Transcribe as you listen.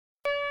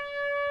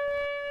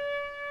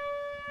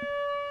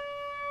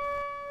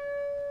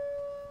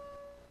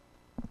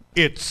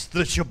It's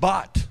the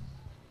Shabbat.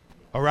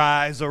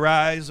 Arise,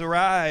 arise,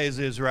 arise,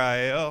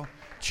 Israel,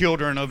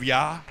 children of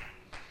Yah.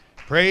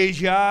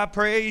 Praise Yah,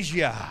 praise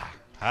Yah.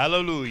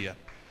 Hallelujah.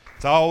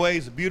 It's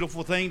always a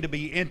beautiful thing to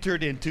be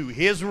entered into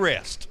his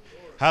rest.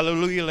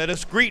 Hallelujah. Let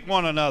us greet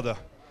one another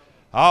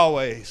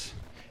always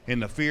in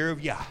the fear of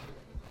Yah.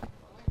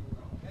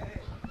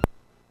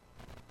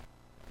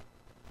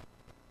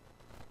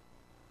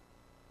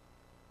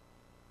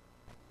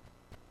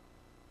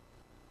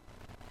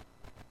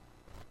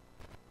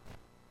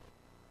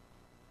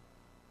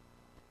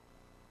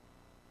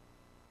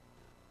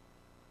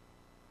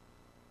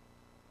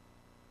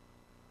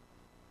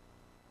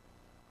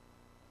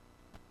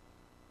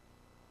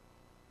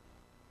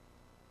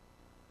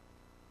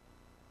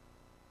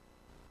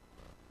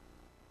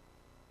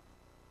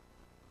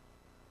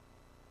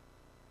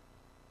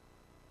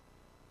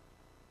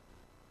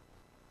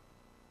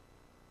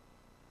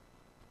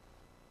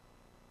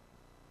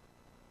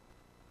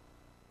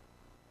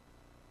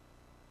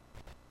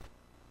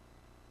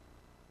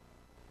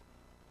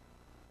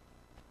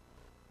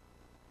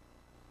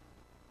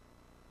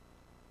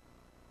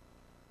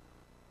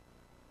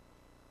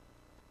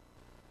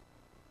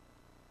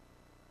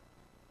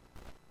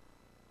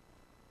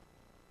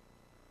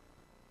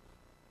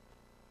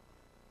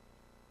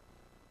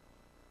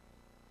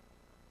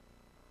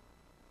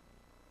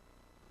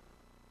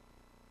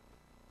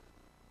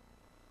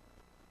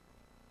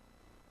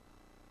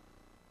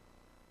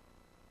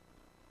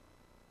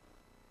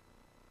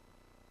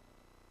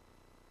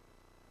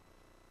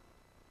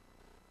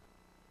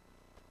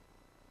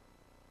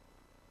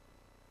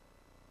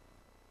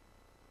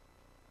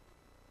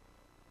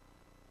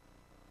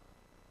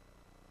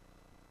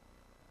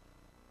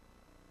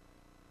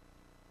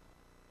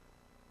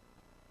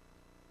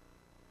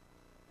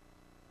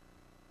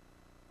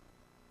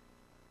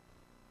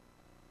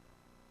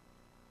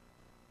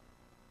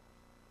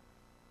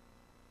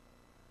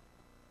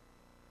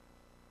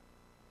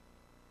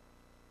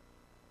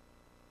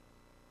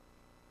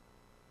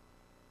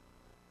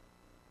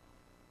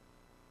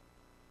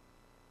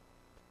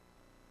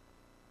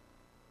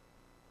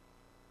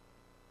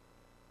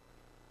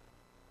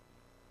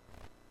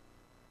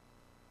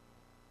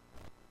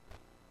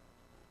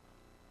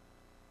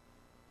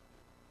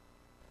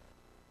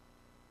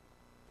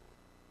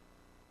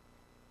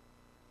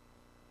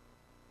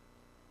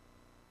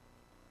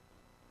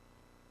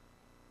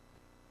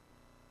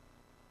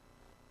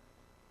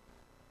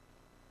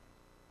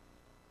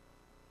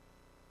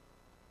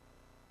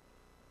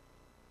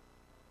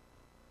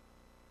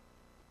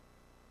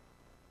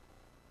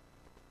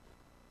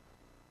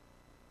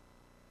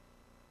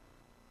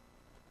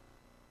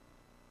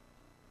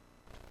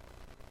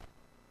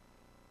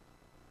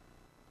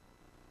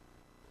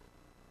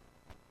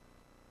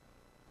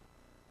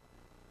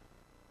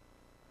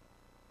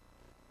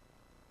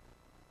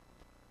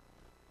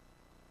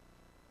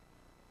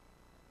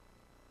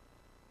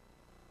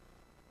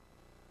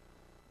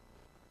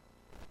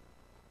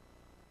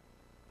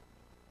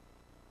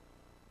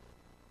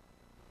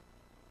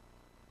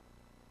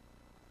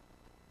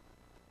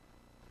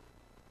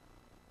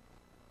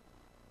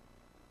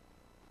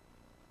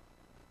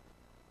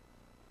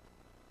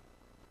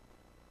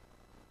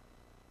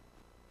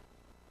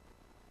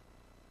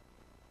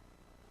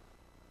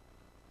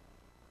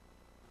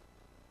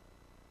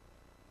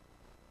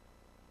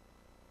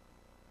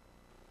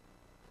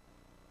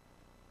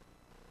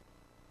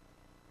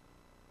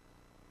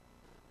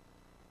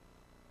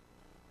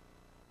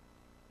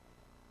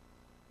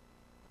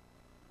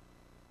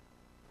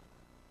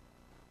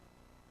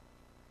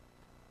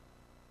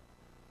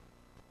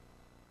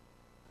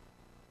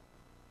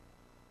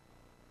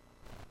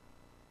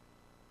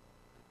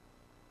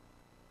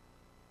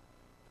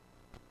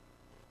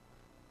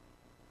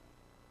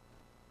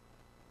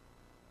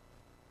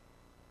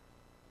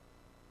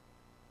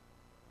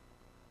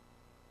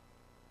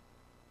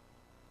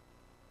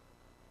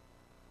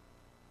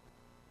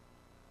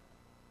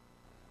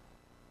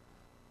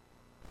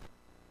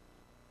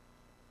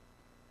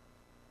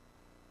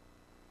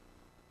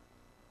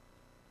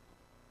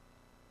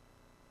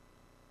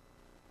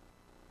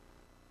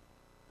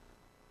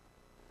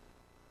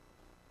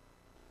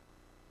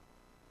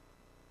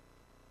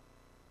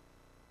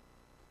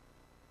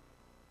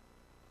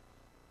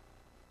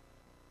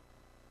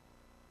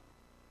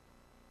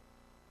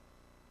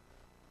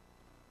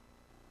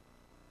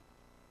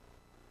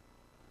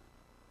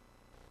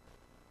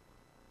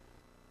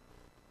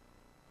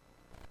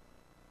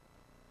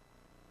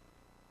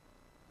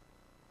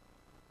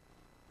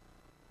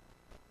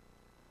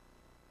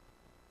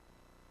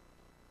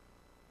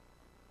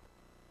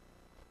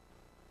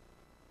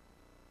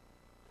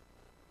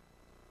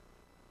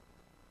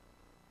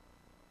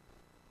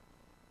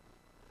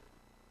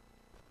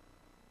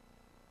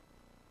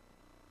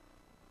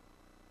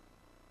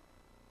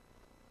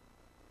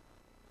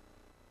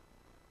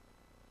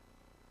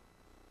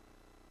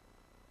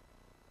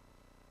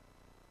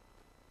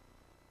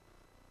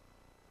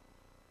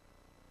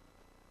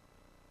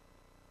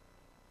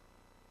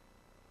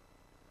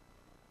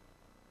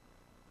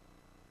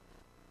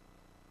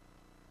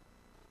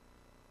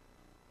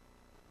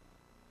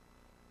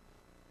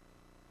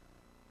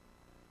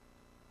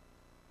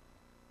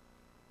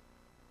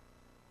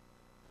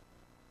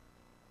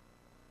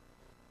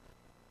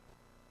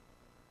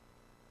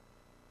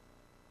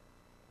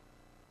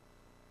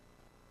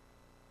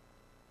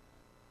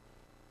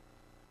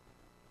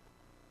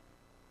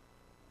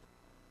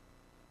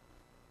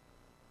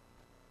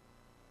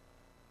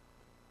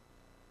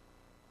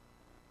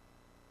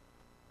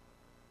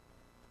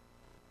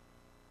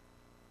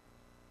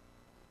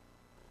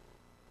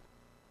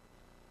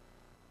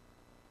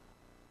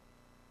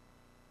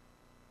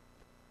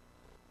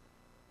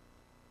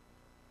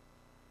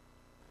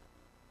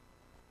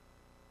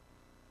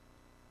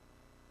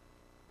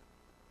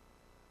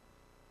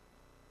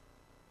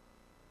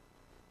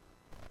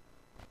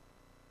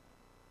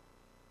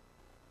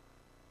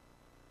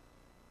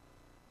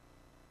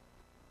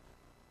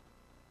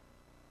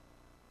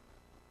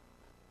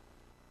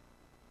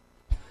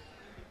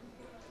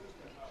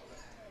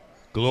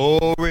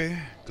 Glory,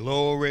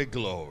 glory,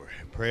 glory.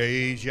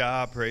 Praise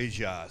Yah,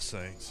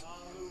 saints.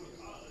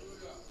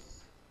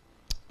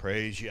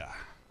 Praise Yah.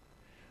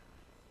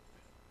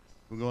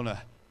 We're going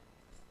to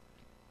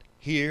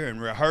hear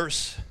and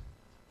rehearse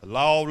the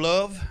law of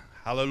love.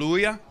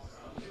 Hallelujah.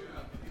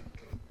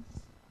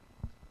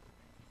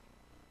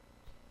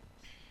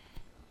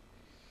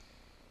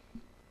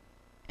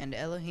 And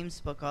Elohim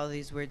spoke all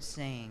these words,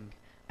 saying,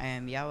 I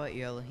am Yahweh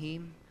your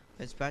Elohim,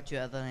 who has brought you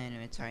out of the land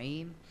of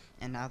Mitzrayim,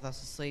 and out of the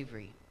house of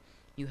slavery.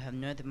 You have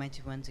known the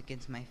mighty ones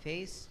against my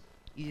face.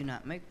 You do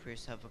not make for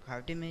yourself a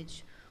carved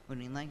image, or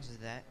any likeness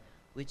of that,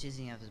 which is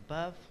in the heavens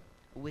above,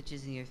 which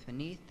is in the earth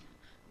beneath,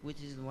 which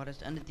is in the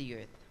waters under the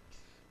earth.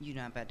 You do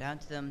not bow down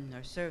to them,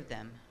 nor serve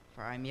them,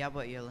 for I am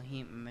Yahweh your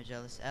Elohim, and my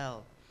jealous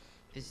El,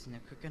 visiting the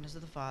crookedness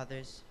of the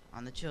fathers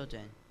on the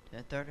children, to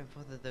the third and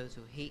fourth of those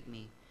who hate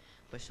me,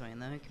 but showing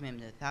loving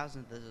commitment to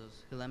thousands of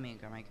those who love me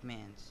and guard my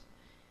commands.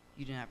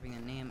 You do not bring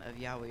the name of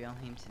Yahweh your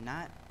Elohim to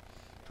naught,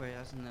 for it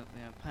doesn't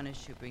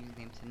punish who brings his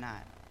name to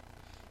naught.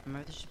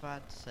 Remember the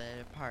Shabbat, set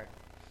it apart.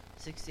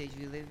 6 days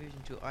you laborers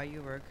and do all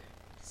your work.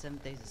 The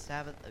 7th day is the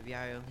Sabbath of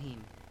Yahweh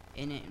Elohim.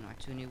 In it you not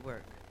do any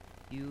work.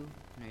 You,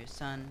 nor your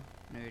son,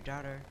 nor your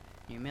daughter,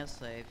 nor your male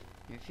slave,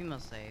 nor your female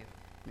slave,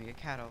 nor your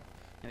cattle,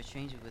 nor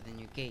stranger within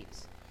your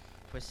gates.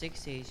 For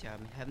 6 days you have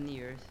made heaven and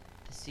the earth,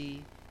 the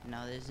sea, and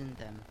all that is in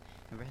them,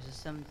 and rest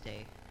the 7th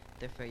day.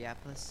 Therefore Yah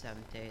blessed the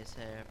 7th day and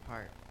set it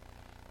apart.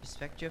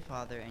 Respect your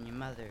father and your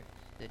mother.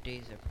 The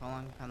days are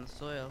prolonged upon the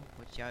soil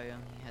which Yahweh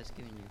Elohim has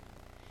given you.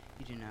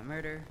 You do not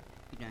murder,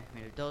 you do not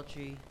commit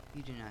adultery,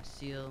 you do not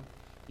steal,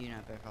 you do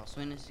not bear false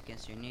witness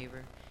against your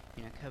neighbor,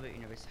 you do not covet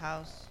your neighbor's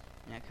house,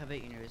 you do not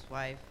covet your neighbor's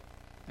wife,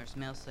 nor his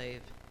male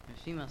slave, nor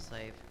his female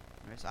slave,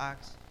 nor his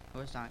ox,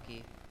 nor his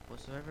donkey,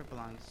 whatsoever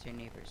belongs to your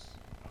neighbors.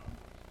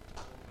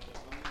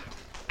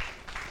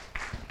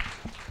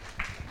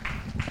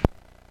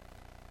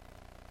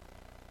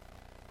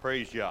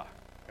 Praise Yah.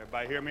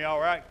 Everybody hear me all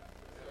right?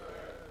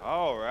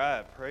 All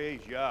right.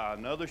 Praise Yah.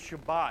 Another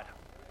Shabbat.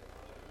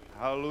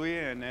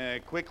 Hallelujah.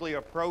 And quickly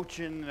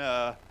approaching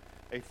a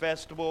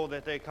festival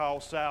that they call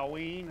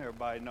Samhain.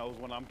 Everybody knows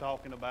what I'm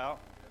talking about.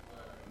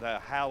 The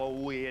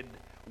Hallowed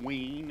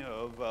Ween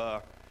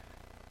of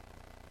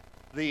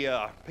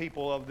the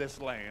people of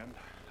this land.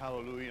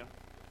 Hallelujah.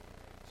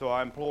 So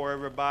I implore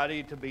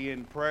everybody to be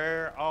in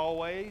prayer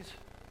always,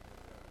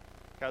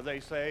 because they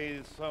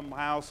say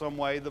somehow, some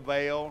way, the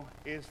veil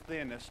is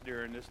thinnest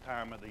during this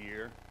time of the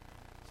year.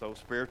 So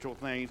spiritual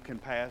things can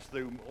pass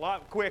through a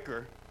lot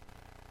quicker.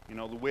 You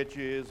know, the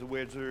witches, the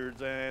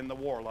wizards, and the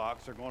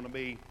warlocks are going to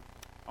be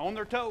on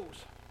their toes.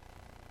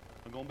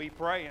 They're going to be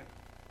praying.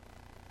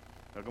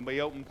 They're going to be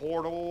open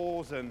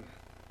portals and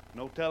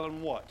no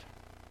telling what.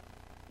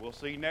 We'll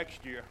see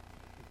next year.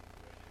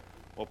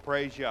 Well,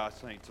 praise Yah,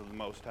 saints of the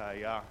Most High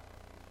Yah.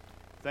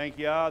 Thank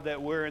Yah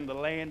that we're in the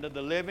land of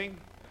the living.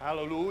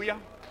 Hallelujah.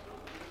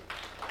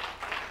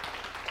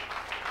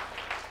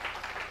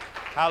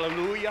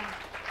 Hallelujah.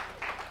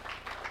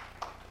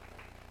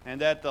 And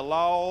that the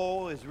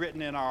law is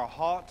written in our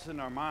hearts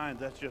and our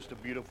minds. That's just a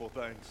beautiful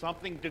thing.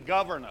 Something to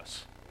govern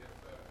us.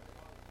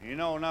 You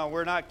know, no,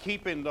 we're not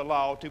keeping the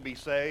law to be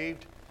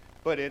saved,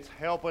 but it's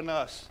helping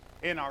us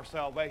in our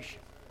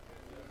salvation.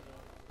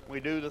 We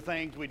do the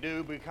things we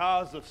do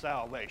because of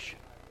salvation.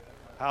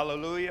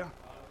 Hallelujah.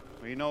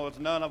 We know it's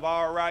none of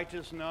our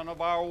righteousness, none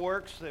of our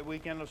works that we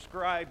can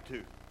ascribe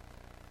to.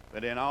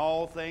 But in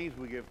all things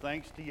we give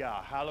thanks to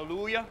Yah.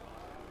 Hallelujah.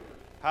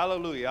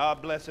 Hallelujah. Our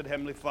blessed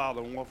Heavenly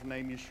Father, in one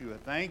name Yeshua,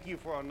 thank you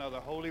for another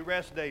holy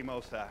rest day,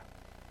 Most High.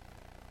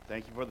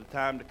 Thank you for the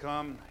time to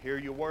come, hear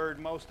your word,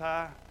 Most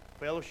High,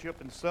 fellowship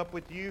and sup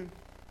with you.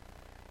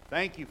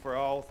 Thank you for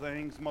all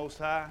things, Most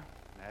High.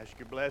 Ask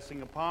your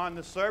blessing upon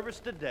the service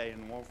today,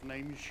 in one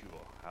name Yeshua.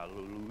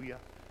 Hallelujah.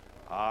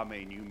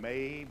 Amen. You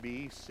may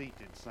be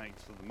seated,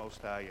 saints of the Most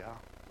High Yah.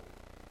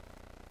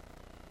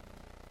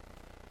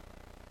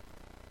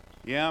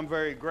 Yeah, I'm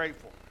very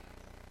grateful.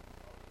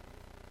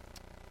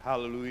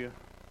 Hallelujah.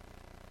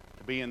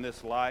 To be in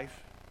this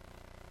life,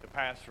 to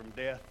pass from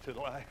death to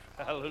life.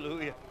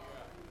 Hallelujah.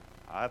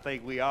 I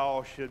think we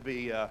all should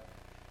be, our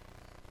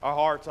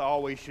hearts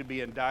always should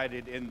be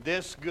indicted in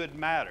this good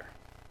matter.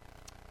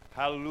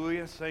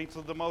 Hallelujah, saints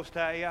of the Most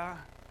High Yah.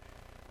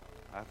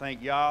 I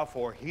thank Yah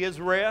for His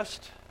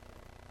rest,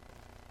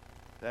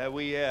 that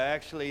we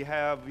actually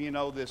have, you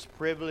know, this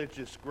privilege,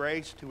 this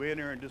grace to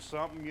enter into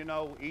something, you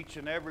know, each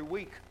and every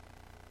week.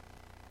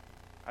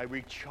 A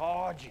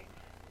recharging,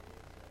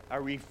 a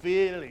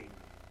refilling,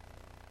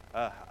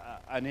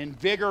 an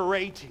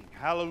invigorating.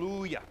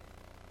 Hallelujah.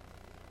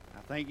 I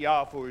thank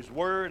Yah for His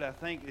word. I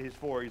thank it is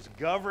for His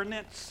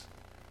governance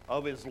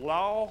of His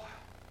law.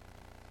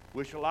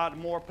 Wish a lot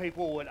more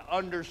people would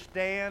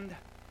understand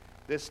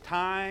this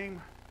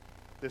time,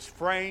 this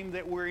frame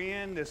that we're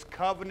in, this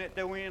covenant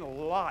that we're in.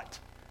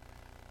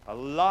 A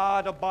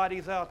lot of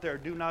bodies out there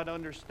do not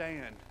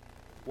understand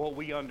what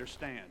we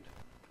understand.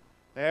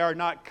 They are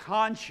not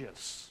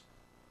conscious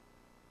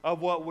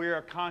of what we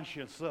are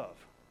conscious of.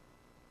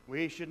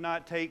 We should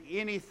not take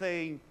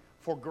anything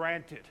for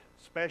granted,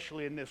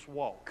 especially in this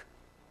walk.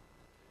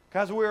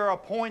 Because we are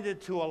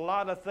appointed to a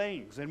lot of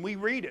things, and we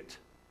read it.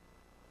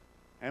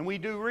 And we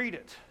do read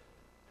it.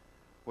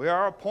 We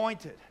are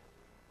appointed.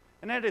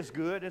 And that is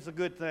good. It's a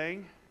good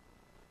thing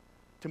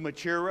to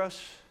mature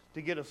us,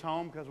 to get us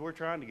home, because we're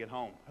trying to get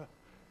home.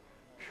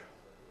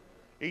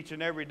 Each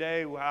and every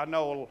day, I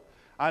know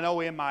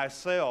in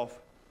myself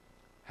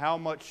how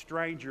much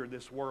stranger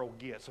this world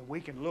gets. And we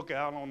can look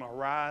out on the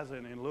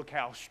horizon and look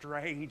how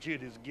strange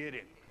it is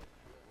getting.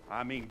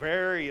 I mean,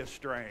 very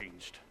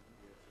estranged.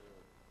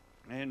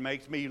 And it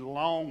makes me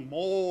long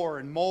more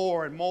and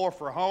more and more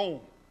for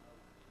home.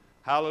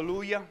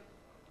 Hallelujah.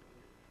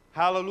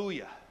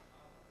 Hallelujah.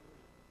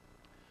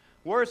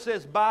 Where it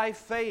says by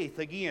faith,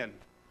 again,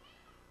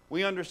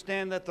 we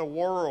understand that the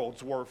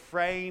worlds were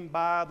framed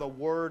by the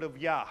word of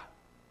Yah.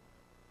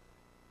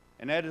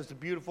 And that is the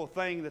beautiful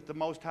thing, that the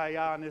Most High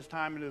Yah in this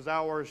time and this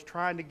hour is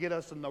trying to get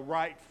us in the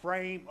right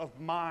frame of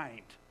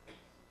mind.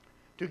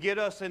 To get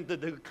us into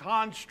the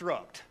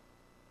construct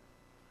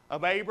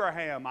of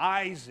Abraham,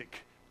 Isaac,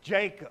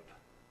 Jacob.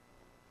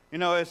 You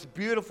know, it's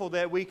beautiful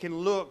that we can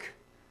look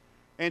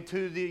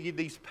into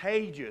these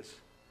pages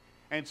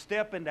and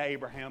step into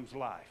Abraham's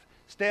life,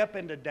 step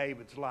into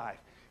David's life,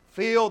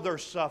 feel their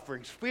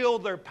sufferings, feel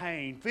their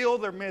pain, feel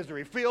their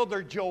misery, feel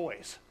their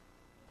joys.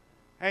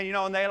 And you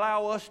know, and they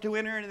allow us to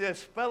enter into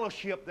this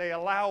fellowship. They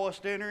allow us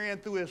to enter in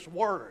through His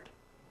Word.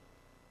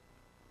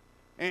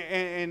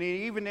 And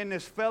even in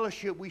this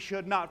fellowship, we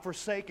should not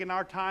forsake in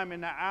our time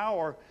and the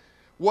hour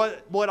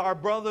what our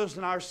brothers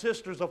and our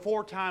sisters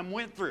aforetime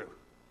went through.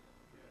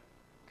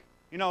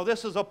 You know,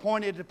 this is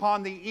appointed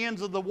upon the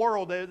ends of the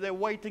world. They're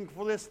waiting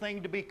for this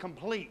thing to be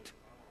complete.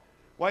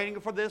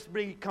 Waiting for this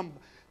to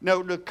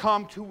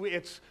come to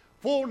its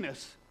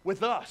fullness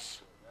with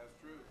us. That's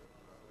true.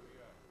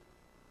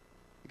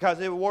 Because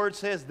the word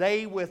says,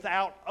 they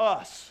without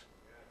us.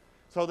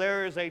 So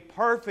there is a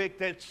perfect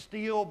that's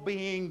still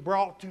being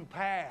brought to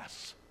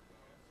pass.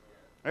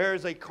 There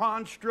is a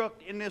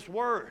construct in this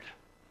word.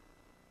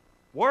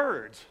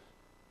 Words.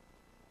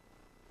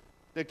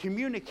 The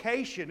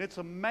communication, it's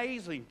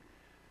amazing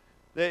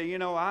that, you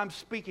know, I'm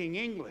speaking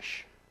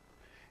English.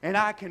 And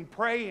I can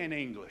pray in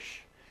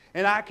English.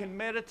 And I can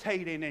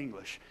meditate in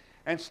English.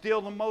 And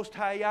still the Most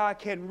High Yah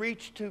can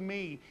reach to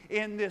me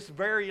in this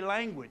very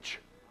language.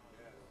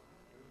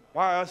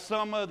 While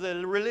some of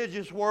the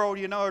religious world,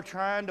 you know, are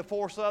trying to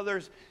force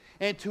others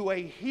into a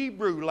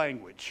Hebrew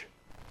language.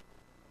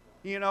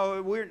 You know,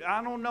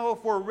 I don't know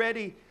if we're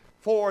ready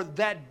for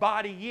that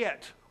body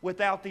yet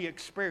without the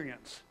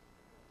experience.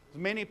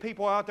 There's many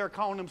people out there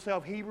calling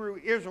themselves Hebrew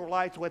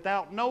Israelites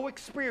without no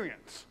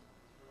experience.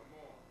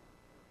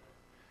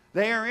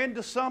 They are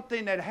into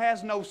something that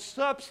has no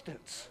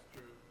substance.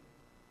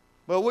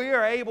 But we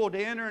are able to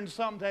enter into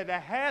something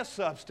that has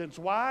substance.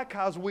 Why?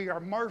 Because we are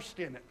immersed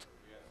in it.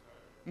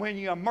 When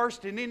you're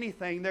immersed in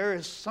anything, there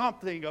is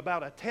something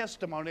about a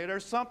testimony.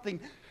 There's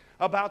something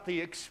about the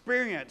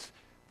experience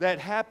that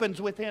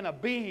happens within a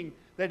being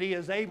that he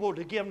is able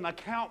to give an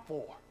account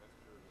for.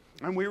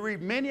 And we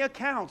read many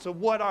accounts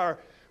of what our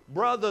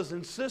brothers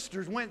and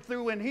sisters went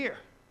through in here.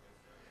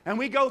 And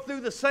we go through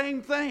the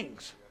same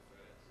things.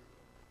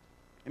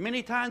 And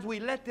many times we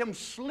let them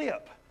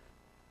slip.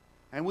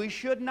 And we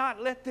should not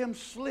let them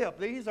slip.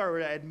 These are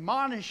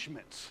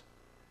admonishments,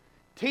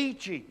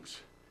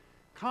 teachings,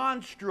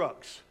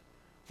 constructs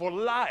for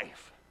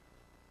life.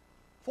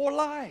 For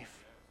life.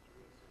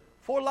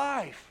 For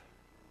life.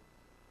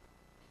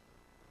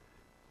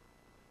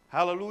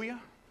 Hallelujah.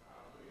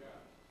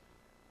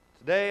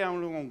 Today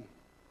I'm going to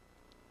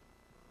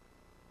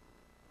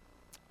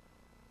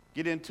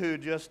get into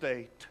just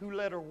a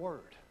 2-letter word.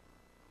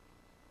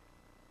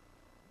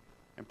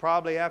 And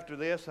probably after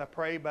this, I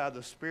pray by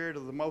the Spirit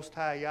of the Most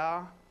High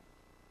Yah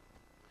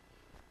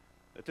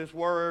that this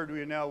word,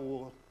 you know,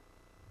 will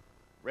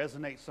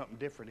resonate something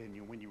different in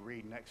you when you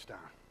read next time.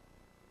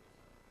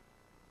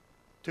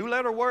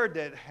 2-letter word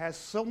that has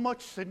so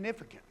much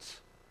significance,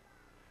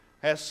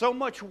 has so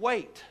much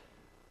weight,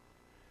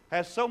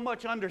 has so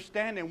much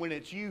understanding when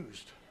it's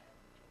used.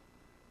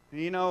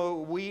 You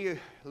know, we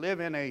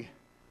live in a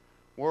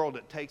world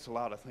that takes a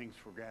lot of things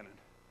for granted.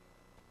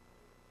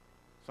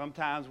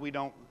 Sometimes we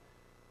don't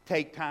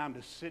take time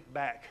to sit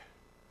back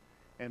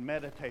and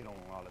meditate on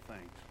a lot of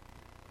things.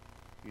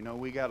 You know,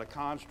 we got a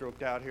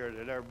construct out here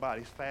that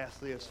everybody's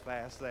fast this,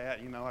 fast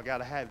that. You know, I got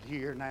to have it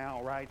here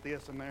now, right,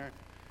 this and there.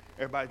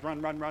 Everybody's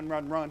run, run, run,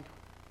 run, run.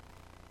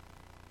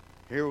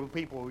 Here with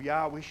people,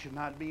 yeah, we should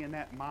not be in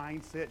that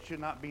mindset, should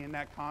not be in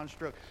that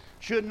construct,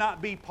 should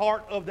not be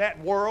part of that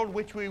world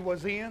which we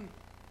was in.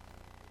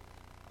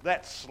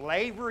 That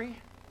slavery.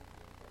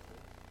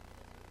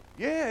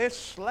 Yeah, it's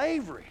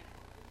slavery.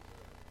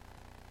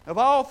 Of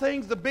all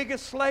things, the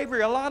biggest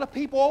slavery a lot of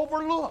people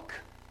overlook.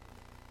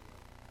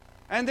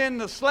 And then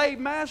the slave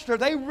master,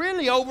 they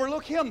really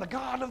overlook him, the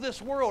God of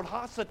this world,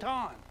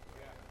 Hasatan.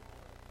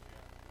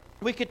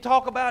 We could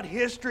talk about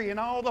history and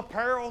all the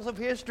perils of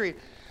history.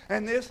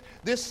 And this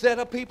set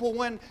of people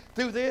went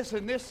through this,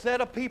 and this set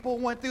of people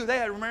went through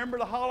that. Remember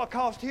the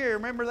Holocaust here,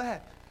 remember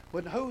that.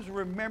 But who's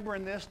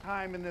remembering this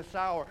time and this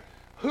hour?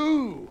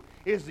 Who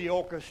is the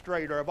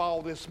orchestrator of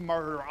all this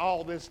murder,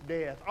 all this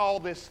death, all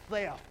this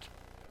theft?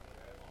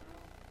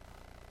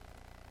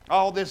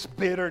 All this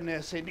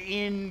bitterness and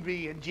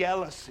envy and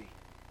jealousy.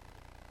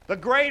 The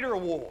greater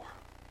war.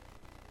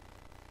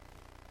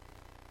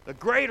 The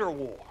greater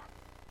war.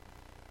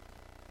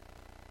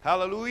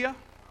 Hallelujah.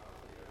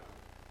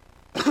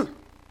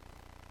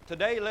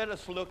 Today let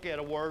us look at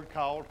a word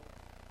called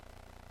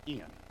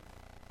in.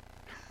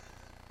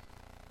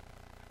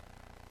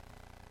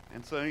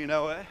 And so, you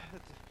know,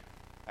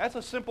 that's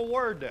a simple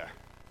word there.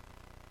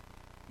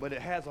 But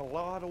it has a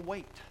lot of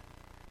weight.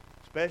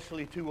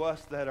 Especially to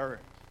us that are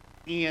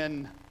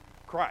in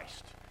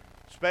Christ.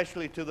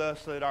 Especially to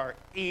us that are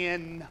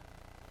in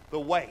the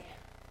way.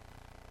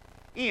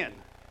 In.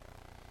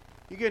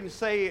 You can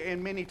say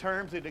in many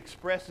terms it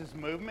expresses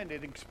movement.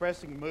 It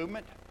expressing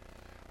movement.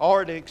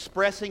 Or it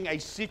expressing a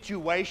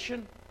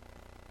situation.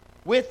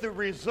 With the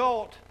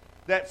result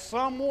that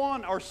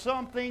someone or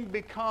something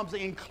becomes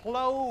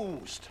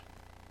enclosed.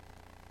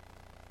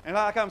 And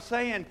like I'm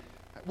saying,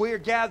 we're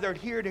gathered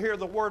here to hear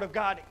the Word of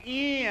God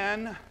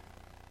in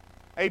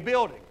a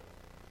building.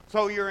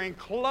 So you're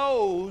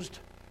enclosed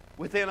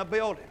within a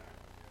building.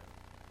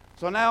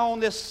 So now on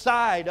this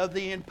side of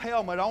the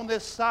impalement, on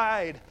this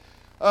side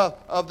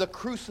of the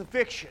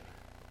crucifixion,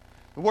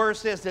 the Word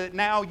says that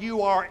now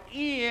you are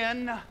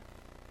in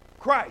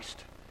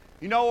Christ.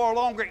 You're no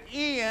longer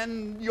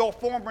in your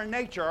former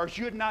nature, or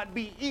should not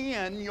be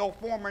in your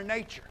former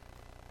nature.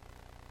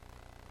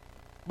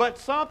 But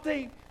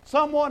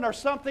someone or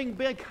something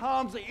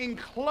becomes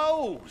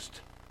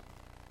enclosed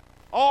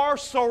or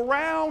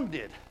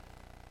surrounded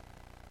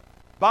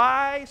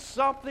by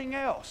something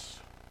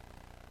else.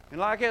 And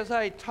like as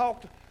I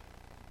talked a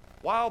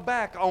while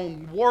back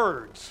on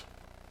words,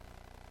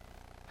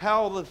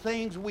 how the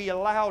things we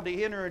allow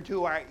to enter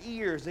into our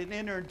ears and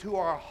enter into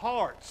our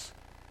hearts.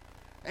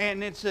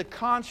 And it's a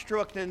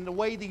construct in the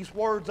way these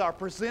words are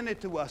presented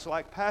to us,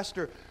 like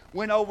Pastor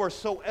went over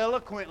so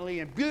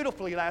eloquently and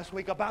beautifully last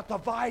week about the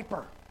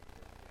viper.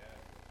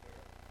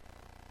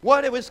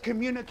 What it was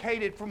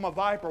communicated from a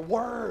viper.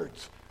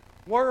 Words,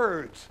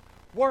 words,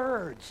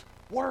 words,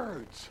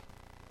 words.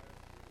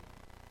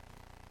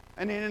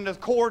 And then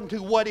according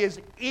to what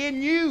is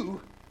in you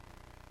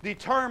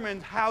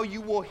determines how you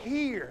will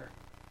hear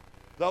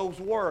those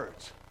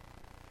words.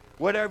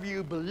 Whatever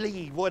you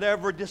believe,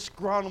 whatever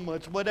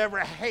disgruntlements, whatever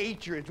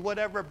hatreds,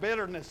 whatever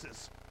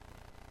bitternesses.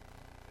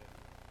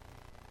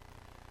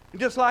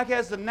 Just like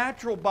as the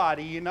natural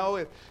body, you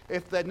know,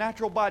 if the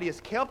natural body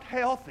is kept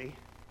healthy,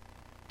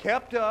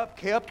 kept up,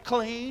 kept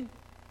clean,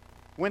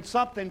 when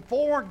something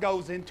foreign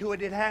goes into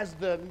it, it has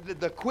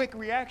the quick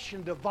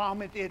reaction to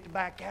vomit it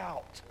back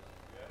out.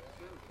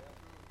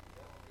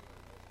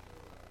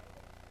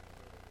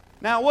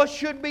 Now, what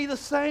should be the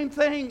same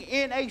thing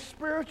in a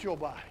spiritual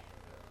body?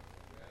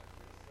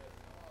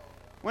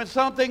 When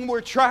something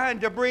we're trying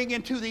to bring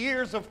into the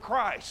ears of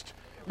Christ,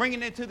 bring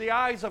it into the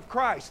eyes of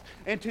Christ,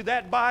 into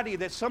that body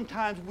that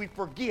sometimes we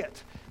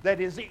forget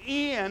that is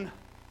in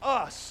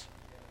us.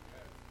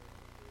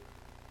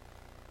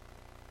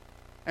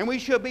 And we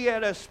should be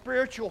at a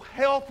spiritual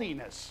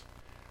healthiness,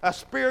 a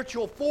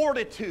spiritual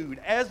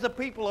fortitude as the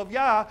people of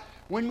Yah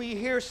when we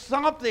hear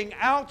something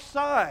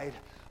outside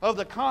of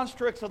the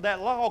constructs of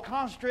that law,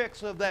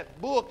 constructs of that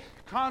book,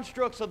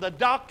 constructs of the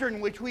doctrine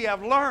which we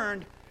have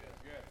learned.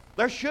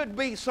 There should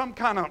be some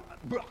kind of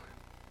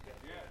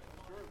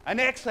an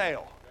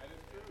exhale,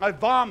 a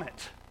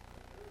vomit.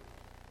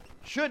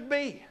 Should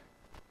be.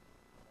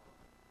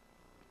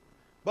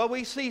 But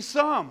we see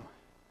some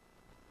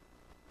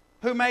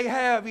who may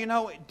have, you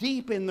know,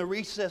 deep in the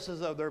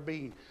recesses of their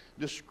being,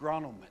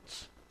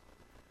 disgruntlements,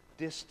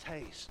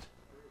 distaste,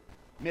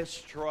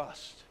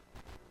 mistrust.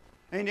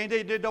 And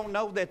they don't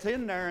know that's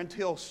in there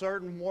until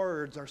certain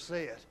words are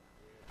said.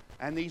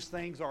 And these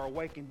things are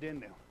awakened in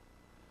them.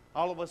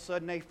 All of a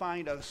sudden they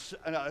find a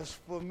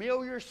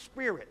familiar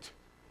spirit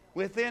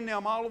within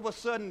them. All of a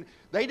sudden,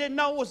 they didn't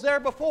know it was there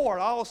before.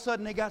 All of a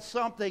sudden they got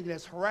something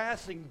that's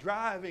harassing,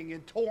 driving,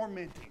 and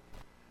tormenting.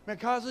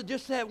 Because of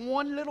just that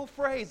one little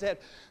phrase,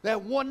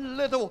 that one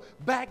little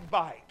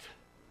backbite,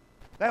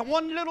 that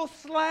one little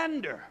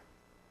slander.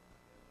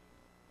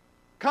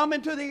 Come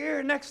into the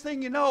ear, next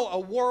thing you know, a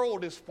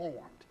world is formed.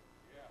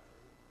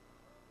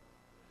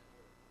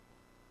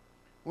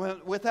 Well,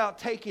 without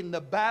taking the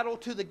battle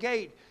to the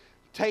gate,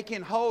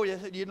 taking hold,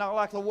 you know,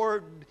 like the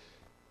word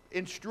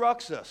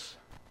instructs us.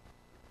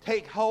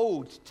 Take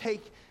hold,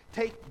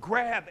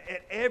 grab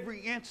at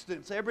every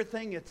instance,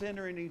 everything that's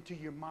entering into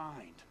your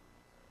mind.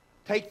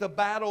 Take the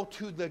battle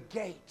to the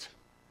gate.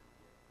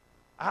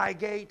 Eye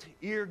gate,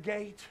 ear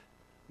gate,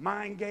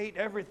 mind gate,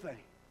 everything.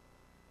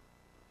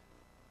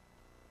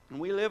 And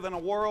we live in a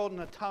world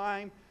and a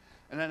time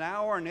and an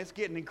hour, and it's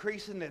getting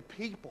increasing that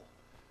people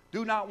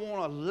do not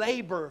want to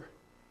labor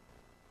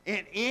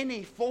in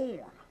any form.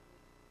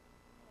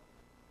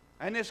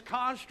 And this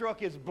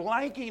construct is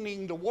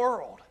blanketing the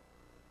world.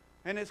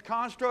 And this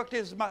construct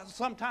is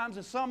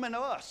sometimes some in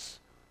us.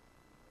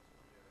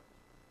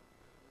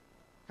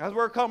 As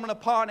we're coming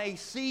upon a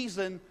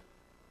season,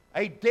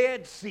 a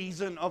dead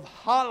season of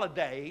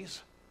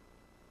holidays,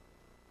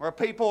 where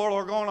people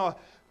are going to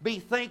be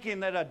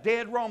thinking that a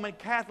dead Roman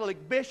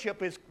Catholic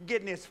bishop is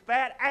getting his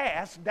fat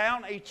ass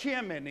down a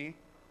chimney.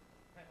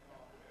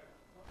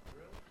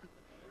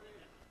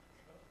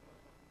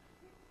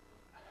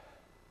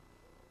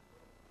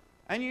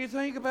 And you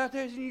think about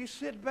this and you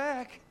sit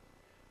back,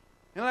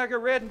 and like I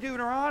read in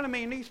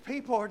Deuteronomy, and these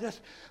people are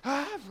just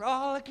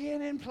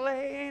frolicking and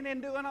playing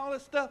and doing all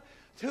this stuff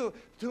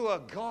to a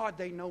God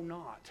they know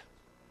not.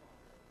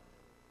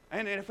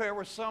 And if there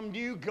was some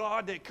new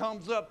God that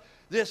comes up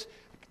this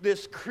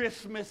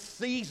Christmas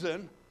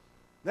season,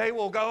 they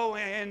will go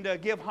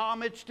and give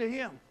homage to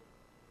him.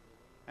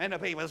 And the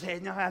people say,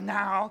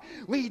 no,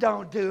 we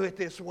don't do it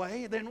this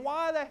way. Then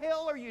why the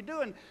hell are you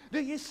doing?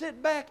 Do you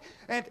sit back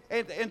and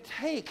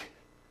take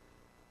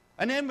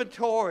an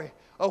inventory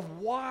of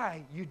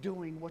why you're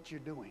doing what you're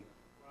doing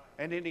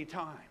at any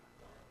time?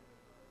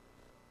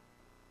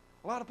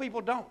 A lot of people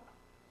don't.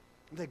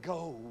 They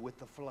go with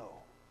the flow.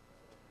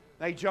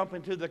 They jump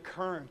into the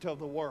current of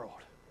the world,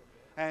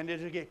 and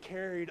they get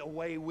carried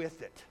away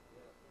with it.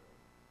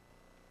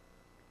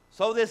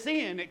 So this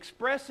end,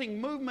 expressing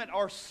movement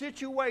or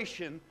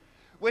situation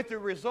with the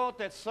result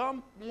that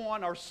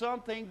someone or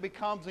something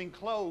becomes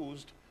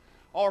enclosed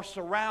or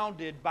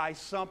surrounded by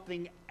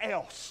something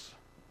else.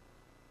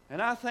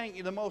 And I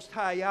think the Most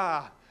High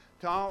Yah,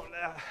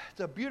 it's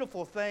a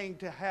beautiful thing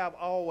to have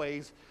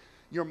always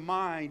your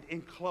mind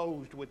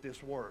enclosed with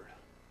this word.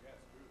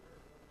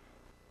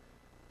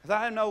 Because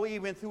I know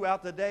even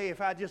throughout the day, if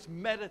I just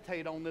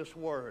meditate on this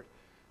word,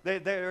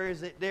 there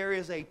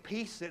is a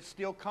peace that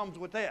still comes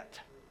with it.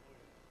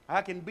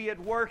 I can be at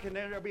work and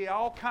there'll be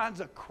all kinds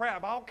of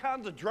crap, all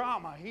kinds of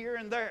drama here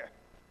and there.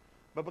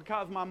 But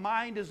because my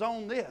mind is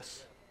on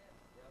this,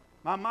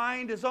 my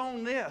mind is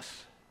on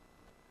this,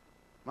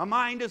 my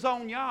mind is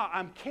on Yah,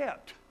 I'm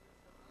kept.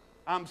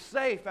 I'm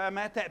safe. I'm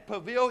at that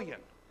pavilion.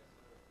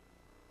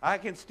 I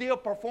can still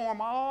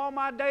perform all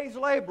my day's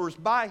labors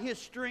by His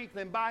strength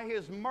and by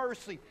His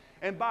mercy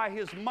and by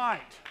His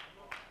might.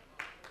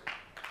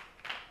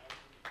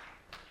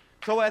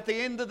 So at the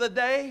end of the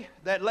day,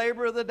 that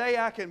labor of the day,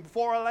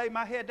 before I lay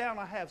my head down,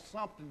 I have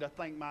something to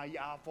thank my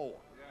Yah for.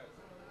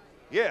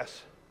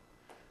 Yes.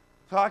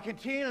 So I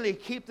continually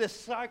keep this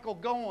cycle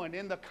going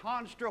in the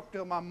construct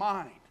of my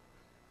mind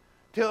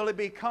till it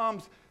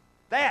becomes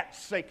that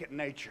second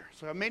nature.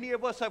 So many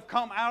of us have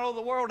come out of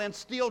the world and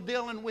still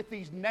dealing with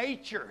these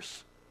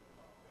natures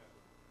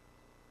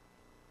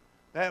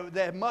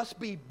that must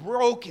be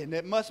broken,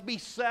 that must be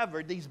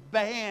severed, these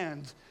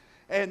bands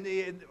and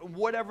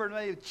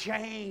whatever,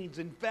 chains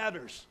and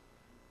fetters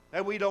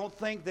that we don't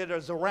think that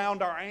is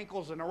around our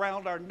ankles and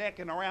around our neck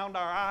and around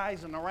our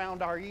eyes and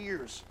around our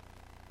ears.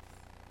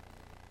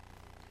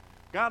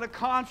 Got a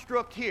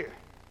construct here.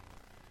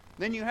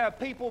 Then you have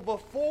people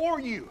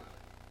before you.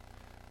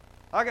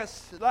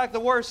 Like the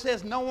word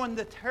says, knowing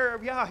the terror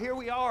of Yah, here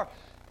we are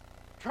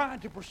trying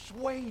to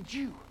persuade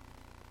you.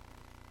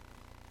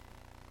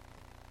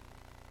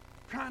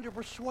 Trying to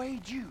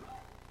persuade you.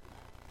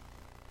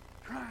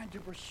 Trying to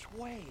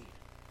persuade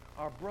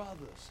our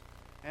brothers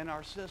and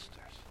our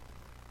sisters.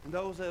 And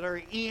those that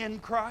are in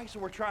Christ,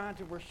 we're trying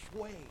to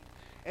persuade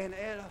and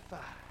edify.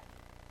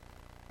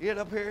 Get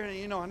up here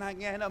and I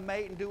can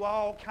animate and do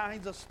all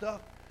kinds of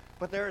stuff.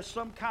 But there is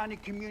some kind of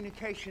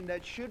communication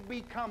that should be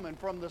coming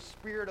from the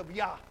Spirit of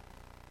Yah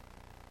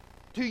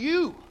to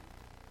you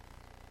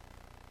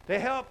to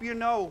help you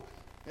know.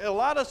 A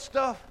lot of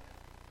stuff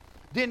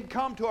didn't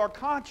come to our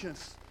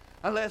conscience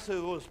unless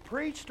it was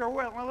preached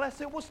or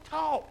unless it was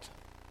taught.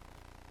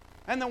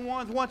 And then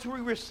once we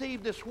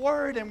received this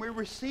word and we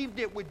received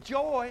it with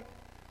joy,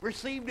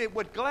 received it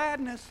with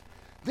gladness,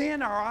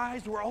 then our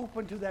eyes were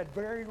open to that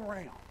very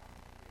realm.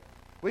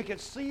 We could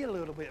see a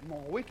little bit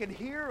more. We could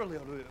hear a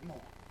little bit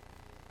more.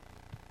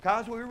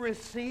 Because we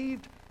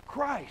received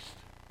Christ.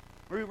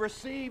 We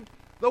received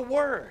the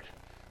Word.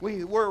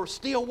 We were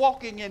still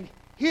walking in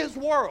His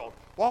world,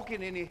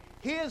 walking in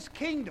His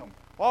kingdom,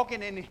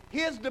 walking in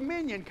His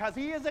dominion, because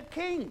He is a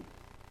king.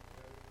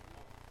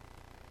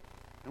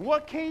 And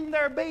what king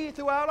there be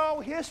throughout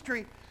all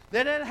history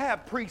that didn't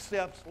have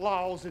precepts,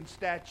 laws, and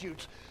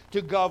statutes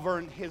to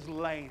govern his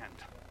land?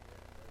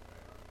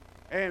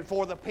 And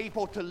for the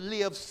people to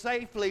live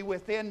safely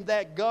within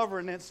that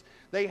governance,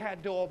 they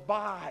had to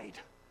abide.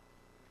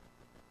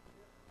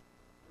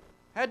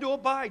 Had to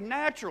abide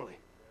naturally.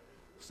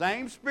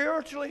 Same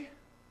spiritually.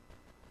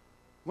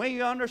 When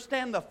you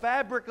understand the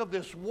fabric of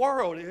this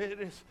world,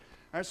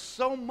 there's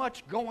so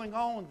much going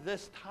on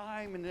this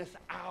time and this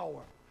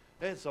hour.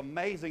 It's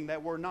amazing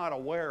that we're not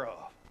aware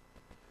of.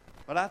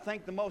 But I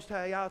think the Most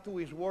High out through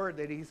His Word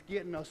that He's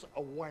getting us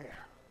aware.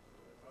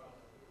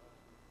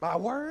 By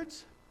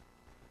words?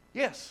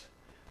 Yes.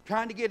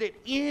 Trying to get it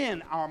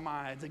in our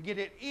minds and get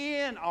it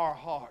in our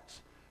hearts.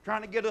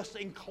 Trying to get us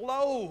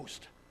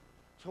enclosed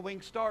so we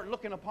can start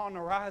looking upon the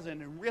horizon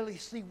and really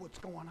see what's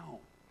going on.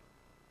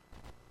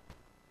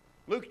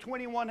 Luke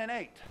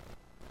 21:8.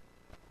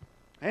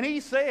 And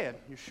He said,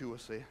 Yeshua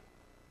said,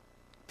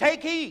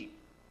 Take heed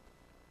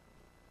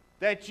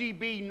that ye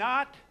be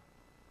not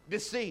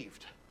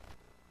deceived.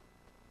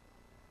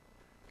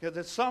 Because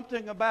it's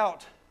something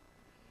about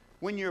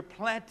when you're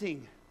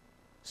planting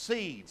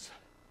seeds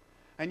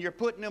and you're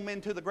putting them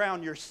into the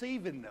ground, you're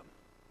sieving them.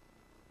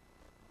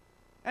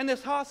 And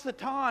this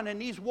Hasatan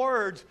and these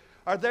words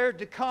are there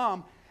to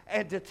come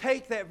and to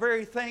take that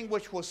very thing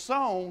which was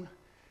sown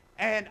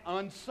and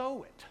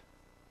unsow it.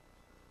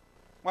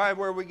 Why,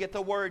 where we get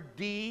the word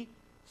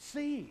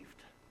deceived.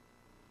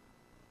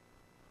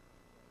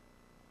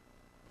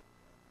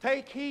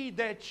 Take heed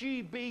that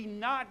ye be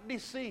not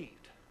deceived.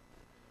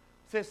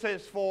 It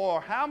says,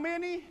 for how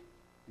many?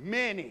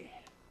 Many.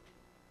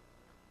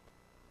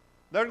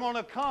 They're going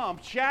to come.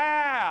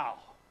 Shall.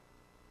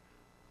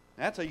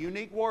 That's a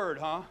unique word,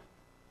 huh?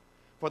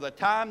 For the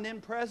time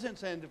then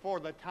present and for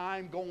the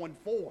time going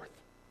forth.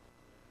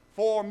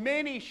 For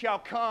many shall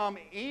come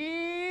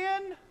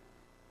in.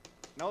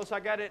 Notice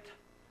I got it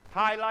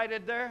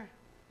highlighted there.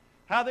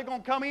 How are they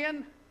going to come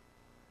in?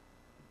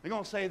 They're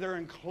going to say they're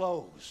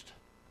enclosed.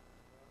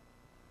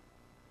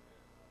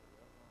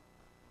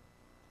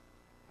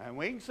 And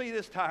we can see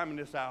this time and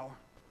this hour.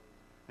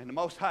 And the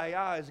Most High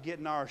Yah is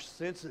getting our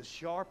senses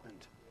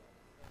sharpened.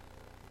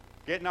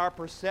 Getting our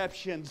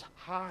perceptions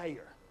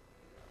higher.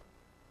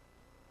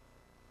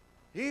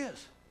 He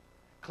is.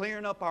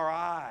 Clearing up our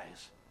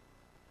eyes.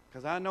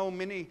 Because I know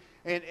many,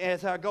 and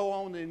as I go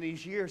on in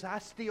these years, I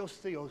still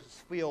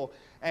feel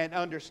and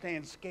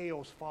understand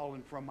scales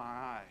falling from my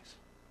eyes.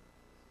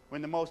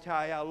 When the Most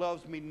High Yah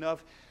loves me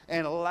enough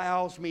and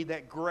allows me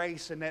that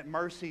grace and that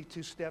mercy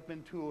to step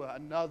into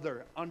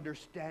another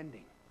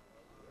understanding.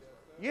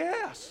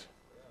 Yes.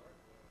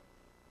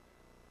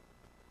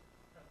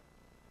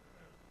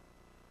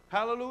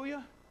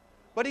 Hallelujah.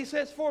 But he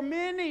says, for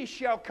many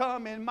shall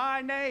come in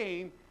my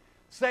name,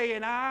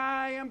 saying,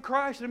 I am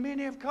Christ. And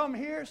many have come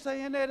here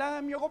saying that I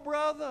am your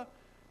brother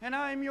and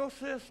I am your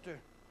sister.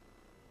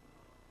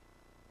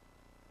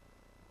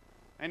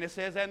 And it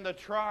says, and the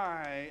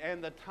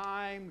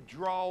time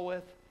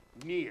draweth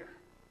near.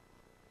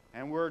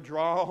 And we're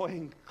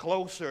drawing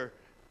closer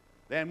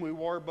than we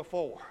were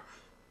before.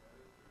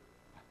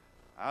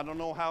 I don't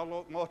know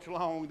how much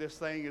long this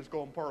thing is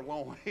going to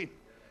purloin.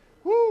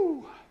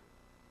 Woo!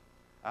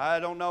 I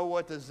don't know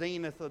what the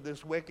zenith of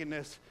this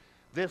wickedness,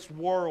 this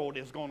world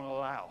is going to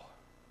allow.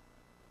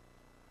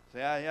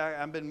 See,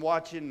 I've been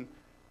watching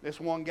this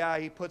one guy.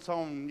 He puts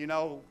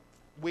on,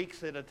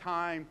 weeks at a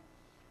time,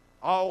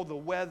 all the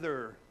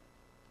weather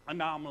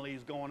anomalies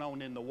going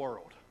on in the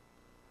world.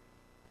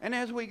 And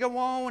as we go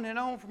on and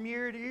on from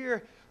year to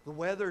year, the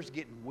weather's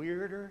getting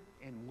weirder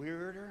and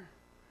weirder.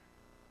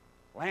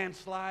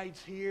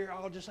 Landslides here,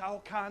 all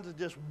kinds of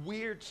just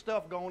weird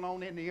stuff going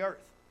on in the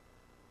earth.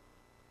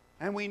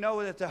 And we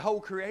know that the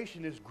whole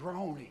creation is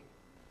groaning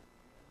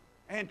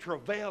and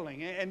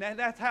travailing. And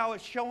that's how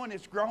it's showing.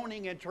 It's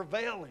groaning and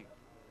travailing.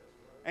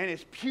 And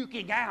it's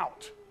puking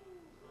out.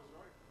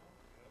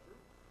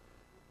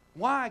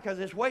 Why? Because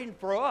it's waiting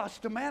for us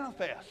to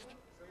manifest.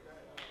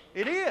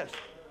 It is.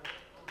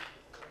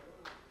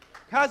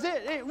 Because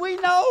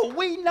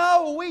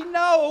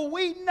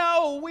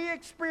we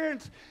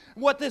experience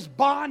what this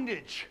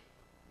bondage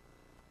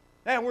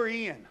that we're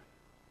in.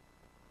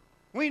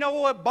 We know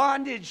what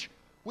bondage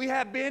we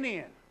have been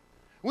in.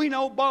 We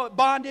know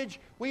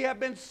bondage we have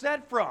been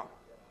set from.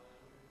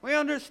 We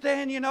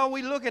understand,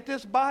 we look at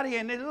this body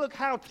and look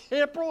how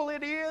temporal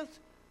it is.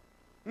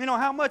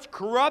 How much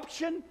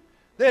corruption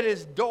that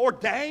is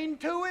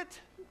ordained to it.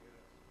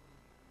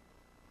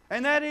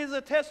 And that is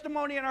a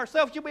testimony in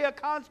ourselves. Should be a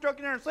construct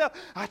in ourselves.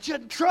 I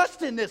shouldn't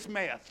trust in this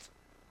mess.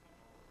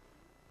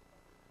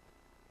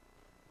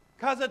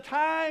 Because the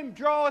time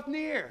draweth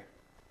near.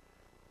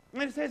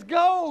 And it says,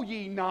 go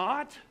ye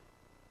not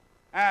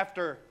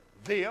after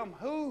them.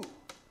 Who?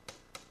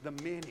 The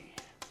many.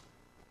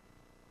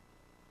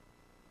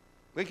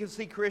 We can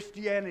see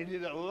Christianity,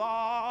 the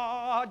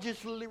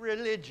largest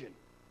religion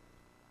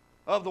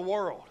of the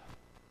world.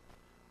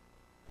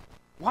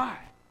 Why?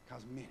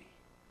 Because many.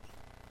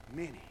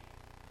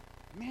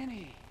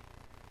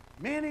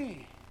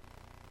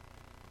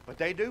 But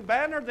they do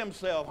banner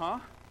themselves, huh?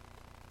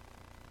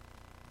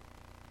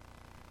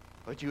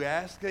 But you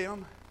ask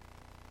them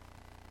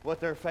what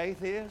their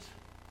faith is,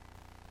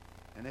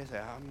 and they say,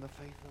 I'm the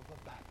faith of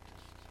a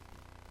Baptist.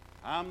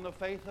 I'm the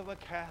faith of a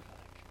Catholic.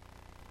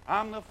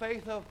 I'm the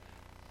faith of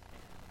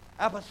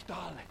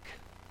apostolic.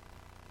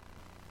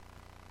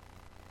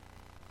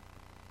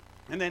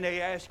 And then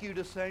they ask you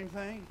the same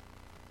thing.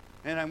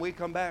 And then we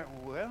come back,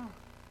 well,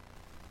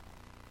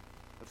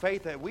 the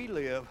faith that we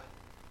live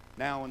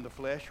now in the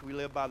flesh, we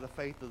live by the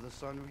faith of the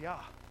Son of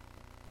Yah,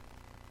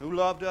 who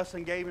loved us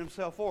and gave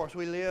himself for us.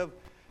 We live,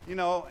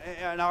 and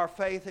our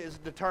faith is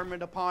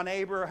determined upon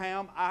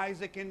Abraham,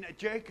 Isaac, and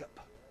Jacob,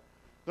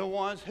 the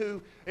ones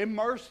who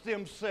immersed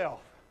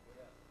themselves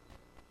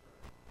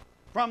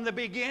from the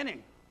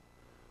beginning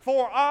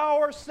for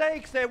our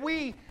sakes, that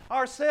we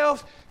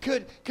ourselves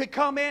could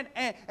come in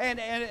and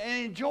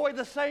enjoy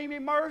the same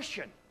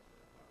immersion.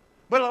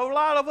 But a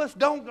lot of us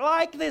don't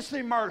like this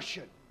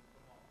immersion.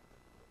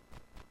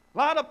 A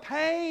lot of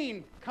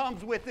pain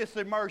comes with this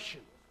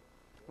immersion.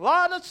 A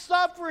lot of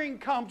suffering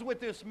comes with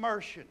this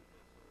immersion.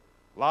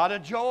 A lot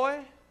of joy.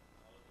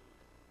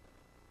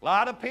 A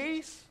lot of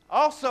peace.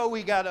 Also,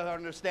 we got to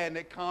understand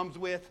it comes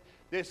with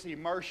this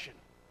immersion.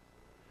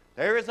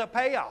 There is a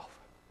payoff.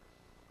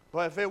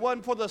 But if it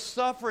wasn't for the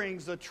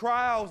sufferings, the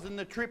trials, and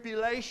the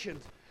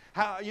tribulations,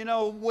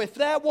 if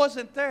that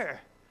wasn't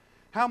there,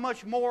 how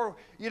much more,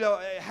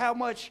 how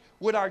much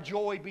would our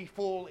joy be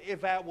full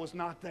if that was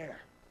not there?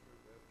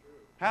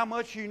 How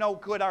much,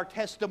 could our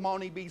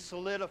testimony be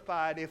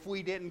solidified if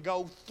we didn't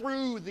go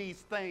through these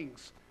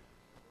things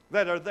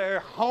that are there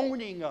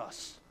honing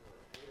us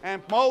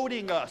and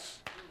molding us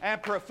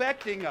and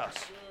perfecting us?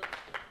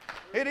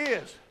 It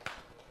is.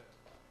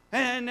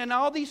 And in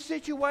all these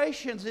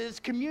situations, it's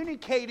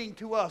communicating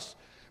to us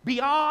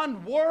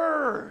beyond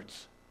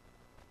words.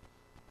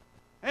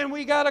 And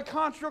we got a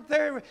construct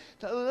there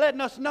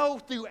letting us know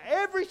through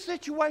every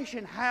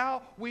situation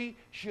how we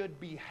should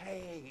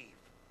behave.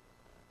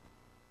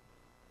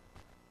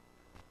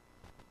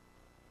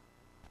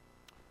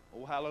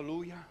 Oh,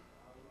 hallelujah.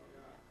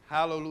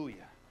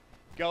 Hallelujah.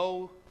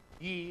 Go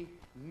ye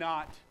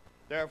not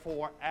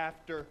therefore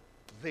after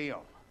them.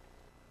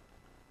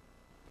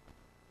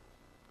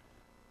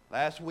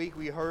 Last week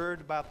we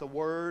heard about the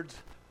words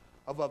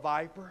of a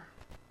viper,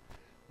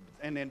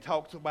 and then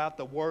talks about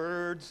the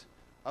words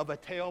of a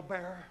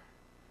talebearer.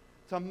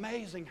 It's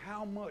amazing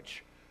how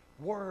much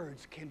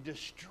words can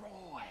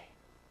destroy.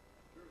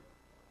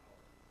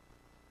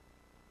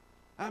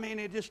 I mean,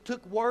 it just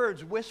took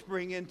words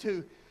whispering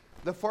into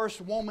the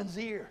first woman's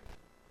ear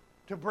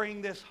to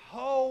bring this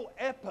whole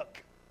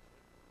epoch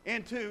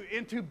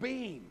into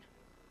being.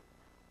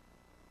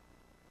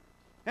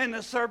 And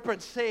the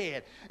serpent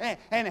said,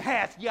 and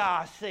hath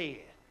Yah said.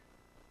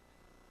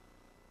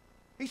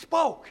 He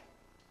spoke.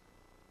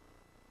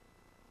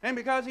 And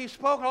because he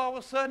spoke, all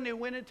of a sudden it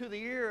went into the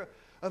ear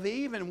of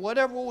Eve, and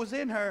whatever was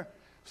in her,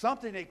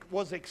 something that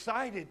was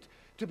excited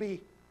to be,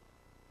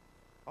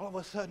 all of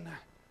a sudden,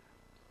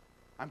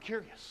 I'm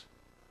curious.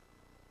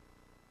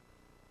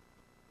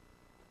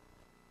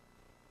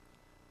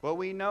 But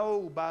we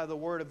know by the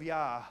word of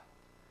Yah,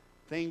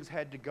 things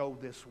had to go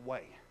this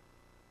way.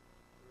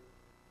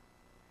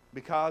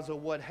 Because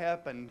of what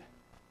happened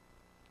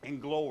in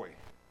glory.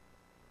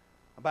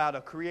 About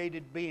a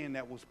created being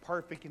that was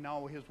perfect in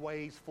all his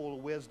ways, full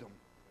of wisdom.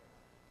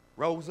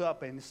 Rose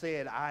up and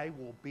said, I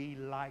will be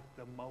like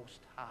the Most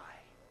High.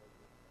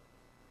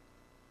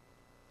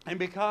 And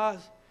because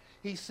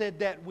he said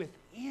that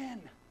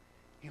within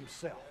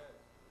himself.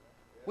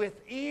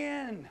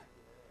 Within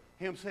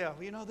himself.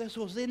 This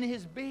was in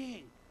his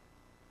being.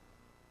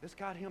 This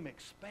got him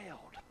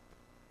expelled.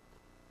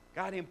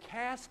 Got him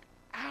cast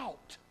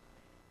out.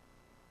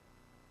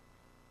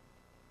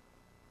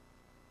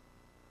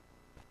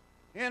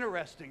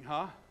 Interesting,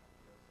 huh?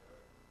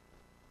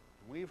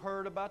 We've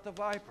heard about the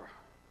viper.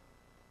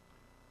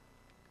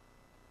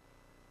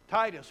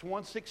 Titus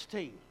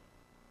 1:16.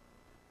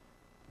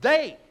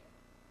 They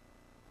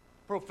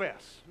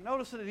profess.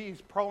 Notice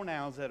these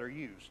pronouns that are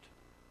used.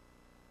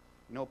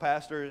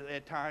 Pastor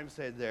at times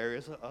said there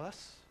is a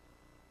us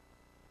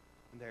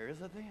and there is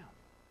a them.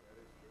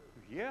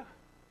 Yeah.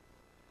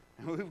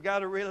 And we've got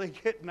to really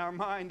get in our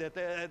mind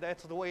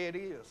that's the way it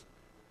is.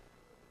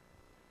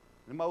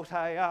 The Most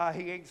High,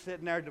 he ain't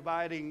sitting there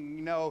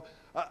dividing,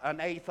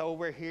 an eighth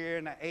over here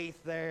and an eighth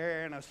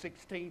there and a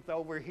 16th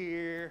over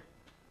here.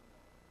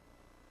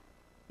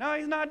 No,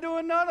 he's not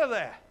doing none of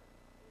that.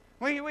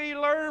 We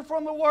learn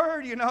from the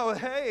Word,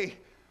 hey,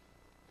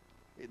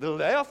 the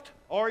left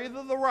or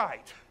either the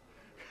right.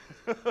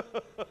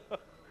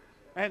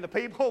 And the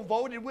people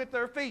voted with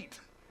their feet.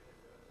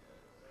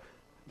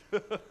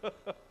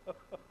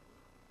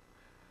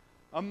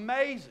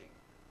 Amazing.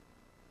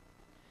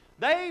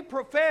 They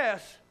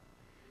profess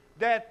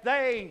that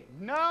they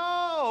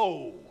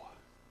know.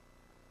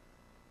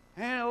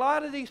 And a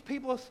lot of these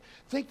people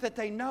think that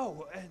they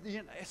know.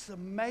 It's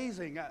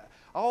amazing.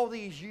 All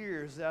these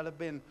years that I've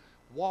been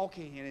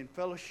walking and in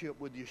fellowship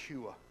with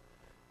Yeshua,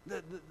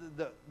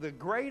 the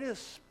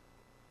greatest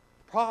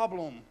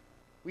problem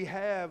we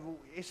have,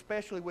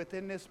 especially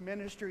within this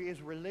ministry,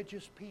 is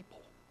religious people.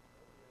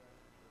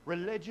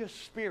 Religious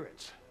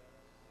spirits.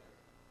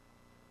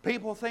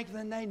 People think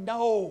that they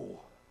know.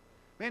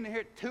 Been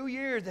here 2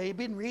 years, they've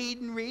been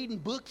reading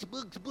books,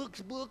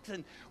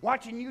 and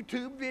watching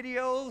YouTube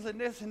videos and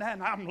this and that,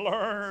 and I'm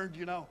learned,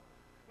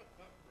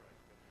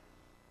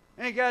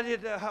 And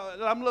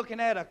I'm looking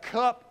at a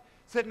cup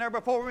sitting there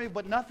before me,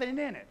 but nothing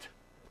in it.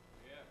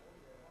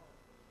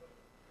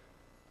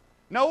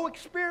 No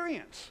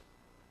experience.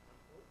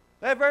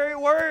 That very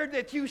word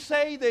that you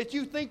say that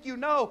you think you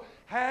know,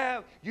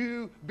 have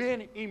you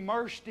been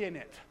immersed in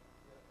it?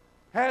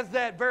 Has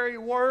that very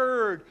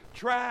word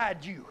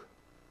tried you?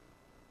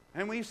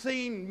 And we've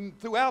seen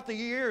throughout the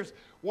years,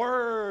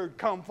 word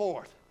come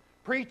forth,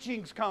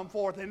 preachings come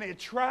forth, and it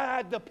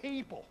tried the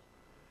people.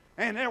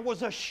 And there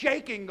was a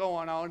shaking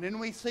going on, and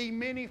we see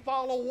many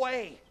fall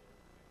away.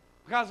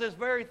 Because this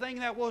very thing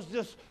that was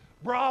just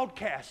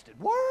broadcasted,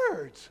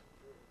 words.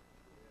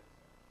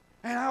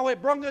 And how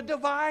it brought the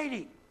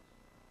dividing.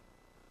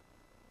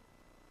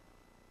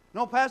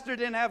 No, pastor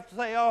didn't have to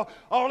say, oh,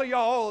 all of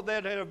y'all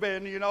that have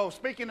been,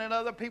 speaking in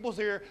other people's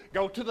ear,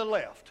 go to the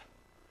left.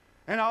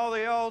 And all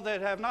of y'all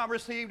that have not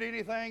received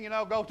anything,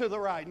 go to the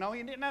right. No,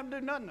 he didn't have to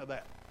do nothing of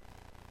that.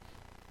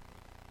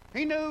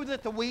 He knew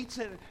that the wheats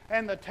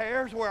and the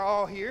tares were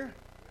all here.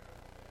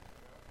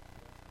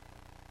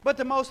 But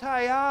the Most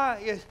High,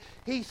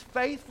 He's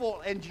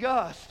faithful and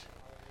just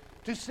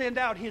to send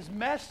out His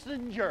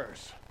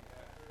messengers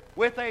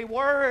with a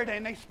word,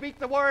 and they speak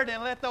the word,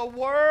 and let the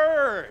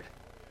word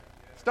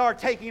start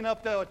taking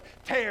up the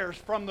tares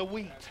from the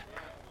wheat.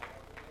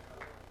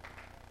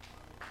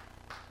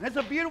 And it's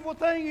a beautiful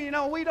thing,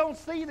 we don't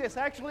see this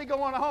actually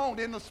going on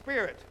in the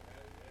Spirit.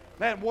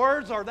 That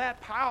words are that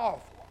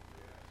powerful.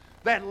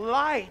 That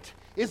light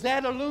is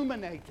that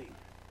illuminating.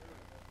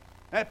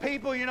 That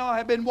people,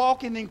 have been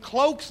walking in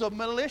cloaks of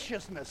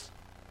maliciousness.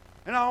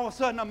 And all of a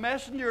sudden a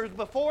messenger is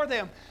before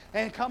them,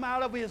 and come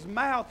out of his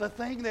mouth the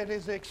thing that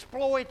is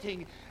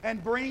exploiting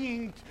and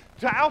bringing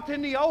out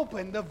in the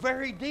open the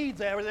very deeds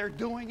that they're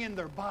doing in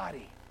their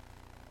body.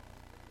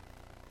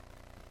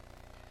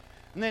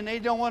 And then they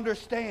don't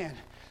understand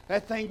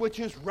that thing which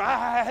is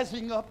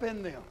rising up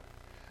in them.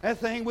 That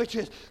thing which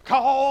is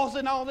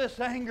causing all this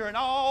anger and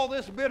all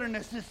this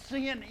bitterness is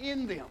sin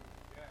in them.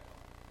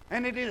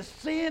 And it is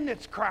sin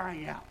that's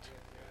crying out.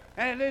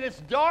 And it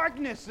is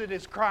darkness that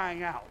is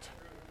crying out.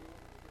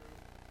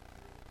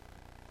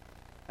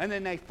 And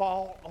then they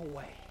fall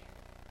away.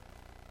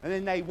 And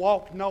then they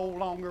walk no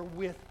longer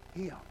with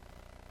Him.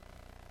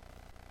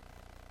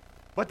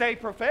 But they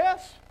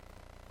profess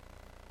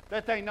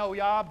that they know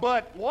Yah,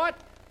 but what?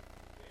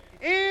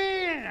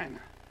 In.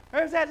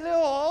 There's that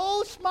little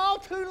old small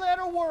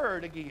 2-letter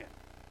word again.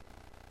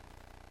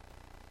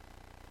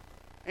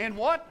 And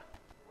what?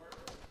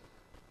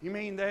 You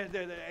mean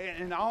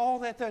in all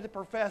that they're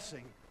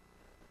professing,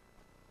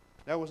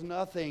 there was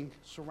nothing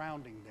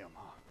surrounding them,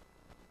 huh?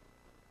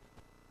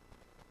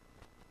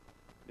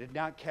 Did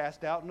not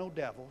cast out no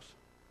devils.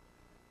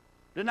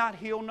 Did not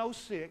heal no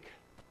sick.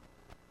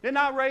 Did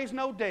not raise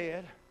no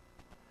dead.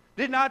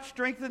 Did not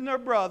strengthen their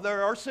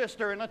brother or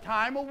sister in a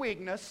time of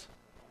weakness.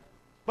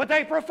 But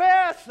they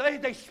profess,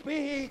 they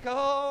speak,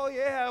 oh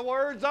yeah,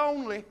 words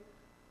only.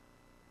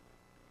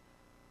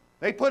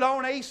 They put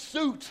on a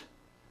suit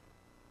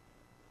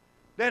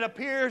that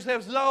appears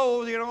as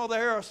though,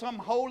 there are some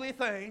holy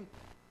thing.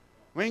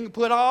 We can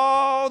put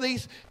all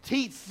these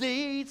teat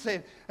seats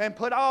and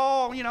put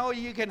all,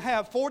 you can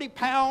have 40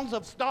 pounds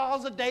of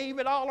stars of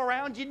David all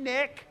around your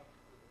neck.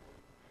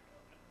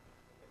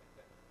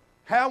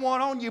 Have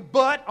one on your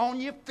butt, on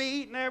your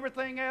feet, and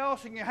everything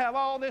else, and you have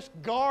all this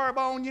garb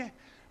on you,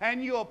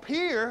 and you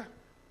appear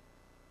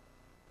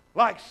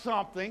like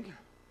something,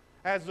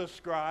 as the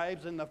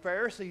scribes and the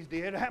Pharisees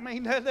did. I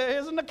mean, there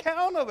is an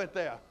account of it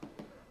there.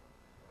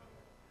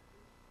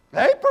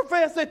 They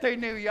profess that they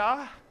knew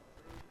Yah.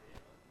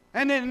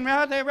 And then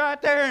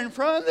right there in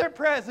front of their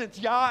presence,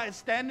 Yah is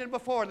standing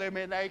before them,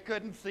 and they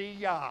couldn't see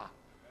Yah.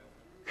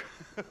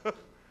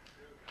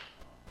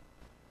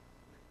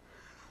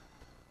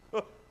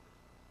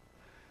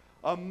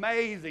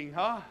 Amazing,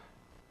 huh?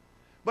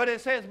 But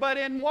it says, but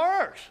in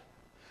works.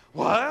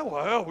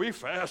 Well, we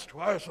fast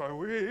twice a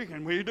week,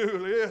 and we do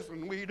this,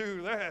 and we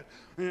do that.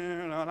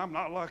 And I'm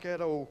not like that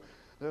old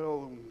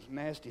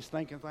nasty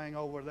stinking thing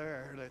over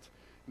there that's,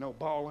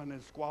 bawling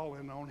and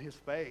squalling on his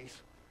face.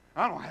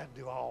 I don't have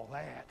to do all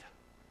that.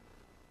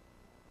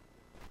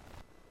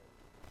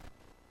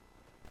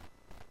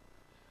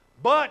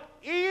 But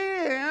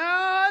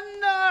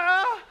in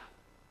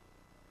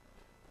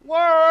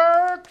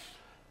works,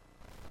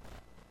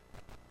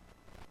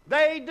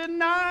 they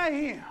deny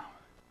Him.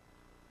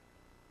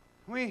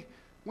 We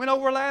went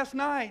over last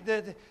night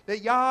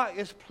that Yah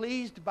is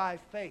pleased by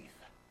faith.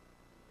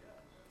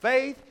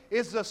 Faith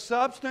is the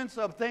substance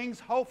of things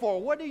hoped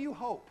for. What do you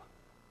hope?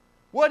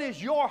 What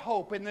is your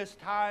hope in this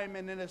time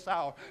and in this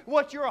hour?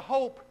 What's your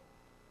hope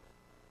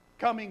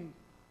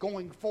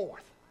going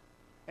forth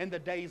in the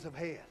days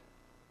ahead?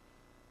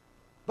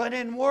 But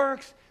in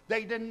works,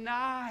 they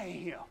deny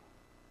Him.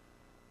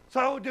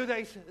 So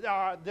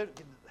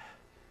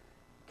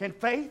can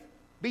faith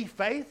be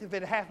faith if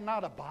it hath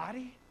not a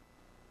body?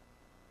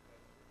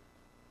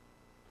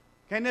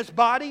 Can this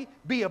body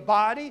be a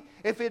body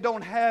if it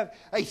don't have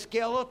a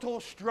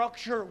skeletal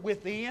structure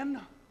within?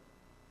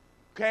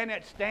 Can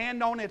it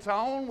stand on its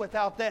own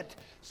without that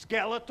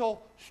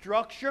skeletal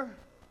structure?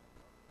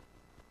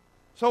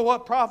 So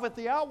what profit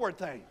the outward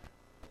thing?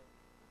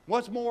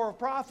 What's more of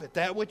profit?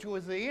 That which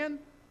was in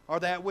or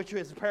that which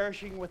is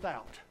perishing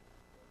without?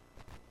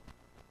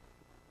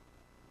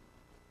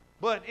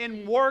 But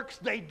in works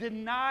they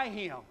deny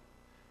Him.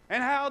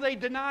 And how they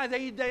deny?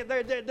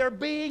 They're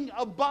being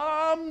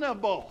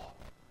abominable.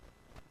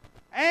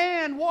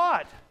 And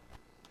what?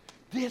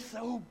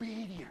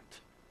 Disobedient.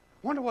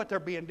 Wonder what they're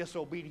being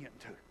disobedient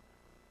to.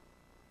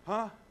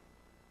 Huh?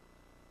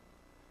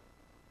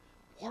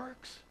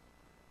 Works.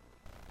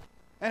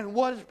 And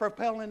what is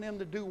propelling them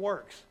to do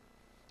works?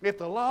 If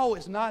the law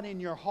is not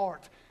in your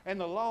heart, and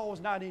the law is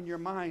not in your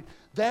mind,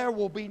 there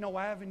will be no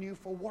avenue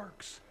for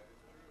works.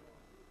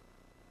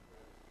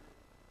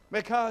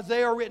 Because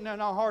they are written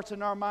in our hearts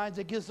and our minds,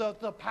 it gives us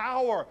the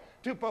power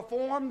to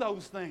perform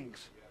those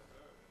things.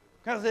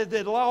 Because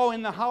the law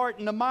in the heart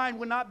and the mind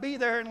would not be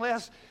there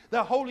unless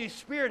the Holy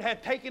Spirit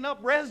had taken up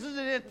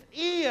residence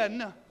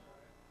in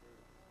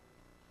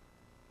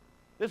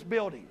this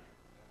building.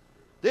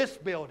 This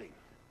building.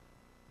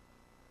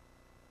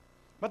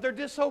 But they're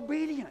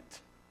disobedient.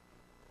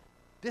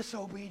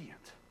 Disobedient.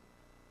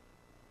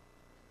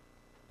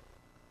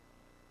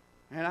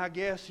 And I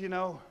guess,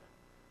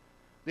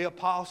 the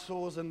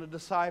apostles and the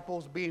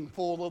disciples being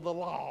full of the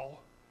law,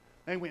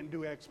 they went and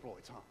do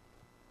exploits, huh?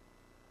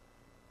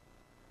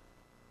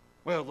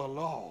 Well, the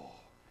law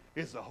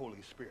is the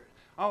Holy Spirit.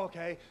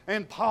 Okay,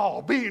 and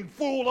Paul, being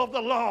full of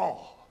the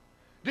law,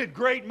 did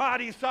great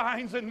mighty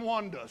signs and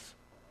wonders.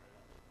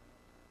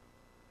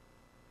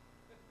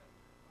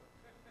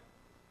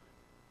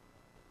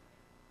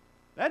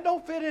 That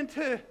don't fit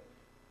into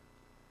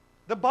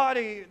the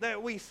body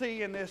that we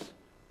see in this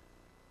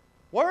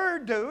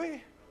word, do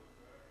we?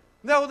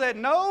 Know that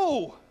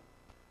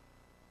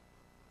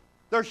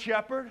their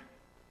shepherd,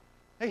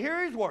 they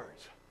hear his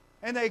words,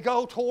 and they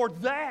go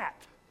toward that.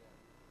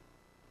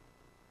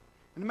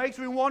 And it makes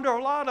me wonder,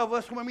 a lot of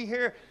us, when we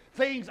hear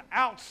things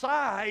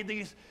outside,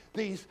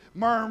 these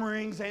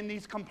murmurings and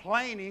these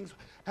complainings,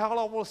 how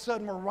all of a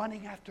sudden we're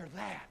running after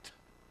that.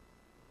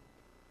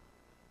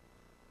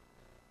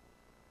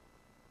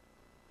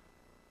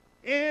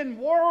 In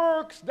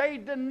works, they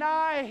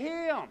deny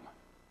him.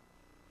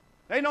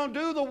 They don't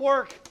do the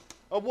work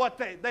of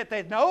that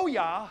they know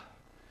Yah,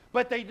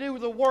 but they do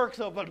the works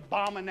of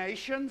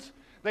abominations.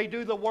 They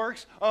do the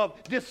works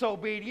of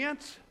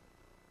disobedience.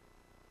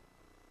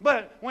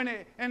 But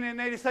then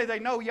they say they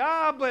know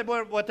Yah,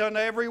 but on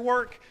every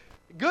work,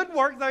 good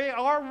work, they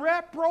are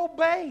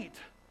reprobate.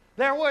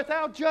 They're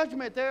without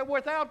judgment. They're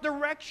without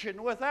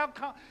direction, without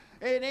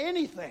in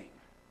anything.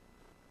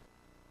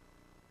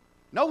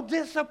 No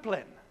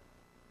discipline.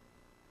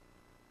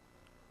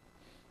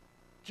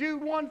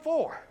 Jude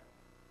 1:4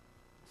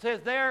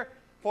 says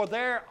for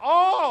there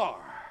are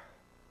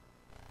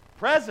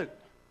present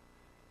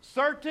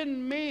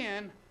certain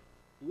men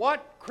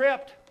what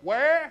crept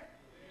where?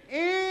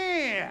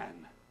 In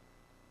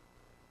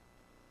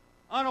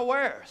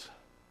unawares.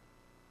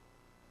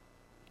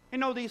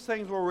 These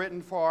things were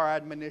written for our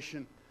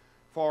admonition,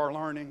 for our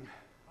learning.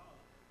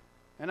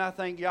 And I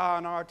think Yah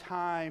in our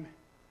time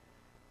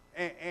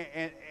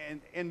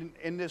and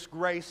in this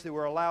grace that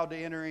we're allowed to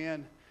enter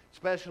in,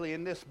 especially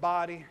in this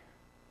body,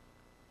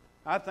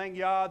 I thank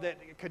Yah that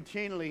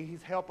continually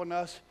He's helping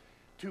us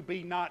to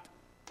be not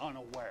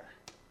unaware.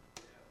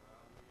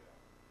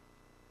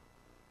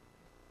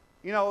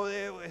 It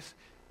was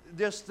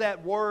just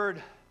that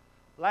word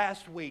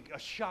last week, a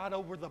shot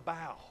over the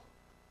bow,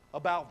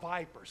 about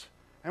vipers.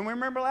 And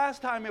remember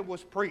last time it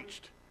was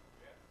preached,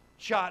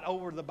 shot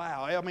over the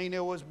bow. I mean,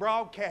 it was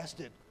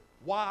broadcasted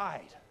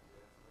wide.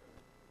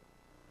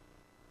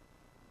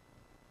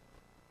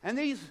 And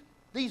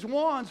these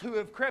ones who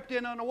have crept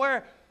in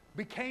unaware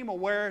became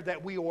aware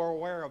that we were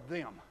aware of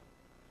them.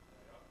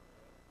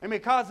 And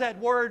because that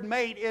word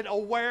made it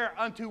aware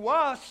unto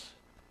us,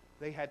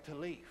 they had to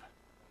leave.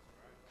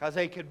 Because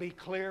they could be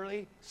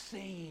clearly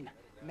seen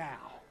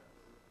now.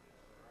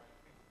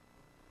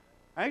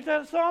 Ain't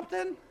that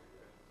something?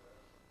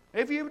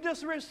 If you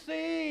just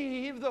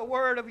receive the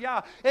word of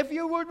Yah, if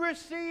you would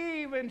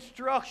receive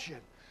instruction,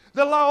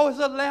 the law is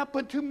a lamp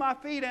unto my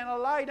feet and a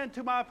light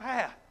unto my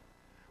path.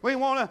 We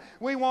want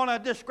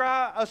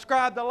to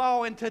ascribe the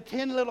law into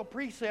 10 little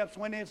precepts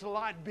when it's a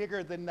lot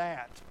bigger than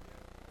that.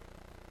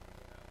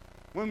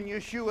 When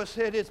Yeshua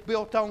said it's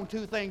built on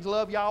two things,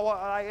 love Yahweh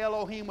thy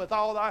Elohim with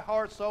all thy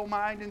heart, soul,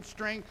 mind, and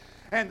strength.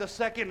 And the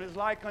second is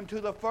like unto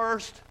the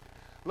first,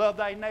 love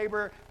thy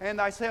neighbor and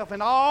thyself.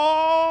 And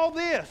all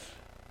this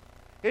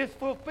is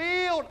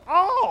fulfilled,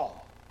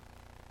 all.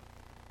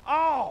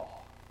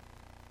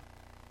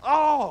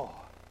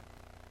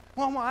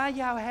 Well, why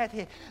y'all have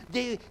to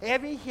do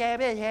every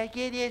Sabbath,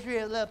 get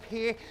Israel up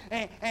here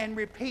and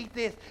repeat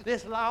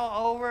this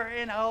law over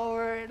and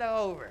over and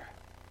over?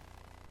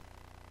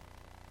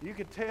 You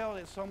could tell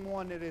that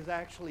someone that is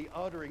actually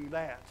uttering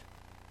that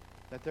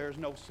there's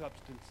no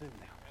substance in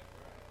them.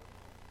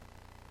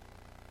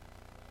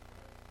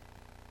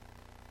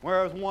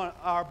 Whereas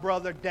our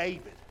brother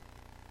David,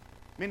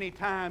 many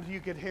times you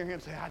could hear him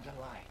say, I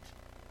delight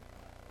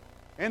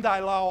in thy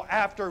law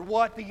after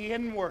what? The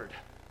inward.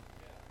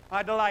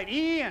 I delight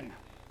in.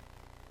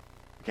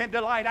 Can't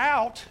delight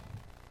out.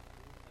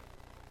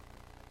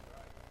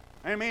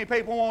 And many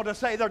people want to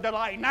say they're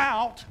delighting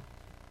out.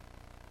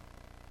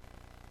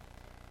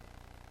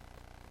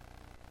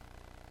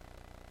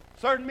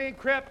 Certain men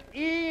crept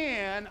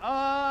in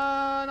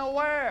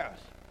unawares,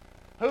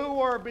 who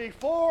were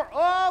before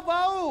of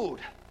old.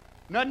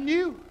 Nothing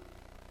new.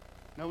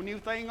 No new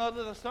thing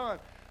under the sun.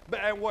 But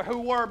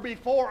who were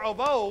before of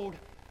old,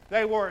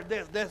 they were,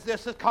 this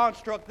is a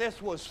construct,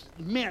 this was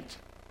meant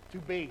to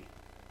be.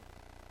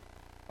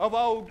 Of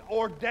old,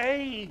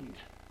 ordained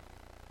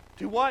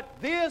to what?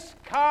 This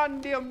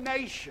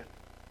condemnation.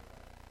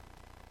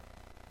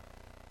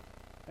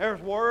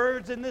 There's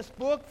words in this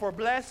book for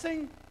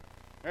blessing.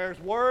 There's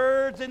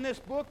words in this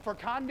book for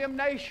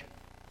condemnation.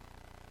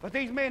 But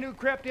these men who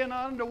crept in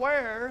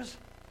underwears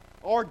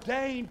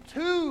ordained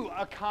to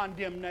a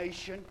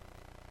condemnation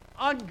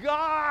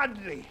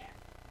ungodly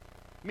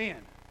men.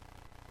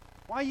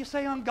 Why you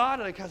say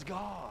ungodly? Because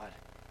God,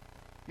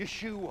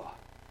 Yeshua,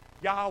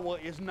 Yahweh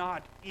is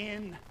not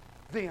in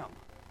them.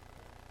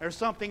 There's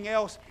something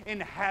else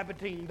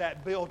inhabiting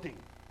that building.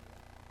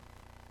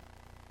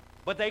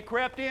 But they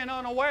crept in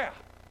unaware.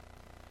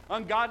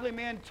 Ungodly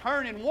men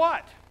turning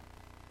what?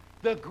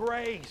 The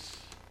grace.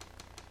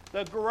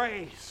 The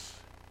grace.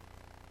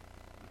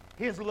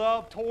 His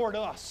love toward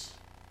us.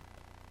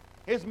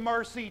 His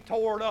mercy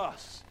toward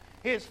us.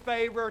 His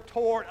favor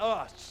toward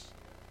us.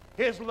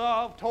 His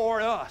love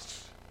toward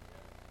us.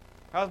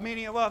 Because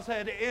many of us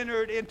had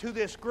entered into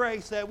this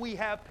grace that we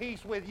have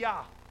peace with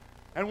Yah.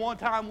 And one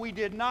time we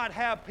did not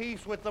have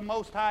peace with the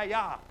Most High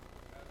Yah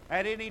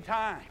at any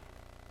time.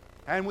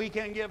 And we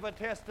can give a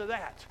test to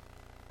that.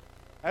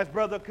 As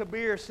Brother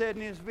Kabir said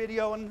in his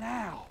video, and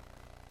now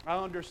I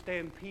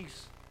understand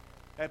peace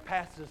that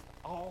passes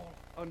all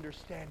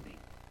understanding.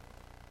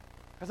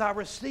 Because I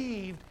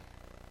received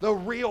the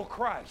real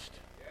Christ.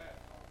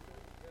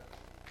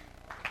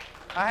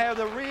 I have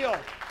the real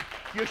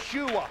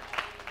Yeshua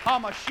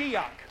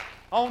HaMashiach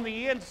on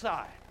the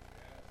inside.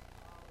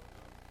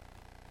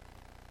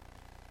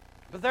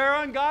 But they're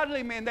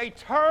ungodly men. They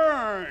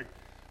turn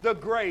the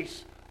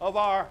grace of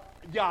our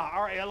Yah,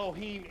 our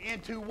Elohim,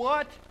 into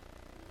what?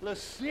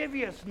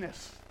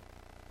 Lasciviousness.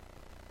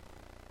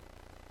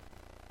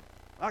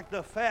 Like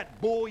the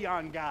fat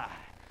bullion guy.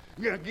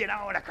 You get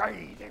all the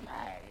crazy things.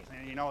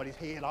 And you know, his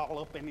head all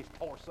up in his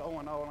torso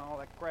and all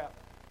that crap.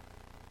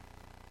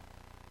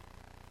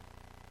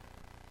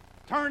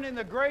 Turning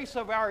the grace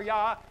of our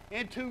Yah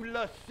into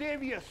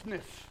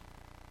lasciviousness.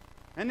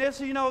 And this,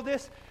 you know,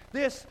 this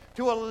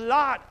to a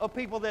lot of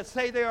people that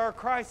say they are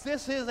Christ,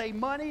 this is a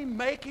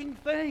money-making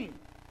thing.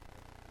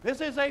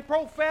 This is a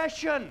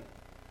profession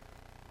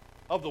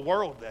of the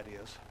world, that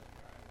is.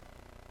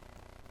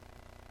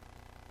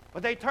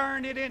 But they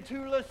turn it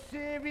into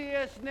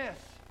lasciviousness.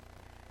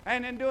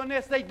 And in doing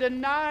this, they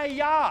deny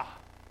Yah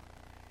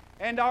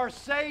and our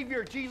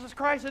Savior, Jesus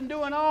Christ, and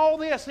doing all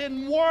this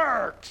in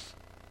works.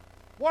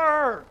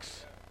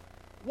 Works.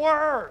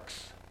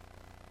 Works.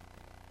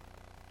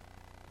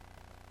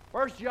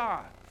 1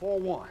 John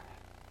 4:1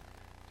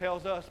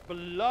 tells us,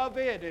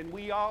 beloved, and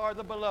we are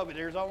the beloved.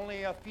 There's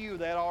only a few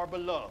that are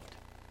beloved.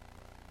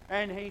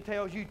 And he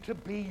tells you to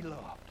be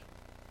loved.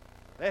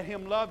 Let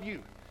him love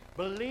you.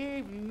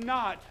 Believe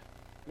not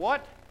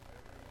what?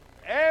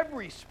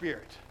 Every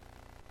spirit.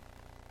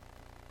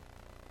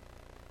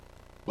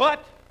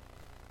 But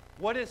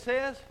what it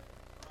says,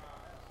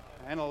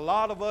 and a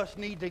lot of us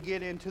need to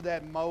get into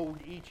that mode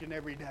each and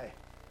every day.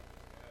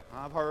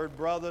 I've heard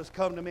brothers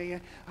come to me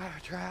and I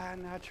try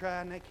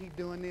and they keep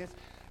doing this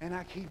and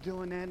I keep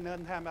doing that and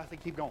nothing happens. I say,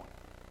 keep going.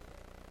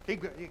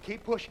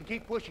 Keep pushing,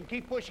 keep pushing,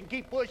 keep pushing,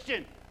 keep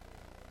pushing.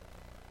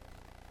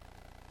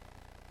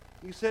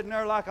 You're sitting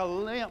there like a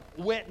limp,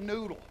 wet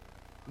noodle.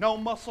 No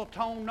muscle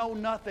tone, no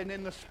nothing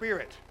in the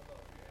spirit.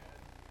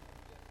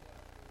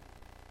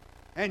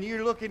 And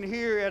you're looking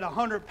here at a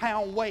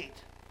 100-pound weight.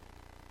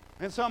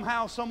 And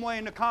somehow, some way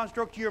in the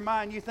construct of your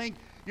mind, you think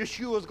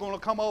Yeshua's going to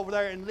come over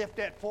there and lift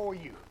that for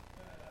you.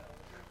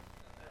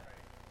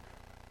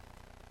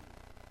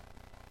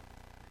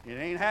 It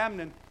ain't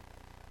happening.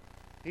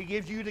 He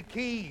gives you the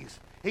keys.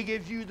 He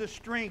gives you the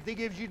strength. He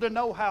gives you the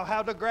know-how,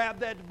 how to grab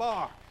that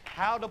bar,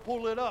 how to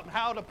pull it up,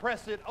 how to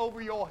press it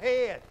over your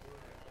head.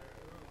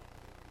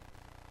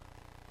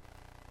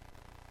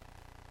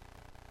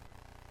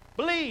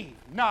 Believe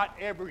not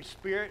every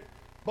spirit,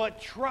 but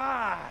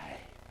try.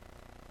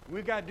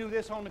 We've got to do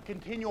this on a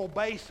continual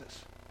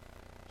basis,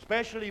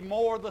 especially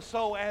more the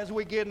so as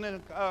we get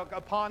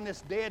upon this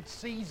dead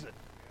season.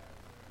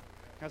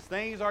 Because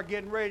things are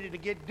getting ready to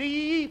get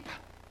deep.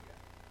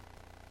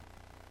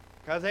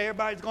 Because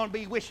everybody's going to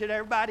be wishing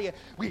everybody,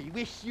 we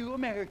wish you a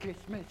Merry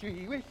Christmas,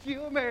 we wish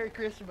you a Merry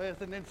Christmas,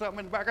 and then something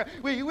in the background,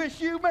 we wish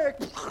you a Merry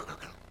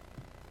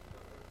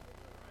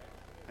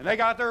And they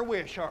got their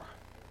wish, huh?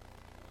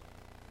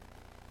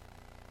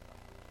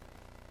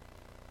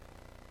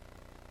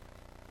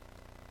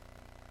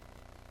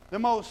 The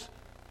most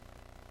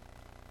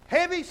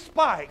heavy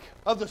spike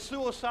of the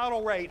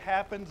suicidal rate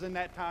happens in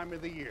that time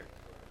of the year.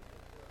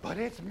 But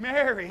it's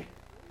merry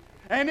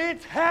and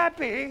it's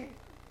happy.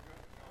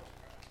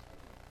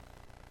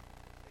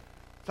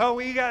 So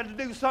we got to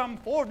do something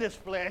for this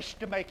flesh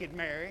to make it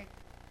merry.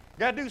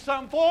 Got to do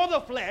something for the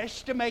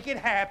flesh to make it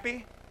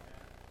happy.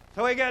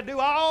 So we got to do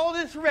all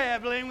this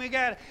reveling. We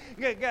got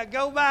to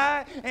go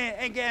by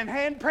and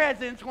hand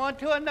presents one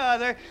to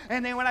another.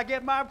 And then when I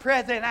get my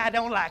present, I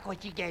don't like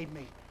what you gave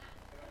me.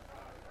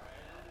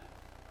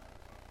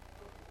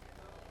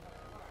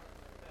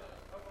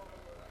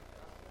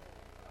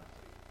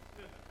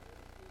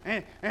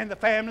 And the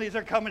families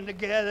are coming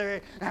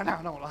together, and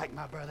I don't like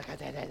my brother,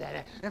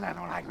 and I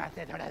don't like my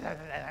sister.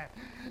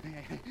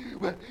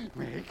 Well,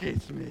 Merry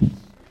Christmas.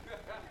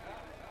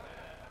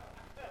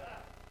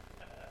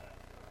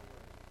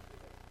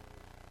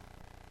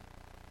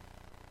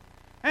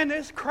 And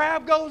this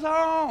crap goes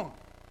on.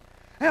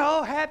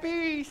 Oh, happy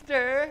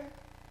Easter.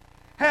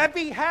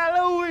 Happy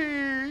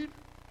Halloween.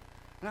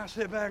 And I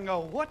sit back and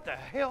go, what the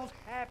hell's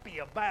happy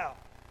about?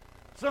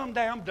 Some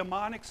damn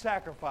demonic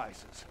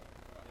sacrifices.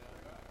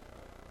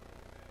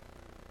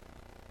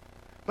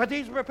 But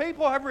these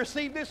people have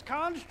received this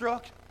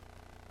construct,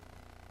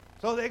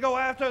 so they go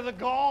after the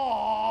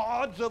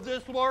gods of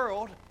this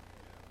world.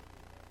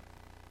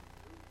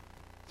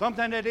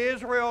 Something that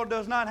Israel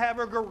does not have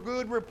a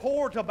good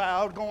report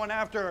about, going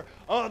after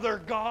other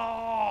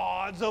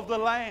gods of the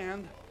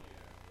land.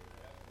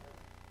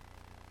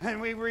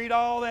 And we read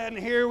all that,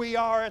 and here we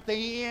are at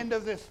the end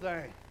of this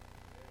thing.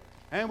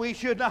 And we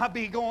should not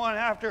be going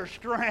after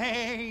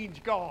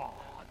strange gods.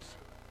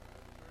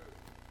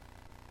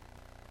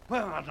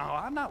 Well, no,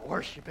 I'm not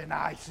worshiping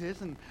Isis,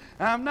 and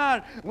I'm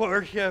not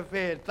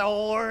worshiping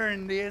Thor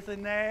and this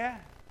and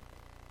that.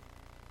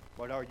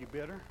 But are you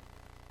bitter?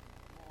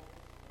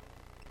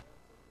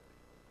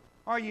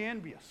 Are you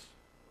envious?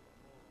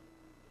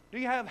 Do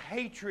you have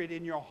hatred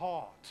in your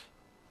heart?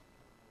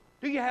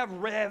 Do you have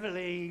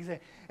revelings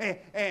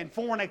and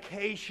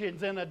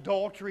fornications and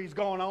adulteries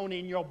going on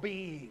in your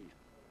being?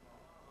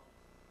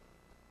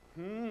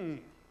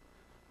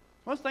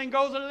 This thing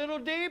goes a little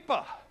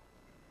deeper.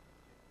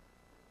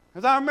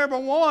 Because I remember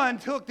one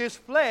took this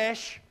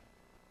flesh,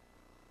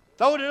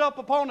 throwed it up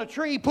upon a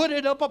tree, put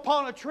it up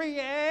upon a tree,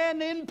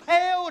 and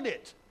impaled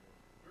it.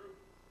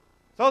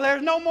 So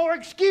there's no more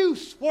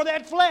excuse for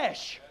that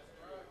flesh.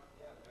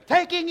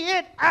 Taking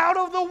it out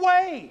of the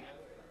way.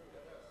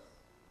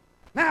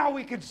 Now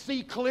we can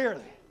see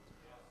clearly.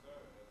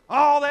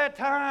 All that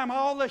time,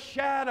 all the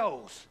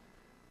shadows,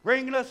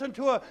 bringing us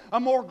into a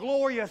more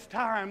glorious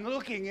time,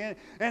 looking in,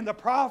 and the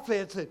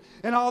prophets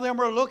and all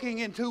them are looking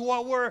into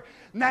what we're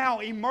now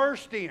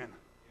immersed in.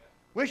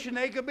 Wishing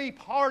they could be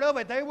part of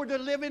it. They were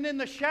living in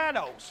the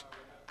shadows.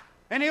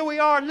 And here we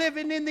are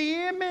living in the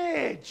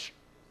image.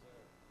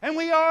 And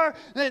we are,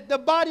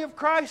 the body of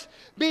Christ,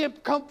 being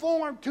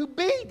conformed to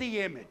be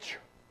the image.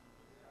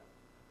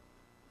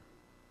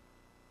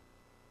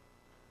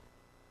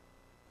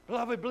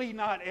 Beloved, believe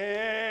not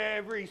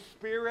every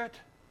spirit,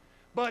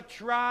 but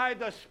try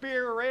the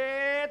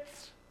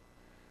spirits,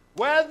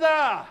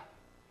 whether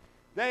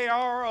they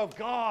are of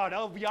God,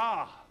 of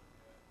Yah.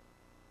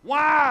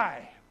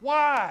 Why?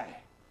 Why?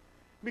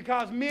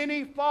 Because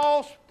many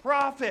false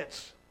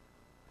prophets.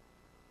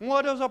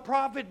 What does a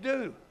prophet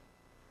do?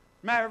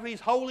 No matter if he's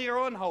holy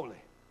or unholy.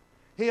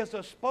 He is a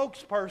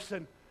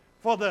spokesperson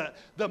for the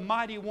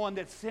mighty one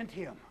that sent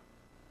him.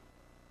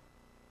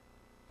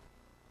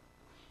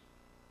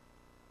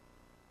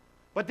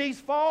 But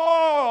these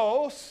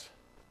false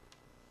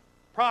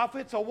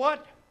prophets are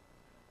what?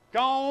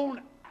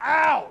 Gone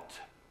out.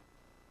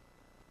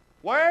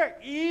 Where?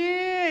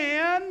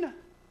 In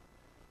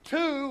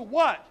to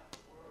what?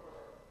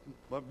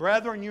 But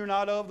brethren, you're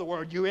not of the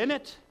world. You're in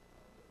it,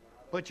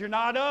 but you're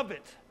not of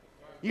it.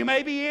 You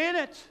may be in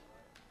it,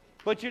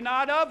 but you're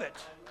not of it.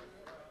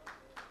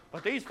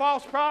 But these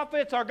false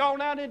prophets are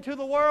going out into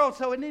the world,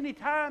 so at any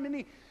time,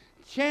 any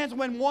chance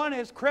when one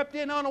has crept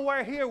in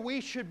unaware here,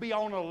 we should be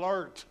on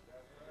alert.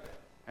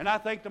 And I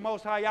think the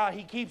Most High Yah,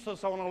 He keeps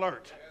us on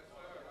alert.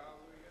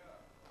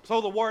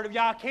 So the Word of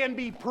Yah can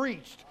be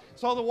preached.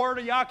 So the Word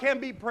of Yah can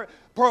be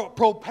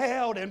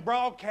propelled and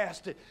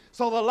broadcasted.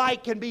 So the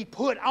light can be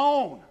put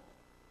on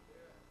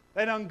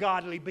that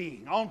ungodly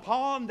being,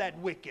 upon that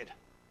wicked.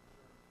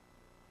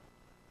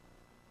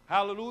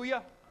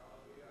 Hallelujah.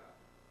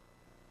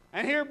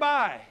 And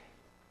hereby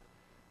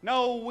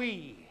know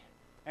we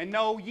and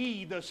know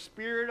ye the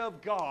Spirit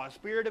of God,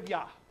 Spirit of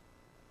Yah.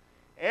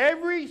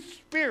 Every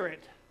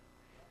spirit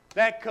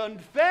that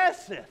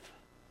confesseth,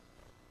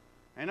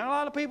 and a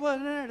lot of people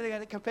in there,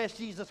 they confess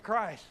Jesus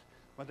Christ,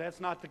 but that's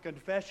not the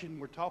confession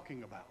we're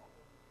talking about.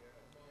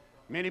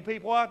 Many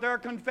people out there are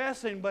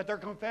confessing, but their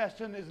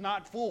confession is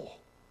not full.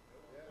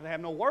 They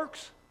have no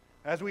works,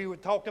 as we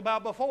talked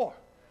about before.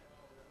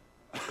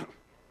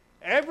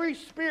 Every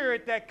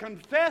spirit that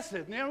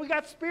confesseth, we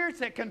got spirits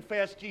that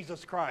confess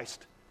Jesus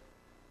Christ,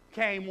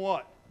 came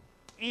what?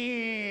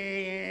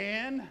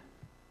 In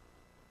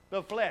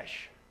the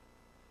flesh,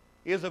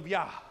 is of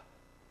Yah.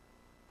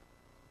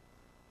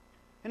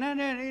 And then,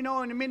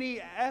 in many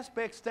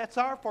aspects, that's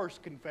our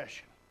first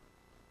confession.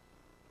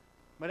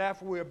 But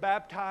after we're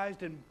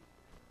baptized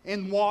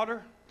in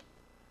water,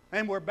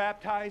 and we're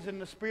baptized in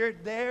the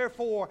Spirit,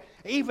 therefore,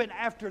 even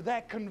after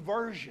that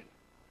conversion,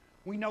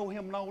 we know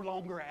Him no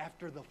longer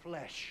after the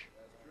flesh.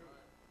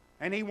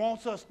 And He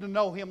wants us to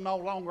know Him no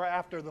longer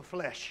after the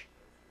flesh.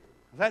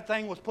 That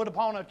thing was put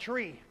upon a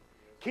tree,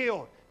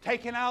 killed,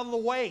 taken out of the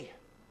way.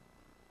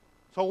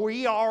 So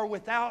we are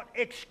without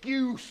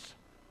excuse.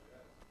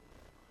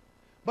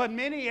 But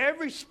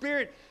every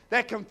spirit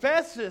that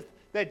confesseth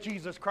that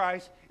Jesus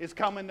Christ is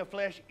come in the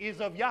flesh is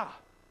of Yah.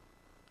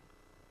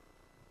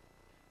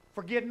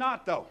 Forget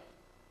not, though.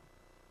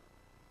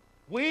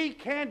 We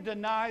can't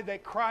deny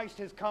that Christ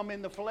has come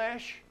in the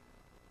flesh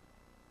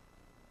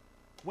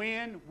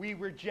when we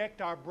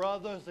reject our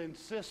brothers and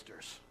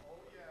sisters.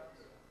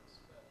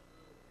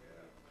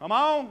 Come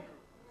on.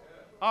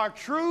 Our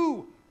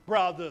true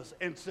brothers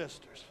and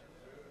sisters.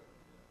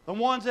 The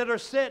ones that are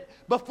set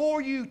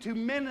before you to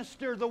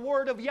minister the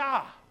word of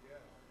Yah.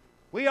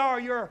 We are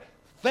your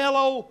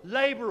fellow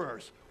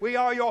laborers. We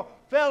are your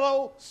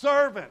fellow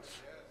servants.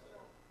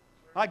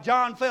 Like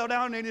John fell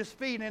down at his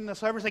feet and the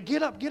servant said,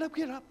 get up, get up,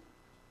 get up.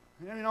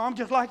 You know, I'm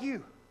just like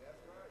you.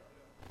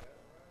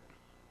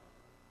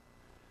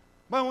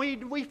 But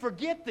we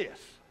forget this.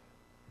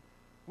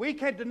 We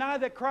can't deny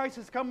that Christ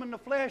has come in the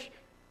flesh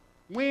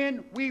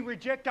when we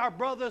reject our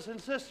brothers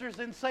and sisters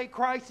and say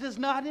Christ is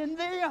not in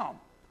them.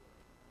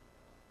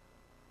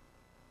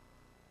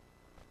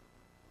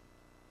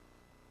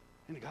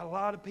 And you got a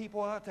lot of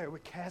people out there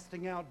with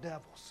casting out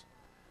devils,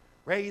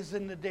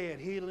 raising the dead,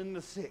 healing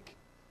the sick.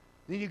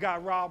 Then you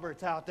got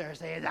Roberts out there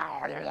saying,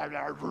 no,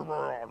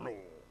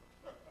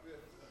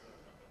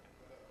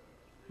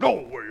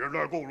 way, you're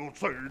not going to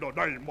say the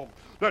name of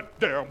that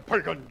damn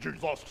pagan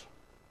Jesus.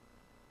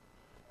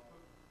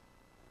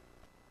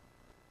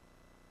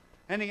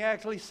 And he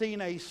actually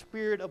seen a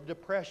spirit of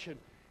depression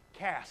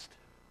cast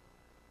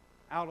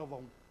out of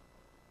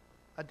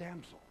a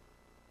damsel,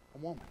 a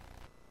woman.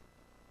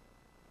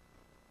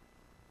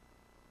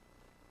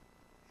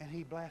 And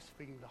he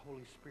blasphemed the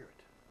Holy Spirit.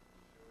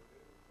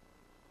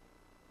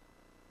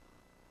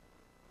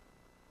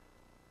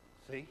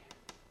 See?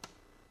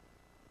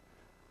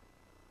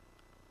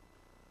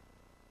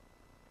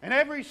 And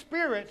every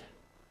spirit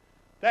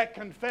that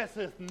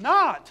confesseth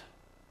not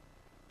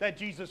that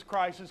Jesus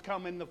Christ has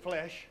come in the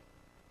flesh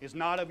is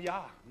not of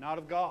Yah, not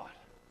of God.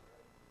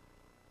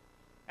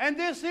 And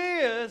this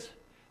is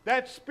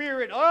that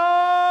spirit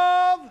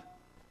of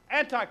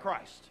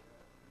Antichrist,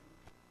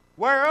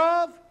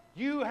 whereof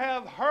you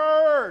have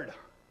heard.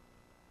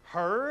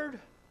 Heard?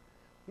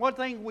 One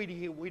thing we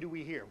do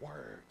we hear?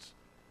 Words.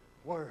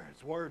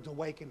 Words. Words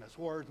awaken us.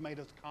 Words made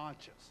us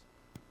conscious.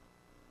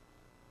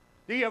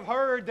 You have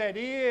heard that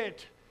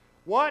it,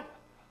 what?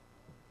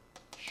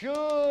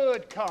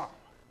 Should come.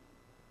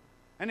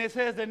 And it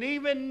says, and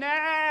even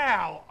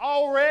now,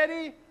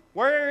 already,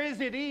 where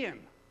is it in?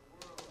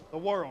 The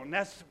world. And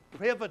that's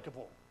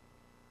pivotal.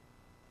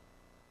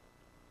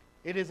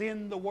 It is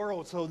in the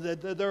world. So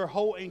their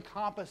whole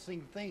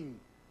encompassing thing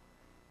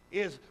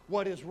is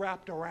what is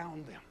wrapped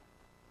around them.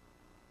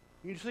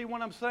 You see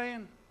what I'm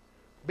saying?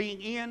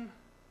 Being in.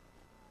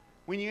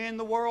 When you're in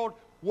the world,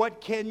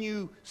 what can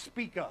you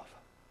speak of?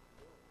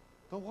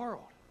 The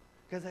world.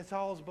 Because that's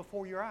all that's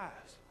before your eyes.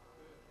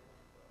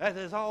 That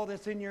is all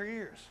that's in your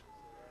ears.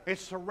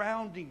 It's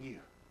surrounding you.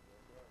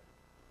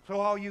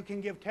 So all you can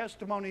give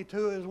testimony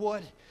to is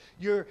what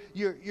you're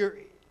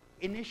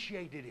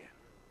initiated in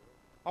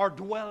or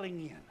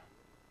dwelling in.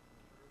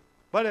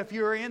 But if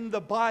you're in the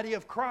body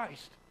of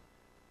Christ,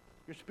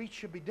 your speech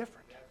should be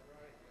different.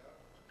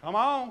 Come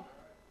on.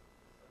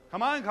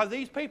 Come on, because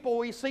these people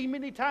we see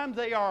many times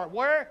they are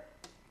where?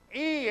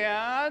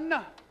 In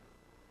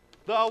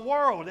the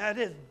world. That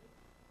is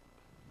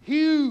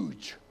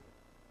huge.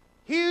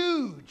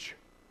 Huge.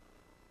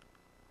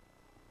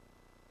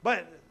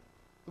 But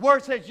the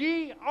word says,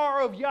 ye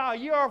are of Yah,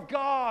 ye are of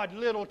God,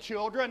 little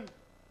children.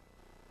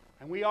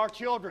 And we are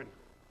children.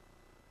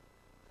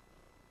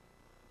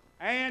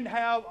 And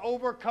have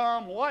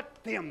overcome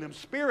what? Them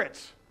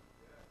spirits.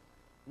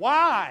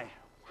 Why?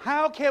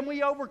 How can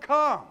we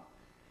overcome?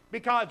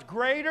 Because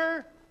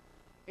greater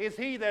is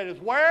he that is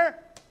where?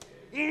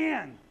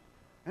 In.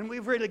 And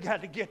we've really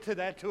got to get to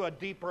that to a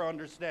deeper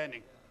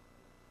understanding.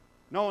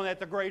 Knowing that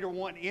the greater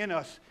one in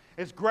us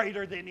is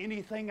greater than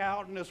anything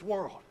out in this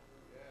world.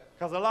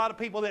 Because a lot of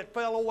people that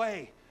fell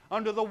away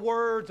under the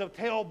words of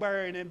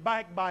talebearing and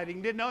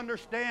backbiting didn't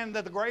understand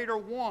that the greater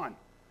one.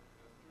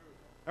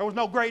 There was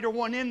no greater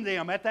one in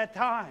them at that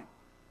time.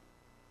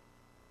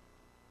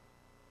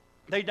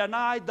 They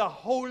denied the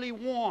Holy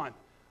One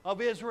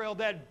of Israel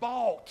that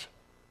bought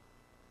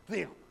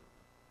them.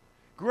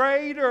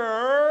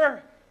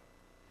 Greater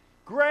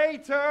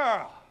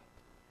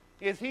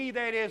is he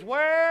that is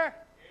where?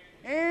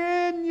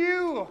 In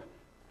you.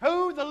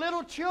 Who? The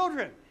little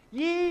children.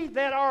 Ye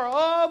that are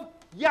of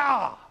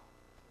Yah.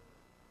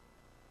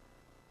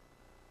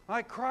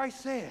 Like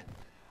Christ said,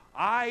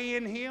 I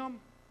in him,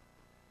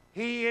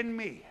 he in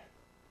me.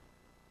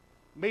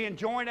 Being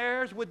joint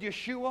heirs with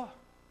Yeshua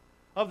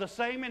of the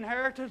same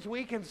inheritance,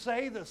 we can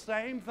say the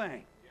same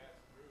thing.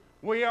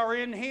 We are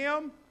in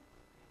him,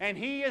 and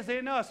he is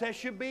in us. That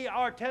should be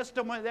our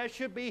testimony. That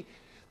should be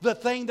the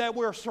thing that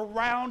we're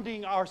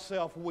surrounding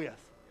ourselves with.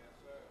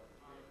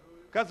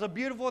 Because the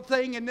beautiful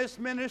thing in this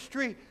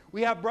ministry,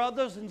 we have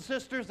brothers and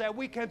sisters that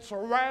we can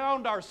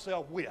surround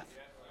ourselves with.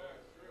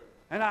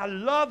 And I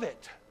love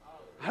it.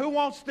 Who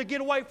wants to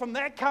get away from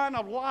that kind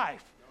of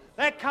life,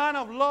 that kind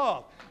of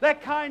love,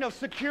 that kind of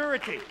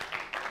security?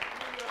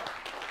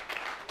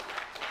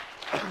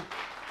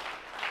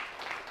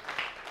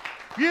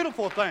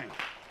 Beautiful thing.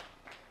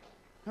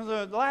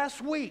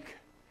 Last week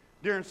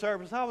during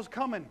service, I was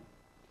coming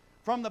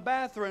from the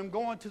bathroom,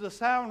 going to the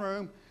sound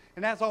room,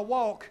 and as I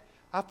walk,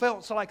 I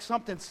felt like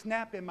something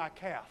snap in my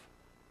calf.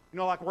 You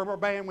know, like a rubber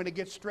band, when it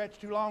gets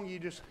stretched too long, you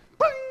just,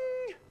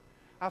 bing!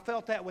 I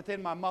felt that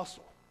within my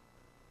muscle.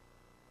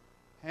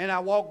 And I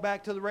walked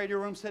back to the radio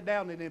room, sat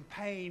down, and then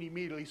pain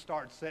immediately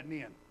started setting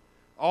in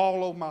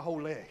all over my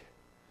whole leg.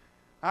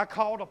 I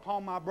called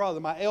upon my brother,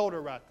 my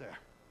elder right there,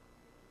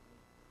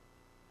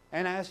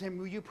 and I asked him,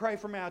 will you pray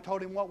for me? I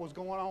told him what was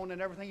going on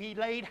and everything. He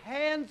laid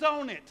hands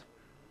on it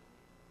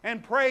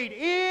and prayed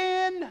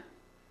in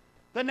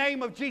the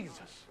name of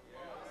Jesus.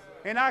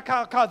 And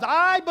because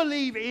I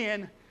believe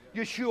in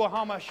Yeshua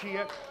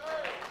HaMashiach,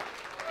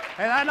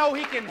 and I know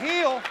He can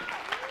heal.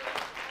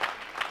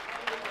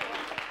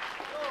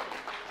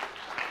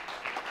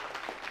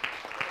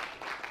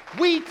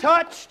 We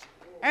touched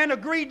and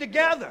agreed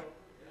together.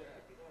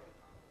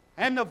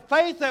 And the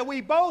faith that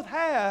we both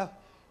have,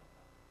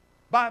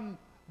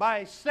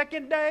 by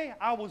second day,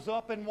 I was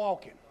up and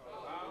walking.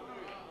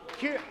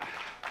 Because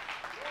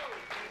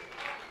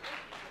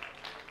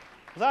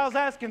I was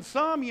asking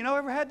some,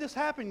 ever had this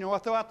happen,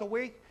 throughout the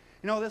week?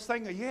 This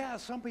thing,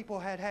 some people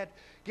had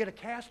get a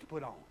cast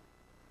put on.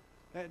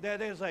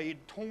 That is a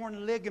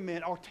torn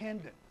ligament or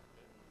tendon.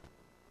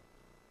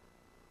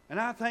 And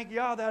I thank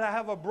y'all that I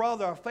have a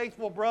brother, a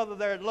faithful brother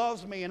that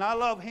loves me, and I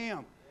love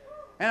him.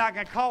 And I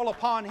can call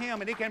upon him,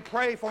 and he can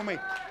pray for me,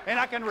 and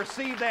I can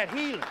receive that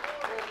healing.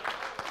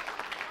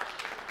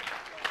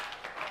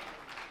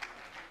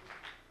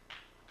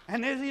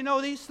 And as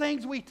these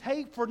things we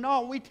take for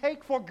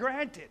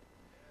granted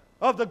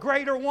of the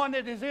greater one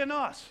that is in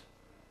us.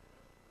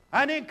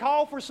 I didn't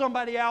call for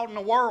somebody out in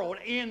the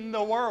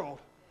world,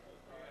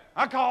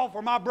 I called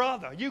for my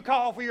brother. You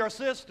call for your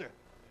sister.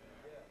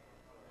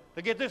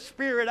 To get this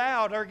spirit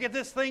out or get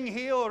this thing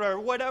healed or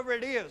whatever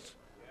it is.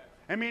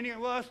 And many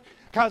of us,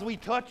 because we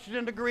touched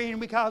and agreed and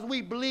because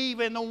we believe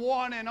in the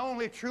one and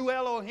only true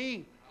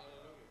Elohim.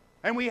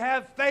 And we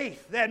have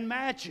faith that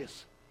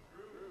matches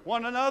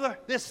one another.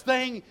 This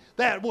thing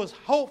that was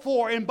hoped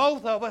for in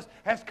both of us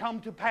has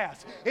come to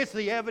pass. It's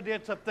the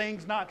evidence of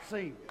things not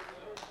seen.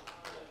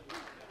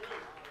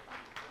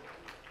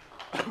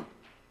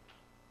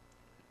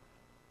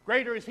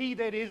 Greater is He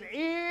that is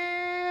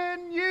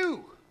in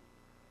you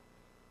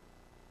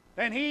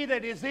than he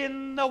that is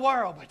in the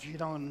world. But you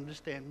don't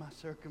understand my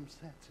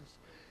circumstances.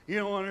 You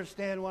don't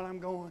understand what I'm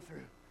going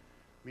through.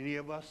 Many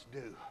of us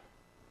do.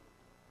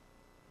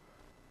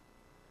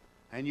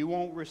 And you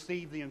won't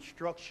receive the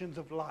instructions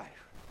of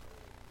life.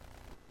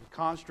 The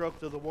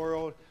construct of the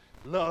world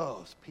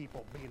loves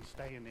people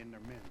staying in their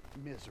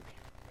misery.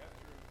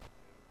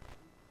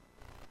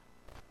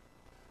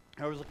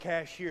 There was a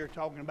cashier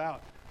talking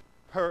about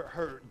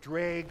her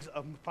dregs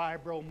of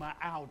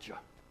fibromyalgia.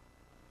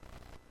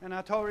 And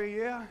I told her,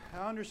 yeah,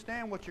 I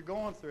understand what you're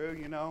going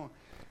through,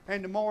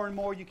 And the more and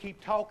more you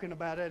keep talking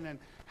about it and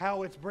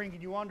how it's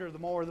bringing you under, the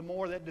more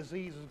that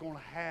disease is going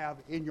to have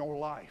in your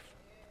life.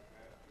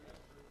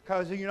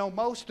 Because,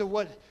 most of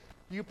what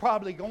you're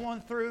probably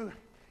going through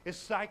is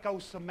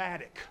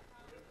psychosomatic.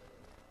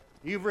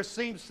 You've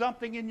received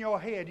something in your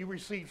head. You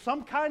received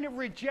some kind of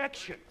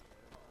rejection.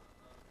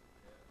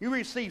 You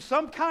received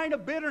some kind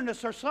of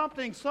bitterness or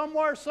something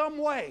somewhere, some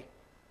way.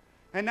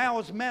 And now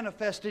it's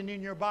manifesting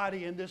in your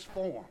body in this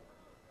form.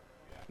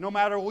 No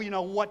matter,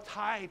 what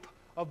type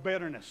of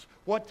bitterness,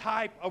 what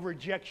type of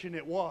rejection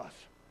it was.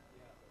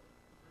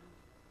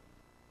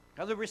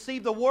 Because they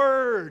received the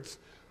words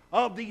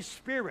of these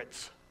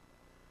spirits.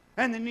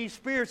 And then these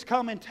spirits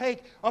come and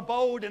take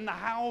abode in the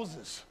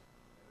houses.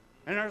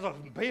 And there's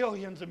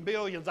billions and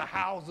billions of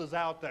houses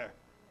out there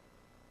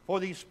for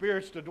these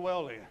spirits to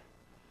dwell in.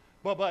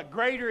 But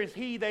greater is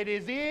He that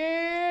is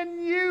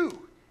in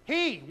you.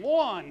 He,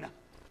 one.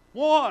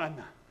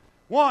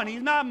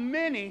 He's not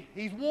many,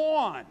 He's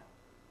one.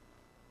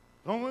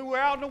 When we were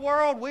out in the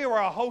world, we were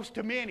a host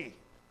of many.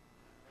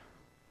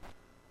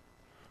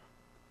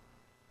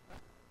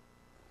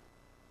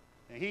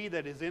 And He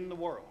that is in the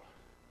world.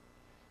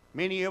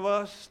 Many of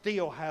us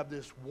still have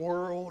this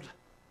world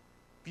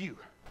view.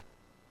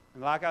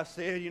 And like I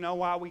said,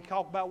 why we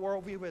talk about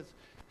worldview is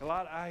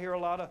I hear a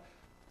lot of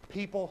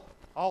people,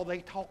 all they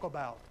talk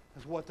about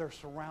is what they're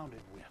surrounded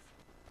with.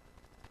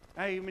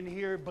 I even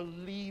hear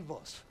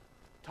believers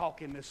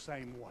talking the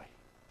same way.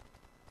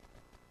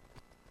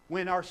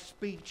 When our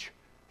speech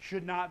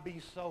should not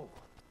be so.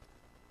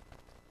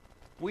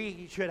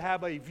 We should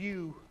have a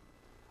view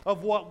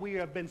of what we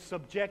have been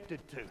subjected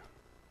to.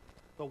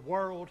 The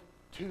world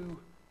to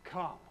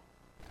come.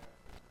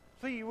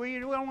 See, we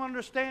don't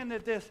understand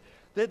that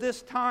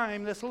this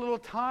time, this little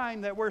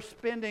time that we're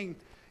spending,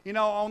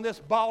 on this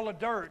ball of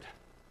dirt,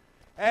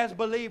 as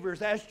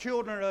believers, as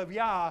children of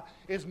Yah,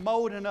 is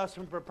molding us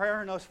and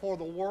preparing us for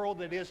the world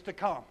that is to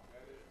come.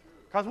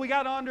 Because we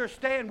got to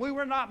understand, we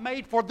were not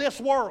made for this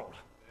world.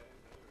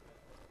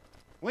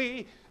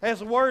 We, as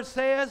the Word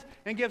says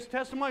and gives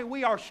testimony,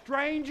 we are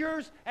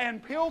strangers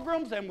and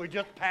pilgrims, and we're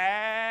just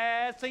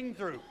passing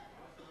through.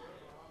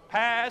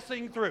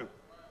 Passing through.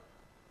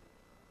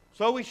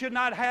 So we should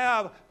not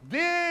have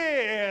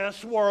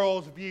this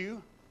world's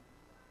view,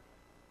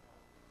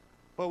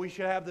 but we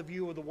should have the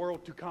view of the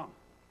world to come.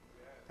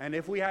 And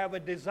if we have a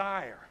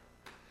desire,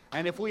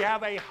 and if we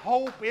have a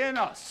hope in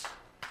us,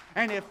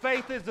 and if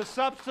faith is the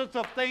substance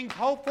of things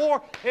hoped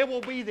for, it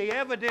will be the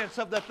evidence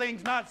of the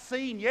things not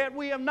seen. Yet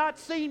we have not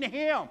seen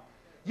Him.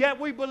 Yet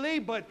we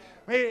believe, but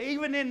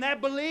even in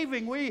that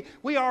believing,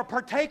 we are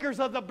partakers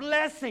of the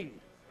blessing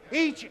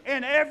each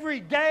and every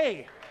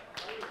day.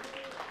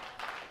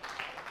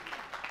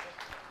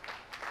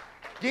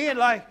 Again,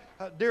 like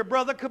dear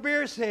Brother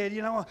Kabir said,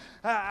 you know,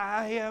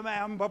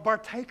 I'm a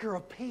partaker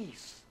of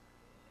peace.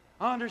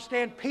 I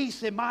understand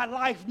peace in my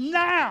life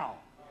now.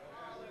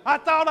 I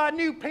thought I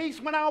knew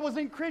peace when I was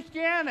in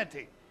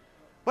Christianity.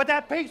 But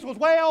that peace was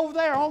way over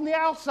there on the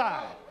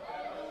outside.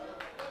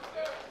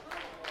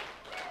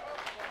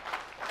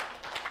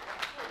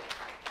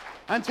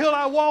 Until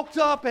I walked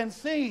up and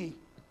seen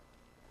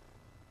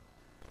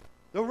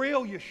the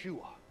real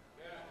Yeshua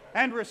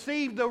and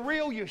received the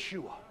real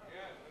Yeshua.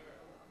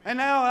 And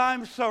now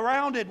I'm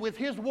surrounded with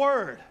His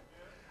Word.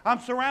 I'm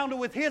surrounded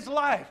with His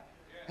life.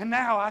 And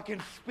now I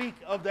can speak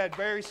of that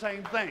very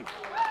same thing.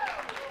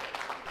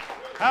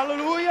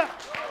 Hallelujah.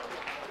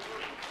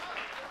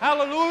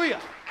 Hallelujah.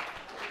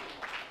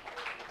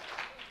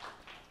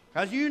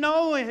 Because you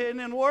know in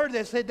the Word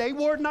they said they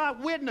were not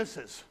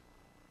witnesses.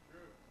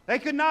 They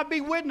could not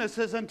be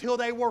witnesses until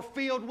they were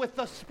filled with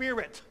the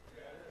Spirit.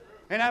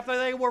 And after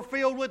they were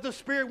filled with the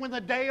Spirit, when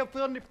the day of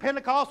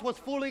Pentecost was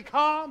fully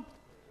come,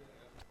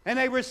 and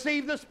they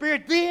received the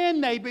Spirit, then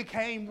they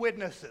became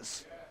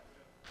witnesses.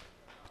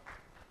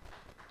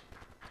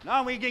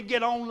 Now we can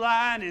get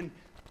online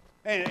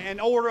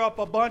and order up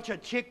a bunch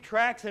of chick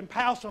tracts and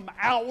pass them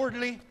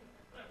outwardly.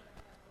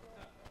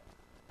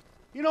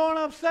 You know what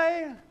I'm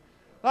saying?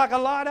 Like a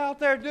lot out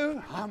there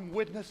do. I'm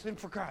witnessing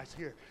for Christ.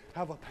 Here,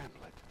 have a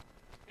pamphlet.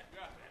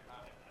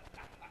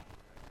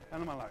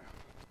 And I'm like,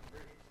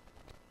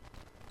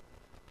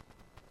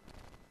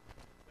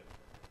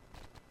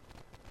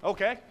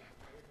 okay.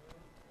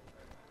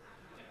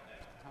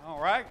 All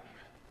right.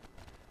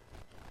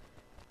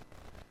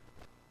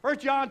 1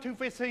 John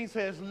 2:15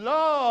 says,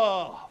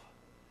 love.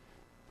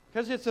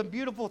 Because it's a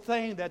beautiful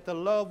thing that the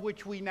love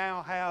which we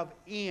now have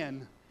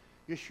in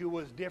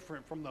Yeshua is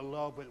different from the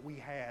love that we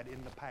had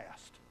in the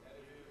past.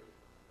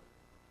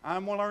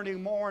 I'm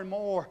learning more and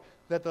more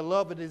that the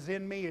love that is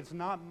in me is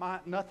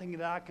nothing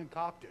that I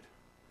concocted.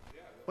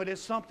 But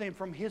it's something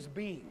from His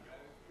being.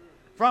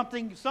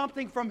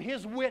 Something from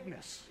His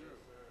witness.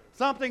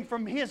 Something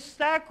from His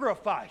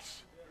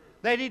sacrifice.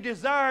 That He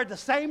desired the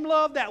same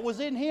love that was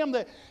in Him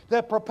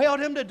that propelled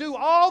Him to do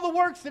all the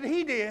works that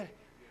He did.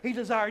 He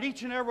desired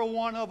each and every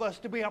one of us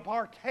to be a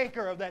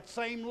partaker of that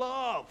same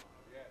love.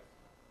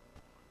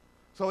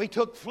 So He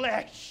took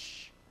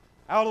flesh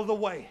out of the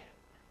way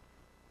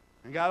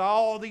and got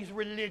all these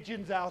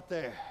religions out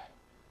there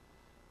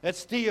that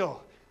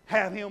still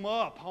have Him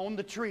up on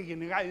the tree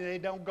and they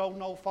don't go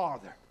no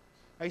farther.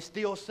 They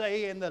still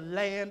say in the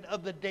land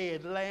of the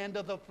dead, land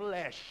of the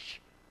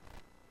flesh.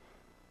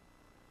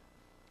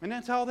 And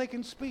that's all they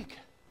can speak.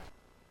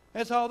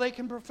 That's all they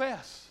can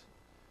profess.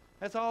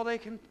 That's all they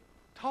can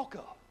talk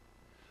of.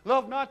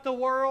 Love not the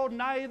world,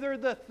 neither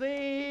the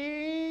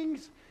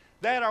things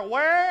that are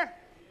where?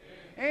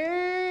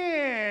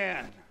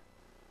 In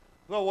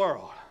the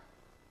world.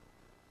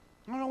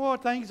 I don't know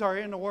what things are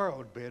in the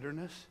world.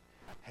 Bitterness,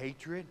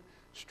 hatred,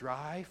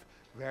 strife,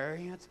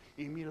 variance,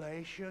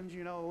 emulations.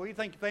 You know, we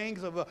think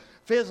things of a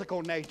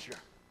physical nature.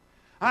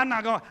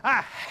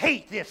 I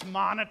hate this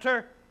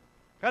monitor.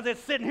 Because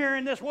it's sitting here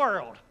in this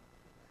world.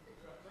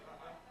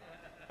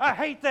 I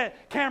hate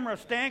that camera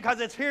stand because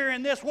it's here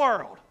in this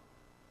world.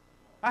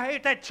 I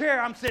hate that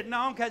chair I'm sitting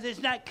on because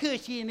it's not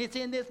cushy and it's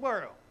in this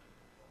world.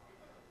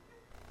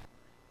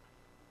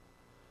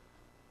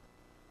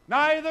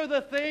 Neither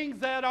the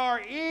things that are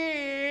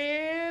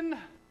in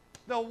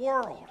the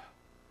world.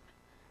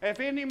 If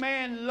any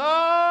man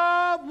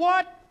love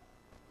what?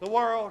 The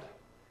world.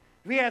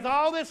 If he has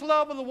all this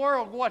love of the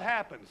world, what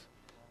happens?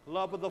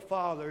 Love of the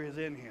Father is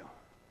in him.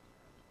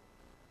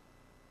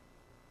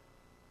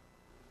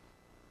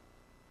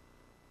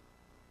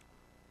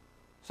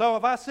 So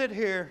if I sit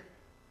here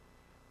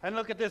and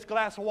look at this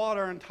glass of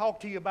water and talk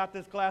to you about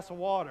this glass of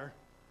water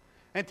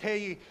and tell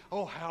you,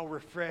 oh, how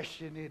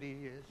refreshing it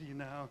is, you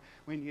know,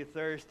 when you're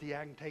thirsty,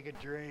 I can take a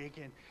drink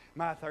and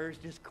my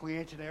thirst is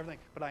quenched and everything,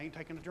 but I ain't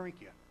taking a drink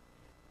yet.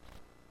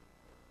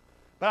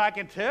 But I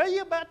can tell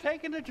you about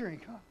taking a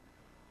drink, huh?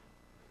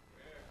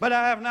 But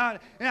I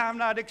have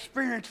not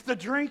experienced the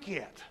drink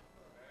yet.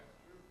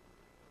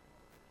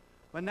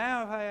 But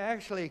now if I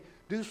actually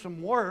do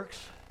some works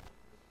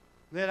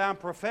that I'm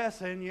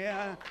professing,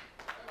 yeah.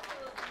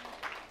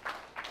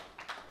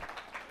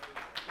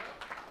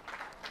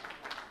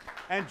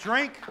 And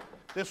drink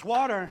this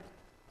water,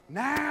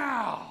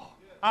 now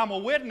I'm a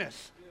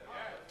witness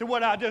to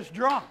what I just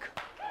drunk.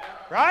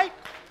 Right?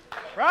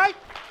 Right?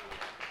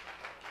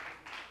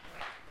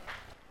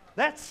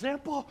 That's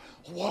simple.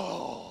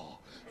 Whoa.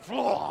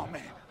 Floor,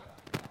 man.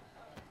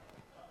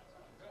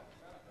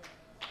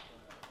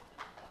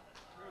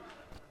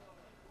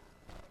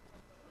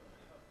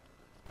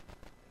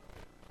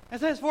 It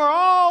says, for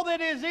all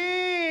that is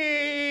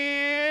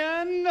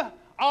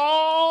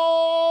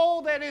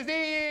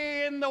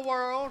in the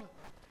world.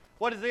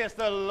 What is this?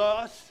 The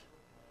lust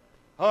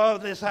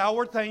of this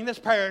outward thing that's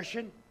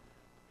perishing.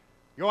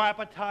 Your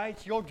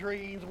appetites, your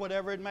dreams,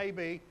 whatever it may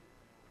be.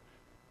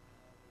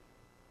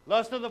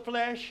 Lust of the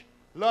flesh,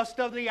 lust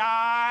of the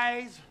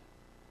eyes,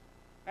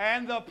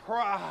 and the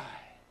pride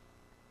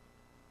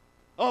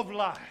of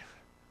life.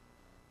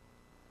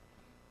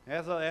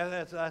 That's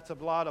a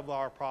lot of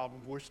our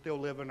problems. We're still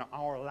living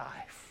our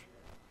life.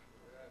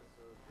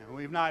 And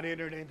we've not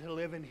entered into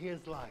living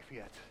His life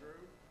yet.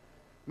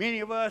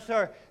 Many of us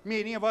are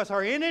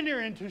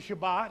entering into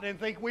Shabbat and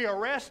think we are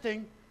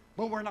resting,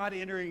 but we're not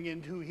entering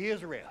into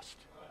His rest.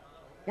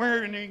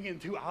 We're entering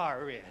into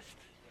our rest.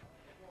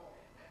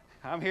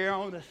 I'm here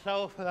on the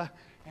sofa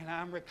and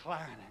I'm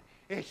reclining.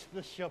 It's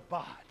the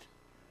Shabbat.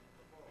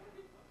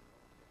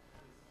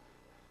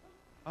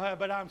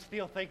 But I'm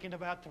still thinking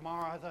about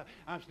tomorrow.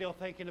 I'm still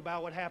thinking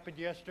about what happened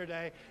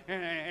yesterday.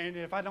 And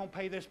if I don't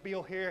pay this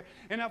bill here,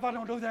 and if I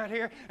don't do that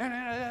here, and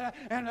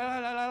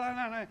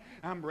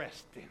I'm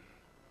resting.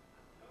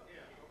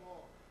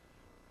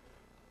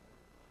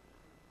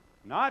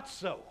 Not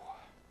so.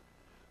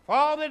 For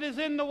all that is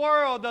in the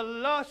world, the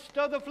lust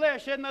of the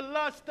flesh and the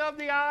lust of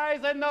the eyes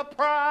and the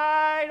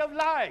pride of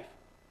life.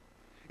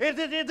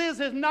 This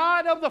is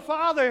not of the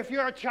Father if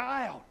you're a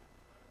child.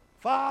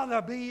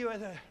 Father, be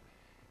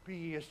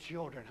His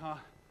children, huh?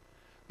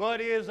 But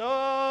is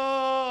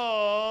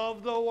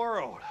of the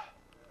world.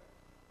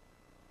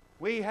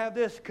 We have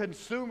this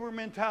consumer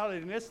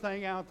mentality and this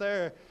thing out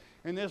there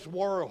in this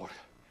world,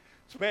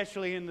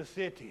 especially in the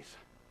cities.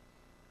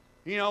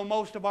 You know,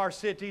 most of our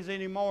cities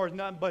anymore is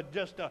nothing but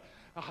just a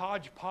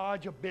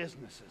hodgepodge of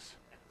businesses.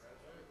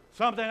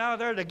 Something out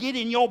there to get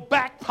in your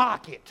back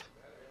pocket.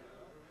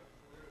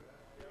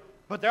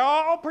 But they're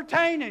all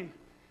pertaining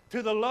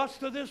to the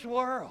lust of this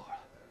world.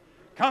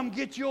 Come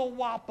get you a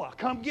Whopper.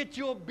 Come get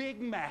you a Big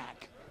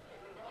Mac.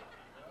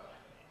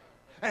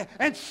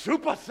 And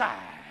supersize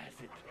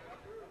it.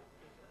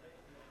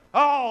 Oh,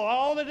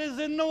 all that is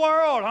in the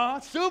world,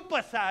 huh?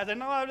 Supersize it.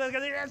 No,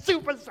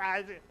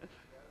 supersize it.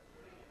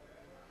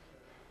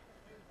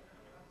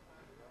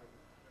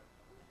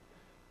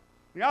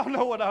 Y'all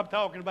know what I'm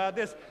talking about.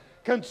 This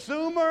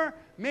consumer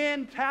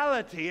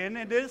mentality. And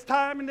at this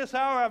time, in this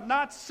hour, I've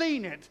not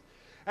seen it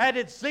at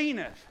its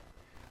zenith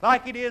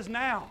like it is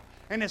now.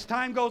 And as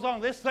time goes on,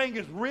 this thing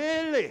is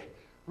really,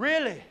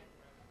 really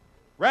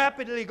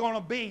rapidly going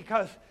to be,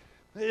 because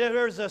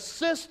there's a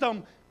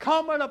system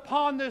coming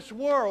upon this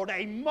world,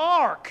 a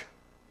mark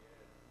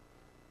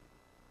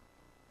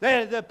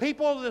that the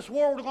people of this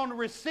world are going to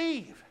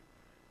receive,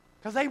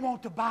 because they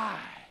want to buy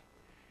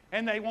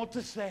and they want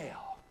to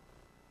sell.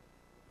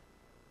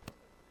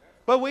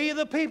 But we,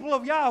 the people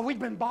of Yah, we've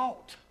been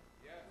bought.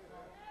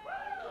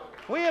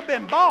 We have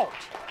been bought.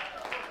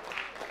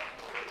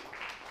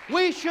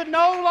 We should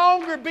no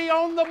longer be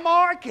on the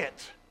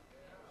market.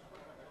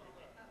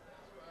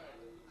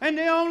 And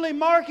the only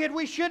market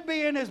we should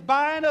be in is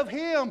buying of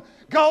Him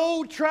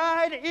gold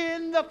tried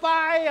in the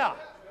fire.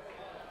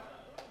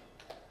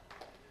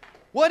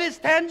 What is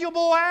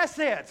tangible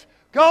assets?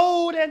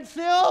 Gold and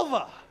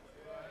silver.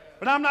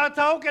 But I'm not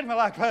talking,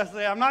 like Pastor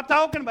said, I'm not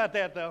talking about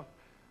that though.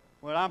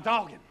 Well, I'm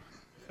talking.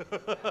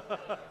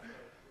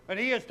 But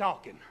He is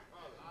talking.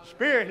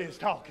 Spirit is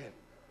talking.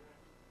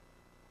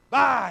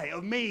 Buy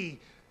of me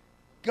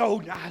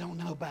gold. I don't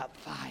know about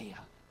fire.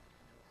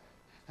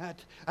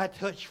 I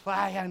touch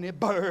fire and it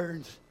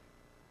burns.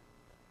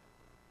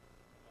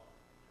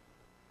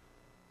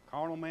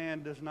 Carnal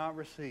man does not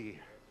receive.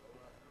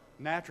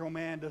 Natural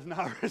man does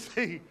not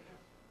receive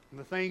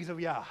the things of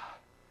Yah.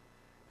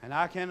 And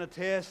I can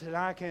attest and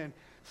I can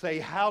say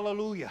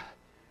hallelujah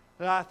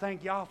that I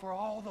thank Yah for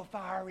all the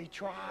fiery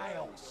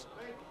trials.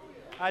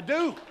 I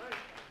do.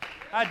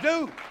 I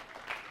do.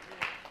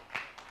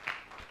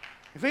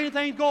 If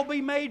anything's going to be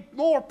made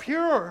more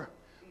pure,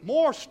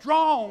 more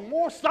strong,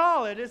 more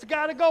solid, it's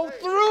got to go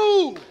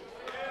through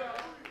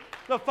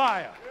the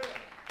fire.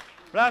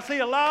 But I see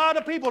a lot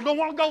of people don't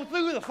want to go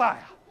through the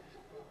fire.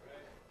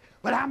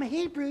 But I'm a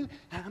Hebrew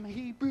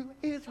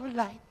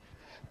Israelite.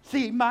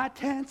 See my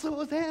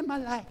tassels and my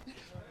light.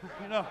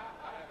 You know.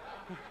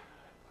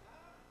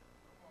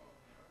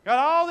 Got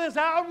all this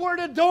outward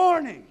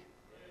adorning.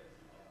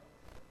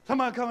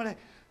 Somebody coming in,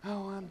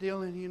 oh, I'm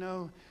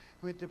dealing,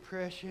 with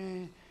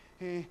depression,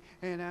 and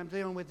I'm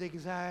dealing with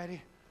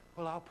anxiety.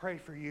 Well, I'll pray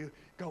for you.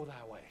 Go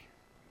thy way.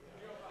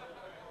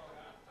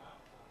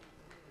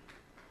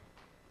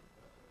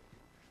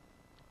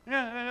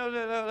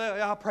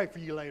 Yeah, I'll pray for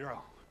you later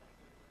on.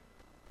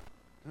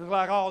 It's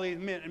like all these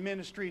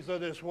ministries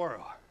of this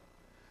world.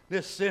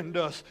 Just send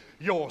us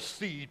your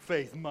seed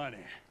faith money.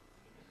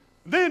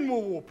 Then we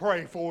will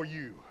pray for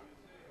you.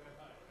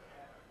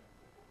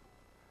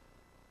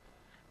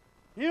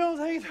 You don't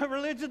think the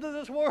religions of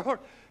this world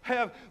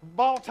have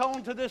bought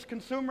on to this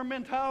consumer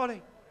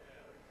mentality?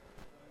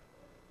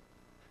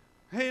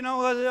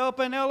 Up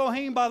in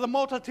Elohim by the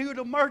multitude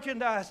of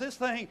merchandise, this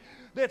thing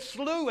that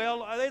slew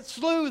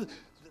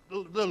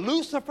the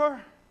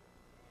Lucifer,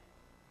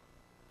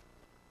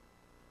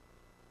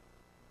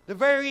 The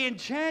very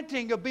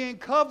enchanting of being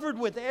covered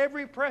with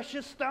every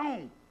precious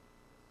stone.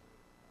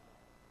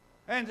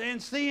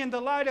 And seeing the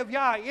light of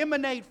Yah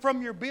emanate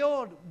from your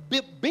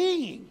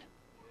being.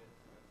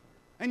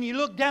 And you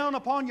look down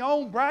upon your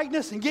own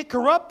brightness and get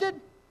corrupted.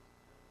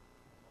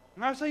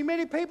 And I see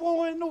many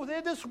people in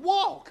this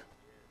walk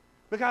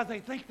because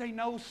they think they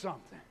know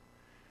something.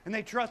 And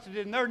they trusted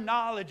in their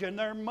knowledge and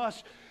their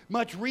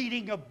much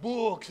reading of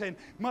books and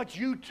much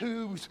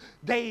YouTubes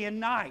day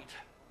and night.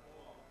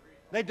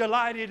 They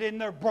delighted in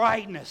their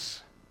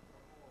brightness.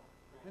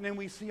 And then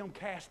we see them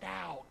cast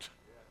out.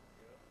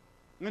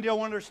 And they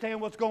don't understand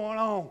what's going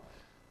on.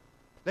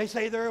 They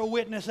say they're a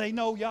witness. They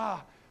know Yah.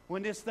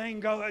 When this thing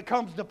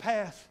comes to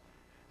pass,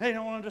 they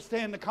don't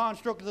understand the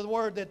construct of the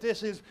word that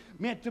this is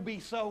meant to be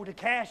so, to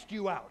cast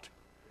you out,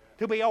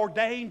 to be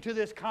ordained to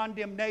this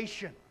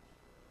condemnation.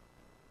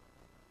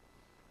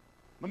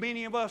 But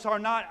many of us are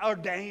not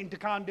ordained to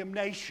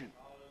condemnation.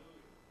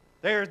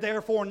 There is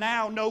therefore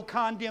now no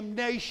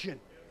condemnation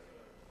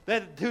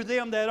to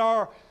them that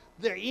are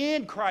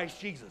in Christ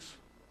Jesus,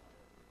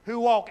 who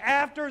walk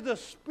after the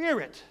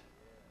Spirit.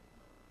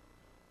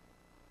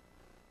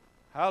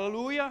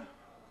 Hallelujah.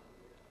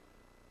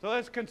 So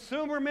this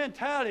consumer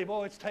mentality,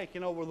 boy, it's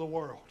taking over the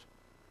world.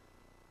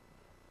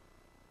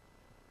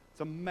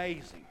 It's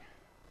amazing.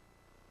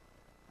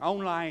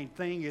 Online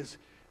thing is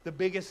the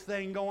biggest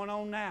thing going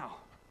on now.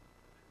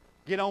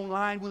 Get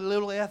online with a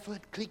little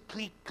effort, click,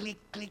 click, click,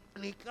 click,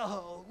 click.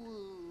 Oh,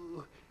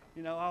 woo.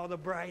 You know, all the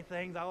bright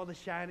things, all the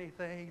shiny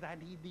things. I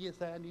need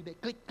this, I need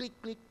that. Click, click,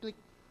 click, click.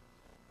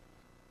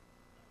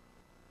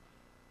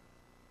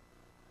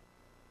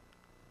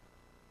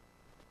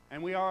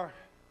 And we are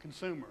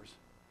consumers,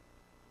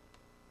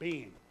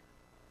 being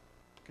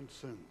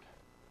consumed.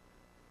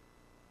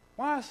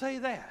 Why I say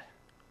that?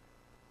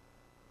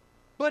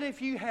 But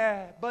if you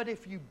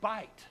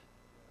bite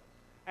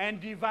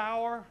and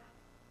devour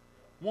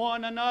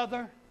one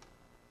another,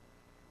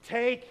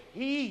 take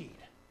heed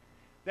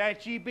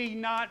that ye be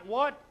not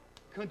what?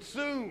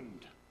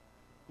 Consumed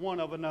one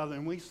of another.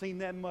 And we've seen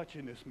that much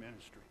in this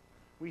ministry.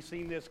 We've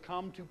seen this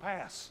come to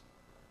pass.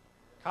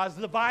 Because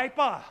the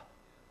viper,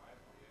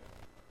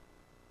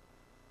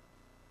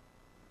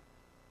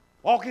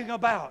 walking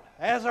about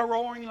as a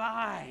roaring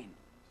lion,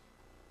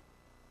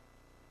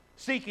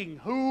 seeking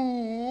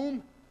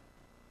whom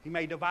he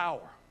may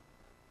devour.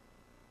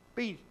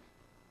 Take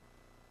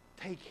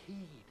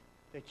heed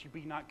that you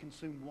be not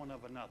consumed one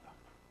of another.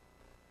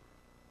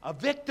 A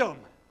victim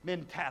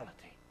mentality.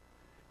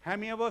 How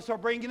many of us are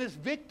bringing this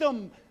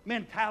victim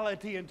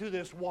mentality into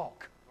this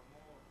walk?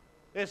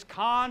 This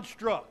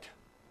construct.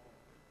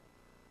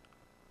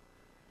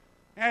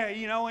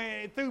 You know,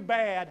 through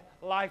bad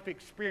life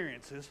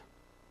experiences,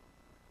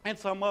 and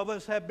some of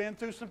us have been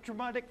through some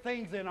traumatic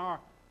things in our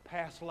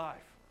past life.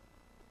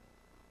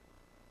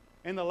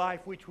 In the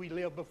life which we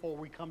live before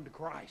we come to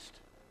Christ.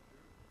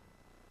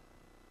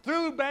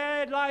 Through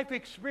bad life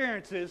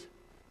experiences,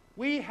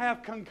 we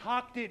have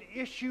concocted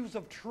issues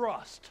of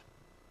trust.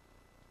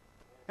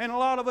 And a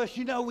lot of us,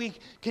 you know, we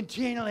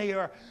continually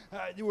are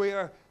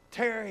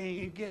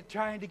tarrying and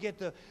trying to get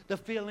the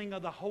feeling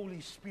of the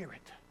Holy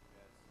Spirit.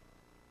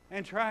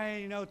 And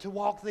trying, you know, to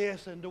walk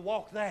this and to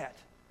walk that.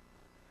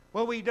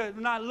 Well, we're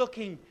not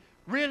looking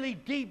really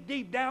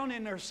deep down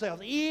in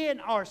ourselves,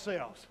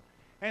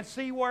 and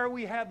see where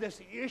we have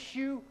this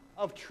issue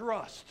of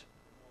trust.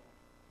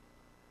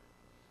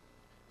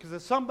 Because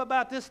there's something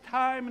about this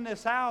time and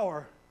this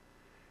hour,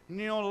 and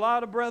you know, a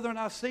lot of brethren,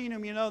 I've seen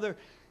them, you know,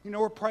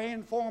 we're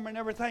praying for them and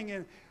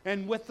everything,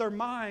 and with their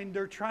mind,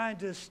 they're trying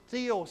to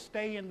still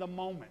stay in the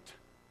moment,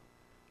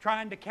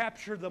 trying to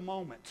capture the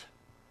moment,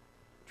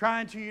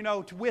 trying to, you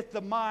know, with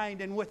the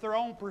mind and with their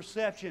own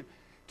perception,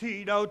 to,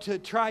 you know, to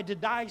try to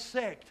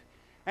dissect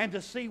and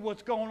to see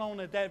what's going on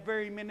at that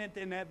very minute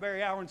and that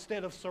very hour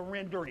instead of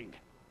surrendering.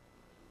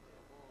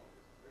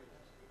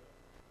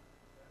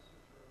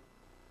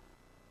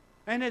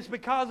 And it's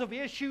because of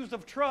issues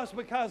of trust,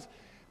 because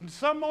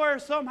somewhere,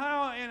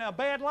 somehow, in a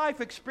bad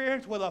life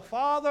experience with a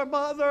father,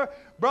 mother,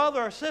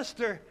 brother, or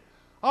sister,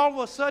 all of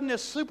a sudden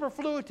this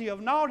superfluity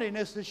of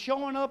naughtiness is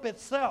showing up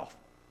itself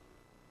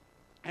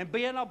and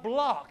being a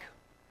block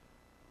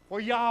for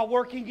Yah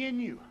working in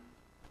you.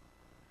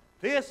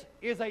 This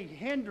is a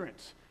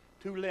hindrance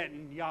to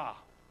letting Yah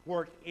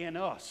work in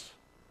us.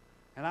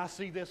 And I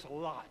see this a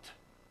lot.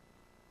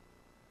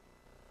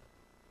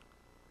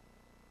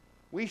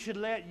 We should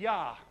let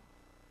Yah,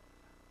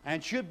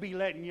 and should be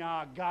letting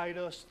Yah guide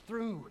us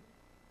through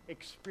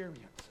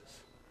experiences.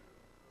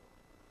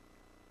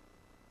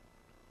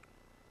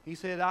 He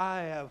said,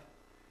 I have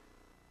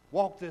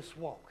walked this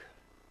walk.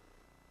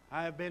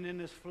 I have been in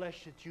this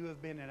flesh that you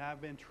have been in.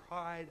 I've been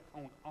tried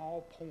on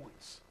all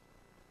points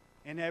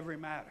in every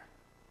matter.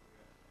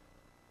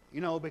 You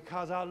know,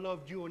 because I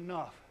loved you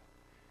enough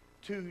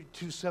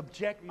to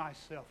subject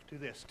myself to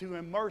this, to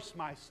immerse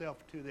myself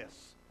to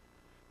this.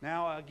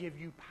 Now I give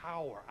you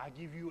power. I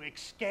give you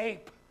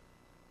escape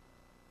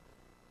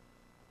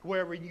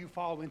wherever you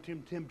fall into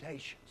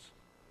temptations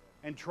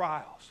and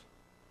trials.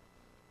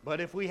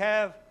 But if we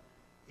have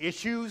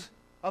issues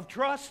of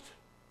trust,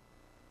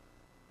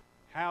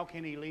 how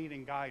can He lead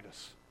and guide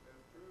us?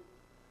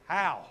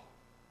 How?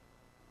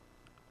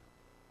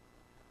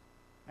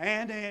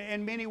 And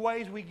in many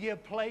ways we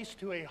give place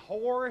to a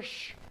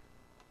whorish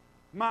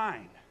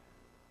mind.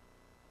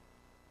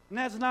 And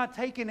that's not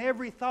taking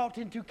every thought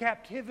into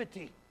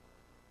captivity.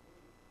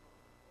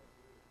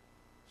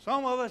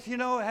 Some of us,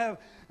 have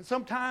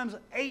sometimes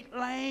 8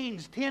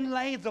 lanes, 10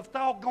 lanes of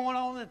thought going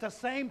on at the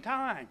same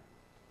time.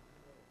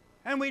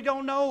 And we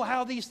don't know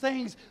how these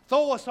things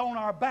throw us on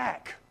our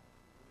back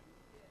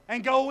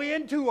and go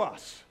into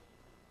us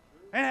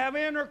and have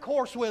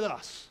intercourse with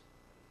us.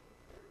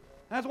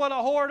 That's what a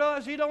whore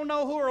does. You don't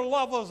know who her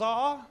lovers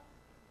are.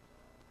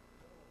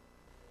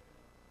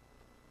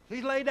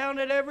 She's laid down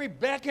at every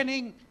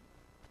beckoning.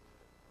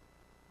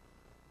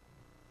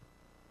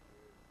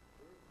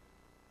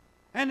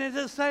 And it's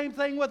the same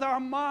thing with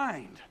our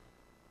mind.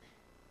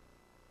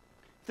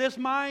 This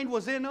mind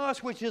was in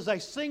us, which is a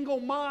single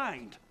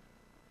mind,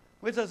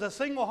 which is a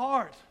single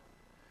heart.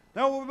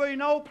 There will be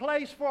no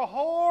place for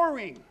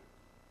whoring.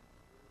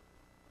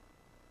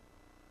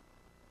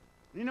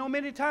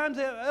 Many times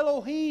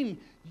Elohim,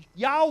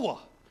 Yahweh,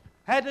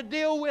 had to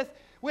deal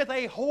with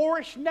a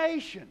whorish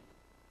nation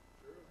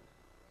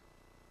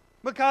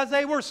because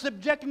they were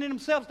subjecting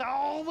themselves to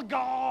all the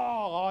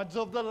gods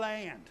of the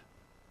land.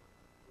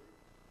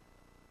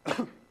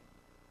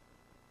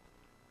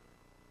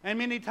 And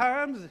many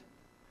times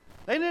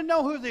they didn't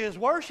know who they was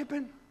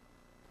worshiping.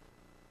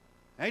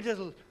 They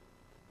just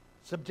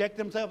subject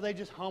themselves, they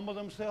just humble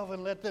themselves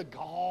and let the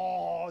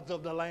gods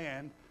of the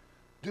land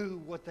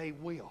do what they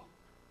will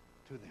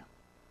to them.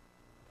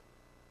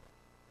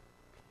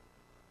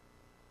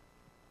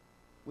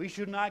 We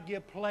should not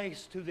give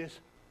place to this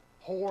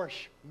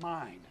whorish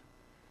mind,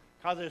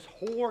 because this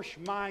whorish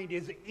mind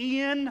is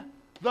in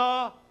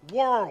the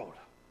world.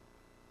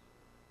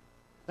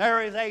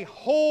 There is a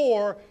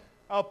whore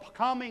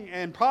coming,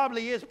 and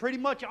probably is pretty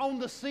much on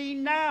the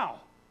scene now.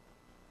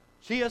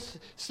 She has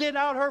sent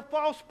out her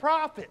false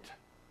prophet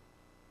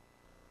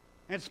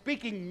and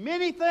speaking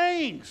many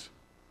things.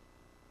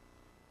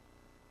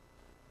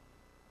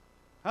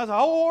 As the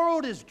whole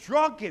world is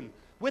drunken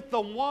with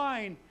the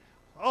wine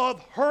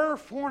of her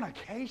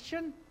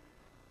fornication.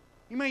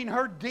 You mean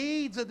her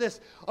deeds of this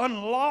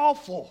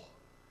unlawful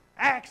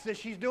acts that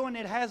she's doing,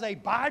 it has a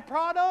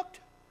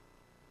byproduct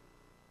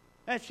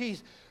that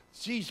she's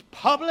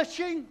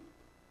publishing?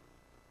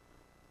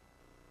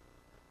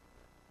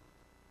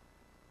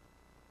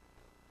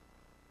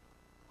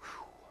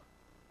 Whew.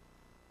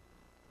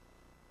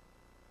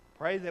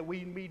 Pray that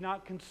we be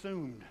not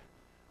consumed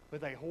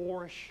with a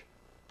whorish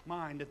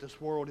mind that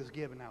this world is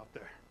giving out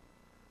there.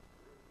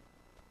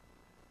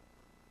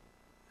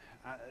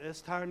 This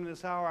time,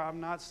 this hour, I've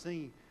not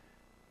seen,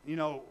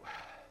 you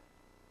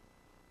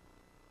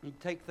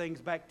take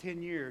things back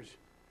 10 years,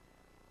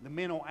 the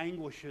mental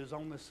anguishes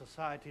on this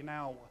society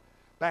now,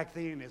 back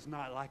then is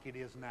not like it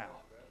is now.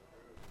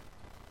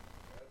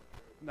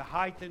 The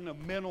height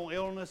of mental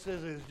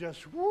illnesses is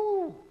just,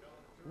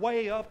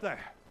 way up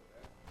there.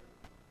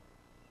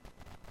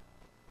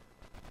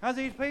 Because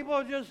these people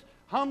are just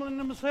humbling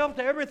themselves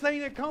to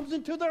everything that comes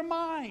into their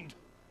mind.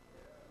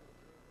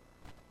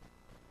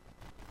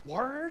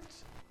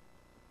 Words?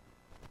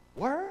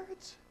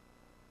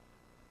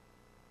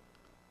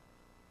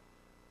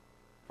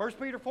 1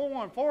 Peter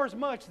 4:1, for as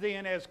much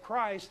then as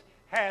Christ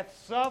hath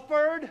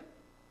suffered,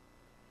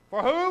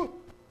 for who?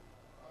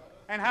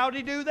 And how did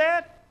He do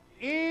that?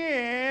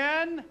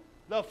 In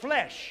the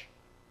flesh.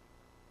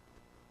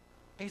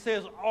 He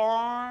says,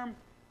 arm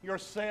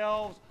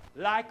yourselves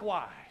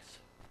likewise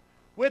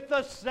with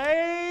the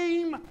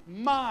same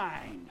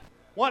mind.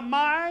 What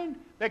mind?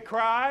 That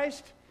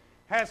Christ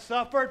has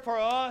suffered for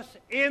us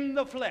in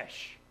the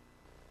flesh.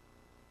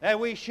 That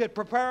we should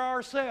prepare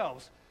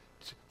ourselves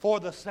for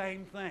the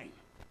same thing.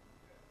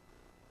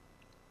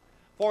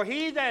 For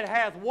he that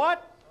hath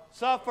what?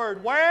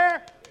 Suffered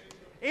where?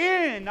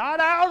 In, not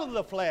out of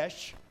the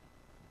flesh.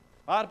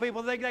 A lot of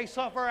people think they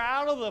suffer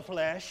out of the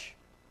flesh.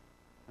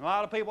 A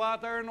lot of people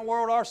out there in the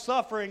world are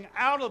suffering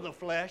out of the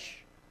flesh.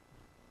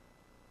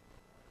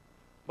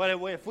 But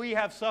if we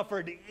have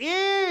suffered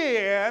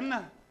in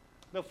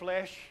the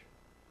flesh,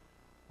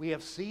 we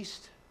have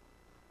ceased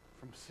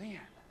from sin.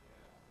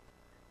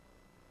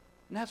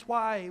 And that's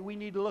why we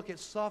need to look at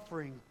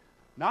suffering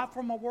not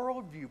from a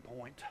world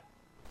viewpoint,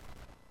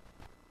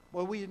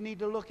 but we need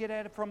to look at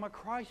it from a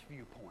Christ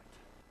viewpoint.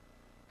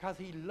 Because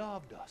He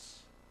loved us.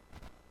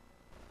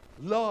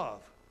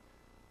 Love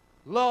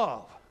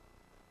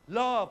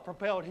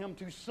propelled Him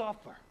to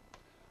suffer.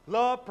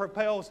 Love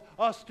propels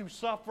us to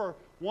suffer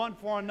one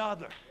for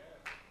another.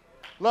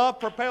 Love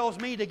propels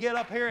me to get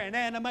up here and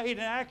animate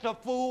and act a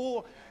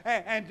fool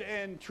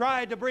and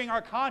try to bring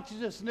our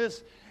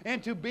consciousness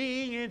into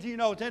being,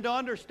 into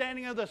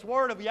understanding of this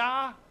word of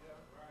Yah.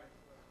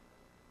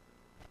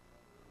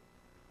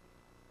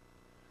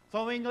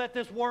 So we can let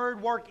this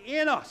word work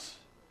in us.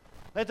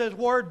 Let this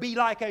word be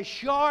like a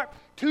sharp,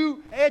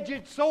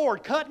 two-edged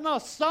sword, cutting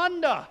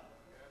asunder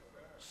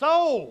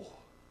soul,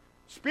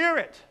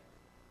 spirit,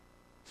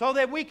 so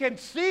that we can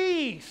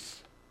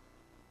cease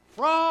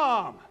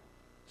from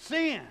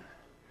sin.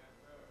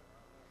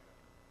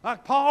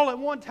 Like Paul at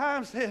one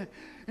time said,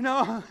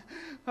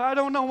 I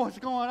don't know what's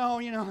going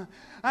on,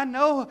 I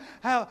know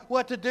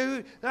what to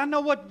do. I know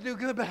what to do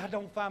good, but I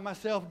don't find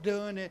myself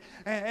doing it.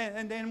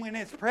 And then when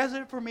it's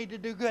present for me to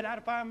do good, I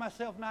find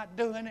myself not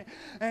doing it.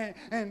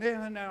 And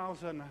then all of a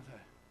sudden I say,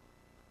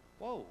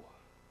 whoa.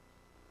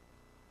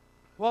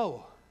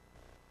 Whoa.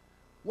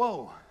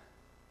 Whoa.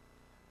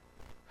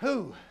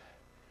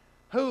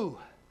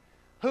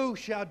 Who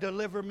shall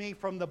deliver me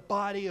from the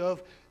body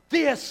of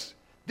this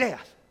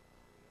death?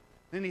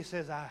 Then he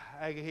says,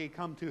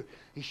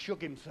 he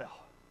shook himself.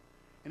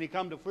 And he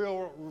come to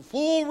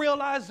full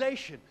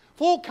realization,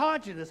 full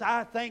consciousness.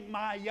 I thank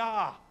my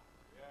Yah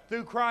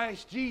through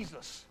Christ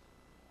Jesus,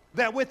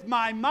 that with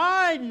my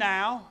mind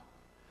now,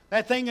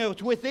 that thing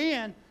that's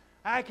within,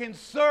 I can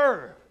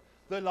serve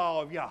the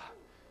law of Yah.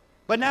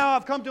 But now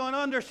I've come to an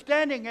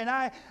understanding, and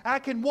I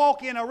can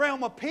walk in a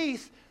realm of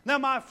peace. Now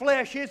my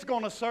flesh is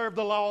going to serve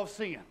the law of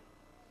sin.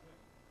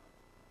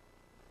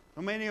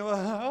 So many of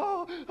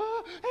us,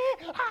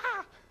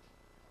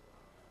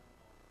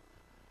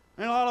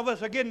 and a lot of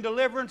us are getting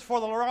deliverance for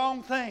the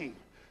wrong thing.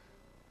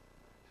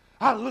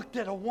 I looked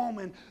at a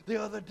woman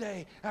the other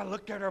day. I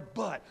looked at her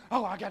butt.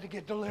 Oh, I got to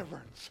get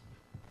deliverance.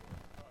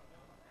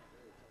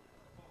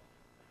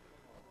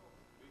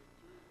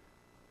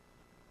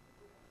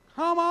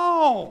 Come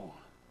on.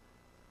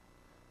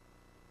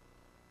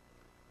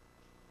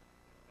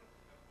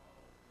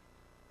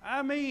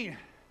 I mean,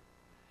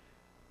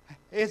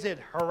 is it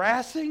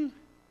harassing,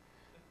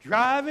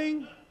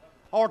 driving,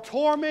 or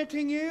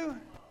tormenting you?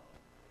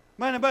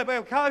 But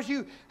because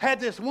you had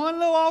this one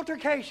little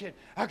altercation,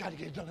 I've got to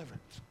get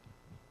deliverance.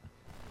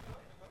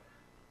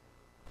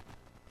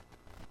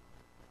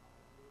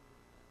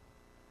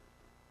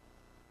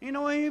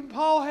 Even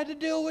Paul had to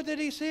deal with it.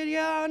 He said,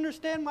 I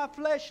understand my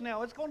flesh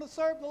now. It's going to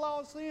serve the law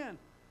of sin.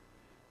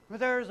 But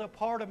there's a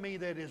part of me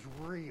that is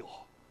real.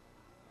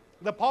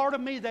 The part of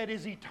me that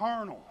is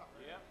eternal.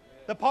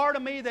 The part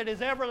of me that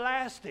is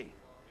everlasting.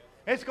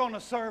 It's going to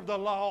serve the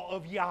law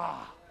of Yah.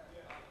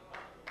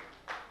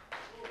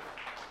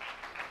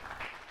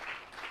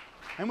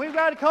 And we've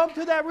got to come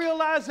to that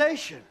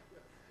realization.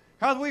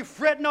 Because we're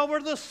fretting over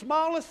the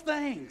smallest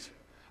things.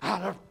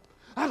 I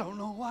don't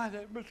know why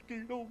that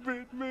mosquito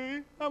bit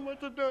me. I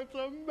must have done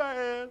something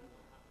bad.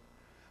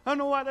 I don't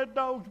know why that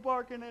dog's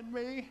barking at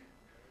me.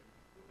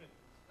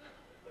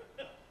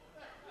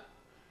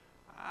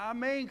 I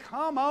mean,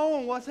 come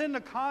on. What's in the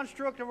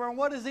construct of our,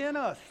 what is in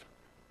us?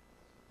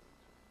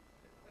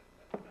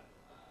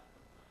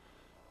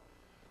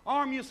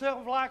 Arm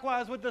yourself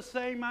likewise with the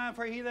same mind,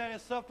 for he that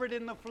has suffered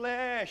in the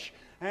flesh.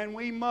 And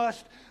we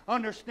must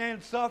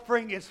understand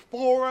suffering is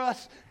for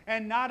us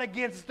and not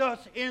against us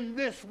in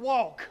this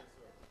walk.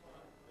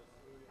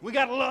 We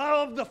got to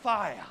love the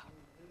fire.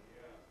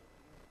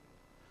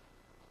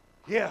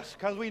 Yes,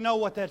 because we know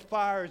what that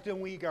fire is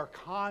doing. We are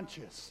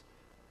conscious.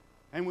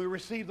 And we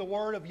receive the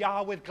word of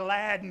Yah with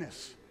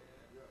gladness.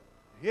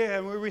 Yeah,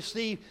 and we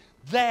receive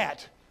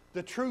that,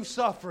 the true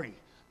suffering,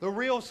 the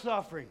real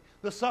suffering,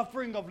 the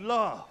suffering of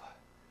love.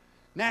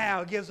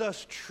 Now it gives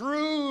us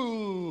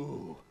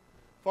true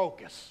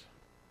focus.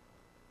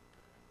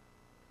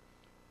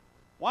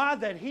 Why?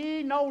 That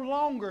he no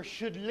longer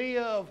should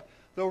live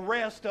the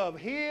rest of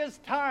his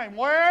time.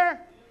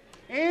 Where?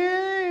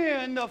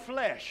 In the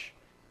flesh.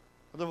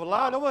 A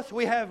lot of us,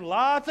 we have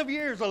lots of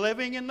years of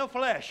living in the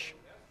flesh.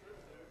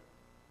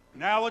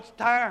 Now it's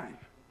time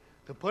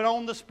to put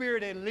on the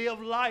Spirit and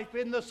live life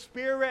in the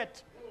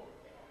Spirit.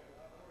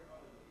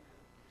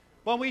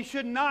 But we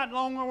should not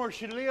longer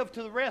should live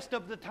to the rest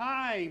of the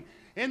time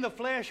in the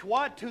flesh.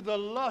 What? To the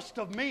lust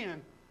of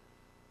men.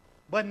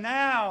 But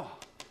now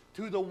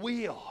to the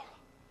will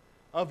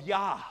of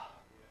Yah.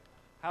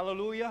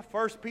 Hallelujah.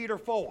 1 Peter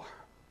 4.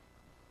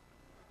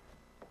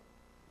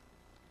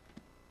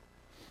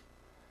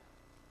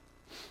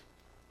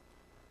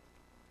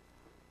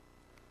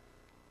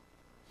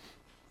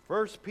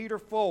 First Peter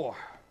 4.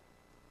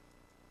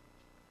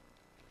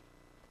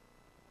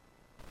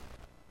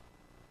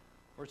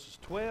 Verses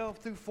 12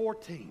 through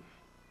 14.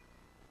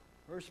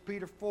 1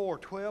 Peter 4,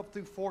 12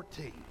 through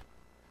 14.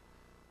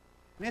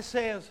 And it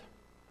says,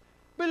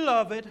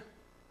 Beloved,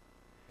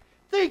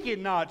 think it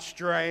not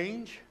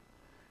strange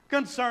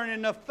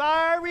concerning the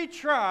fiery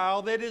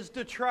trial that is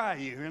to try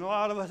you. And a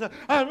lot of us say,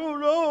 I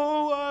don't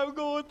know why I'm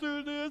going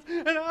through this,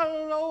 and I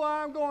don't know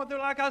why I'm going through,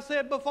 like I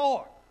said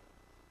before.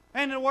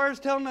 And the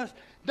Word's telling us,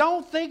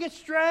 don't think it's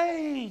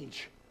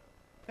strange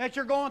that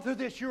you're going through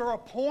this. You're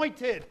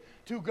appointed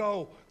to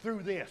go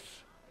through this.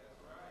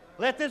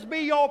 Let this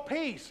be your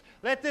peace.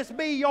 Let this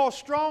be your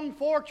strong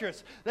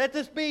fortress. Let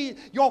this be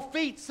your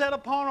feet set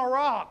upon a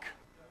rock.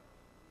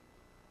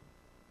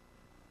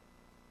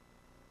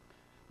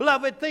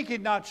 Beloved, think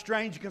it not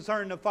strange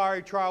concerning the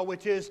fiery trial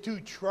which is to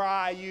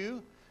try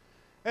you,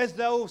 as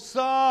though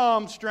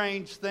some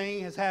strange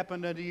thing has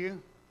happened unto you.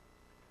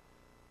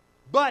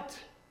 But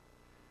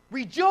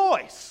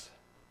rejoice,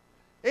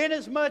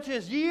 inasmuch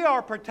as ye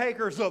are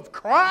partakers of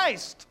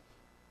Christ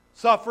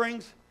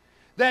sufferings,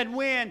 that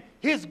when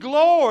His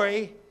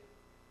glory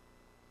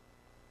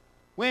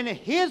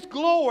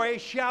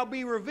shall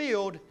be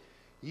revealed,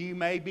 ye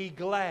may be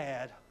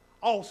glad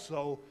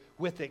also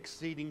with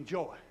exceeding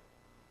joy.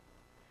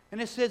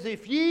 And it says,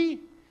 if ye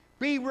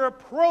be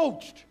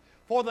reproached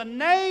for the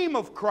name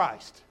of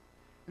Christ.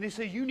 And it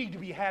says, you need to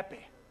be happy.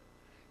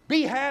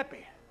 Be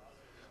happy.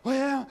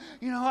 Well,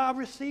 I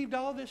received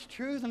all this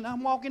truth and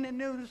I'm walking in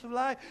newness of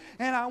life,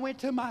 and I went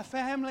to my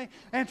family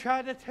and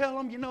tried to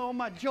tell them,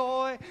 my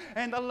joy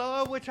and the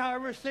love which I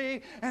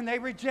received, and they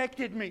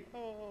rejected me.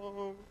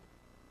 Oh,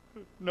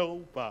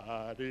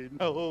 nobody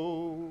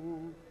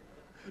knows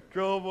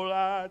trouble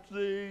I've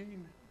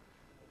seen.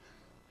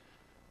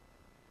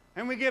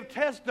 And we give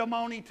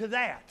testimony to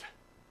that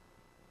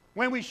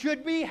when we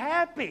should be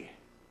happy.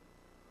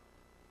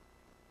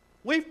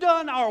 We've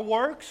done our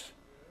works.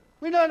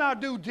 We've done our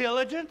due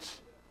diligence.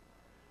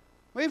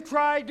 We've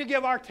tried to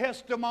give our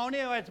testimony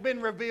that's been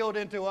revealed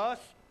into us.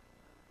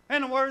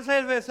 And the Word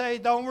says, if they say,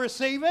 don't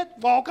receive it,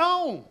 walk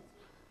on.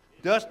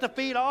 Dust the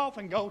feet off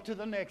and go to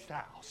the next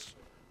house.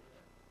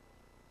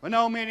 But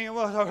no, many of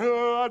us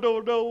are, I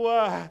don't know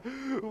why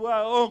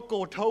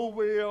Uncle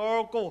Toby or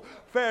Uncle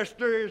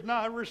Fester is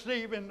not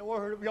receiving the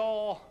Word of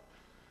y'all.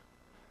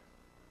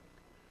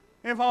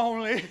 If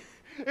only.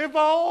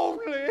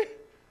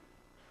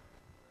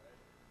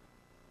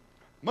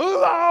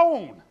 Move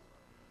on.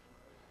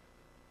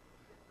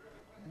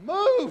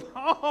 Move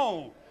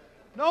on.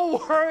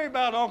 Don't worry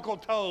about Uncle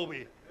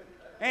Toby,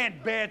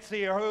 Aunt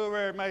Betsy, or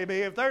whoever it may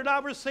be. If they're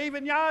not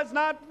receiving you, it's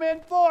not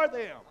meant for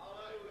them.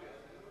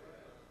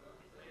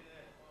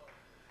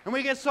 And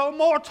we get so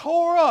more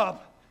tore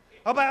up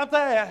about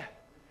that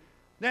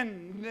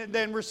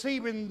than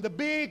receiving the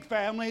big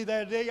family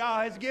that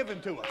God has given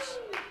to us.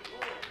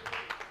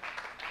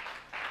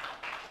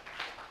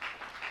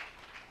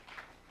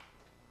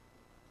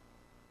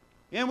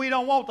 And we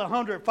don't want the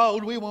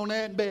 100-fold. We want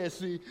Aunt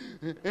Bessie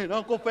and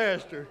Uncle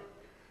Fester.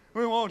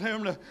 We want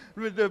him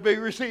to be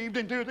received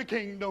into the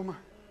kingdom.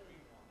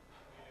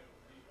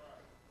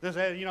 This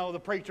has, the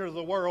preacher of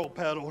the world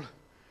peddled.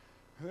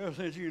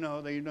 Since,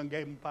 they done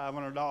gave him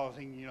 $500,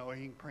 he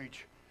can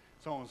preach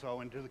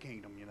so-and-so into the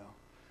kingdom,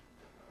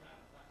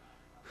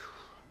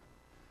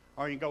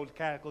 Or you can go to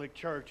Catholic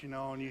church, and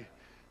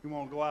you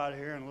want to go out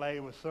here and lay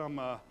with some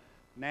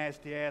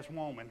nasty-ass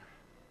woman.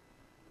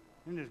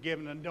 And just give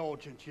an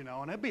indulgence, and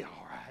it'll be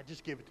all right.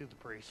 Just give it to the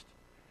priest.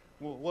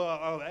 We'll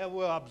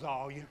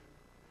absolve you.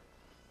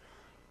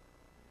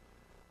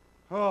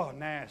 Oh,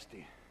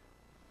 nasty.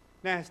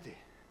 Nasty.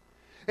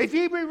 If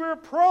ye be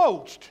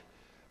reproached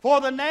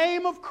for the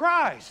name of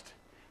Christ,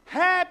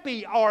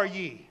 happy are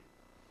ye.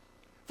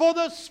 For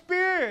the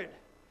Spirit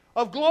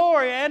of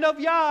glory and of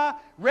Yah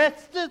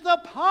resteth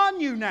upon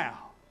you now.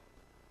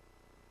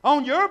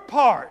 On your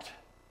part,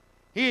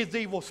 He is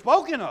evil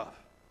spoken of.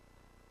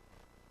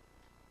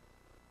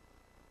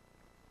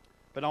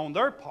 But on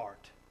their part,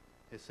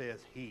 it says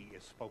He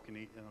is spoken.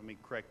 Let me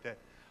correct that.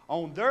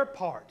 On their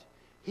part,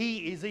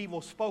 He is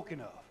evil spoken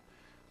of.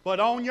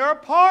 But on your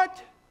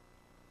part,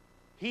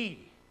 He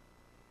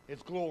is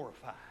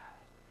glorified.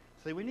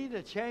 See, we need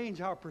to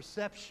change our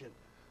perception,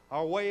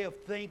 our way of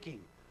thinking,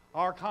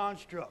 our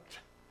construct.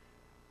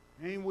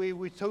 And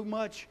we too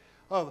much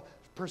of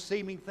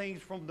perceiving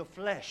things from the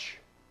flesh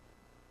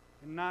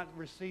and not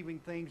receiving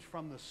things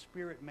from the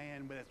spirit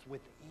man, but it's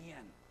within.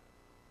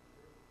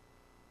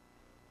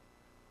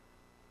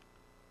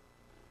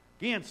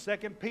 Again,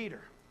 2 Peter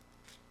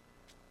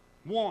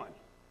 1,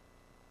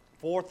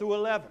 4 through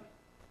 11.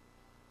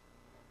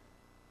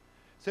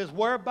 It says,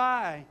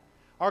 whereby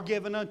are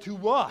given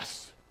unto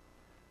us,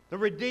 the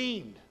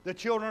redeemed, the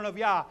children of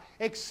Yah,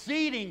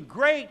 exceeding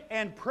great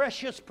and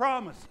precious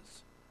promises.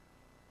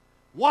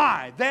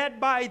 Why? That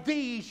by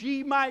these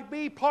ye might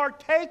be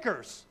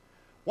partakers.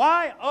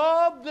 Why?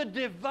 Of the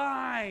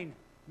divine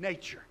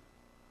nature.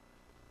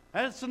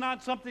 That's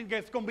not something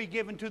that's going to be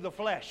given to the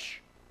flesh.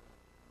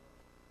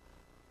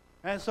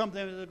 That's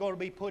something that's going to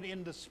be put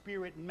in the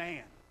spirit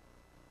man.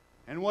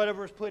 And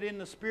whatever is put in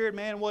the spirit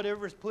man,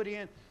 whatever is put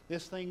in,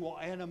 this thing will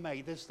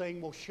animate. This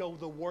thing will show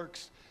the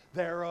works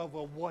thereof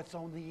of what's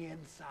on the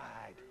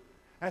inside.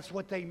 That's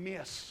what they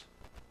miss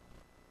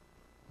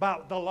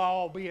about the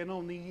law being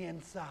on the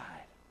inside.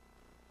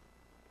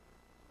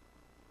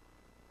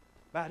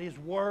 About His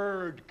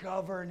Word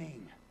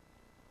governing.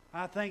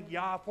 I thank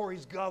Yah for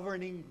His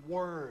governing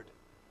Word.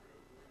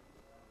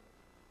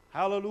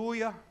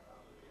 Hallelujah.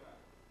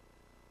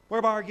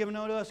 Whereby are given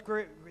unto us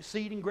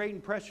exceeding great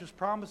and precious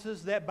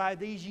promises, that by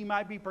these ye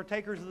might be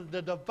partakers of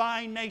the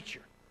divine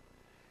nature.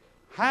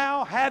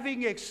 How?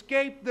 Having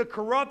escaped the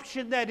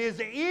corruption that is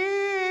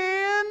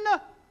in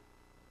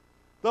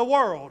the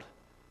world,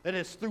 that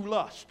is through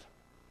lust.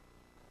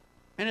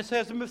 And it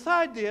says, and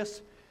beside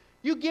this,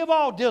 you give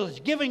all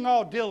diligence, giving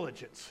all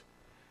diligence,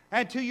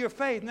 and to your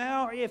faith.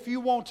 Now, if you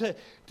want to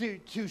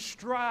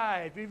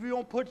strive, if you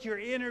want to put your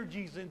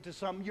energies into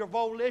something, your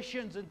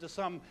volitions into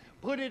something,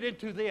 put it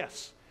into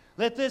this.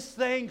 Let this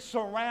thing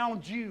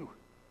surround you.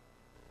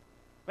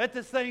 Let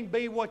this thing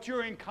be what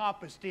you're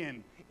encompassed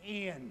in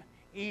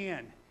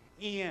in.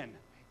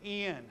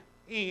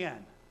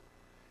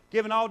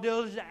 Giving all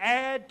diligence,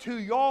 add to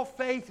your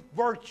faith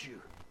virtue.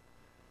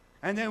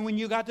 And then when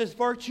you got this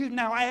virtue,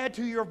 now add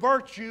to your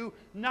virtue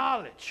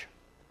knowledge.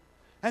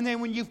 And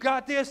then when you've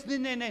got this,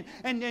 then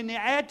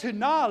add to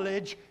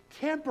knowledge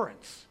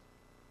temperance.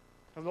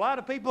 Because a lot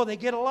of people, they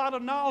get a lot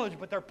of knowledge,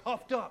 but they're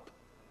puffed up.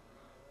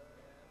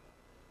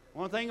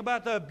 One thing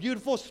about the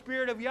beautiful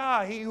Spirit of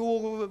Yah, He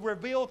will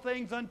reveal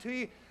things unto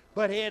you,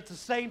 but at the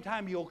same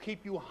time, He'll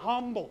keep you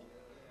humble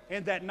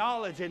in that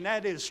knowledge, and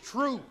that is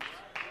truth.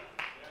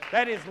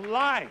 That is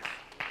life.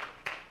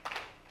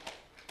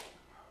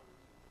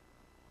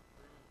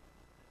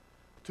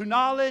 To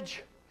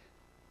knowledge,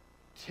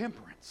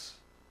 temperance.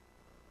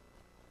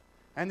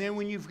 And then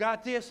when you've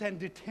got this, and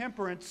to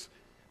temperance,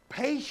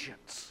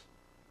 patience.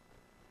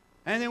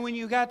 And then when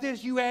you got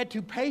this, you add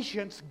to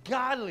patience,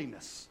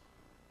 godliness.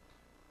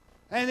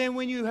 And then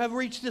when you have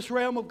reached this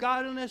realm of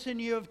godliness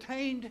and you have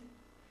attained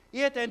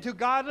it, and to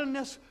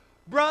godliness,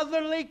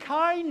 brotherly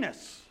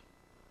kindness.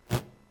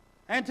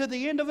 And to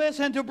the end of this,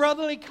 and to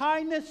brotherly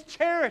kindness,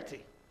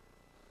 charity.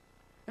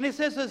 And it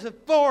says,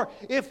 for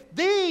if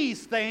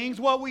these things,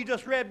 what we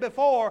just read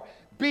before,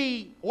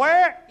 be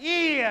where?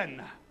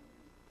 In.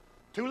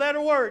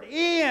 Two-letter word,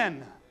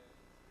 in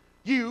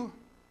you.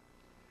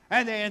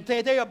 And then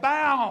they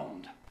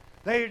abound.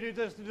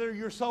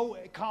 You're so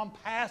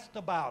compassed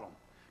about them.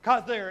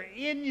 Because they're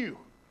in you.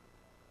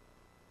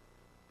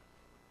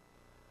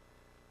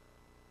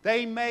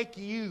 They make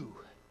you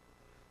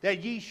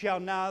that ye shall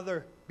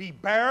neither be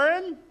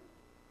barren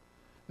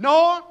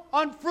nor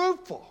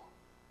unfruitful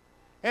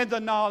in the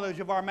knowledge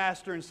of our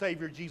Master and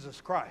Savior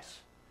Jesus Christ.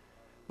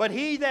 But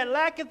he that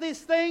lacketh these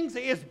things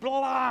is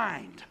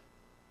blind.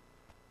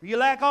 If you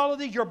lack all of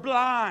these, you're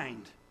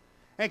blind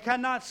and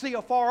cannot see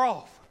afar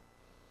off,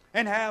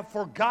 and have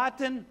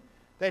forgotten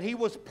that he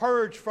was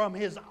purged from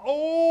his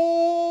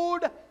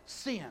old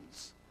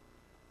sins.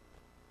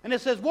 And it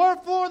says,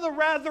 wherefore the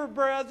rather,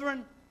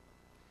 brethren,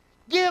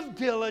 give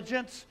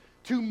diligence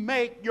to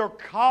make your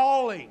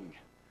calling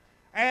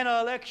and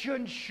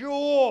election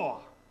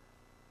sure.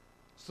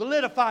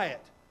 Solidify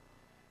it.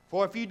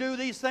 For if you do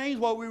these things,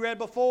 what we read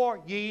before,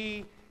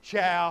 ye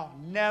shall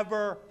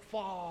never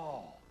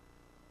fall.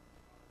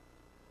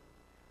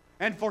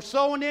 And for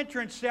so an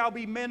entrance shall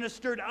be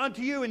ministered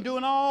unto you in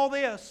doing all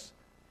this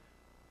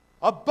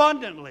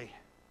abundantly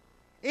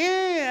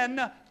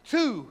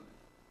into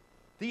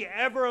the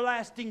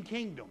everlasting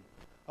kingdom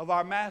of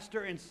our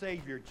Master and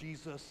Savior,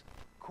 Jesus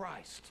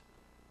Christ.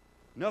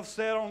 Enough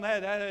said on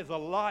that. That is a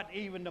lot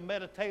even to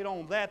meditate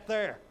on that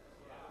there.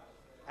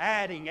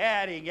 Adding.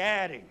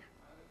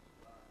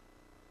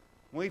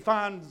 We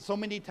find so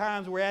many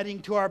times we're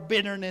adding to our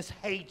bitterness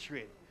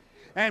hatred.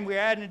 And we're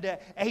adding to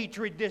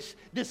hatred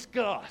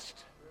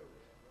disgust.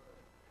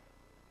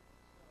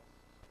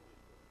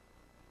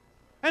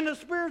 And the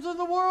spirits of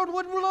the world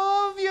would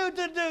love you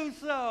to do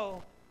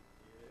so.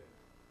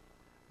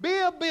 Be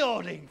a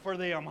building for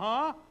them,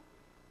 huh?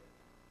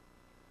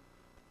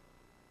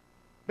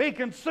 Be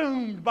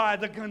consumed by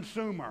the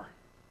consumer.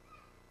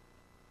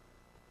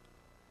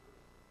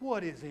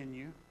 What is in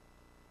you?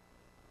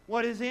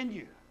 What is in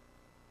you?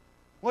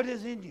 What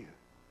is in you?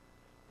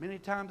 Many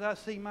times I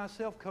see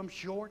myself come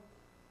short.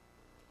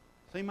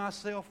 See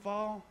myself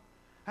fall.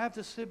 I have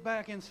to sit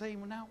back and say,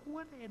 well, now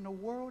what in the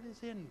world is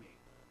in me?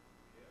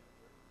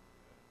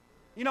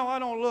 You know, I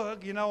don't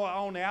look,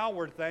 on the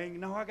outward thing.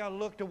 No, I got to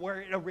look to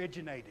where it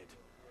originated.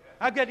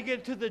 I've got to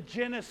get to the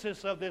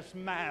genesis of this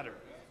matter.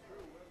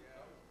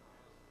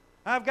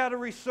 I've got to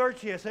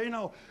research this.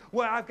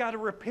 I've got to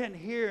repent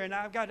here and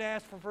I've got to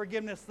ask for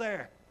forgiveness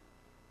there.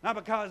 Not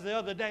because the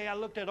other day I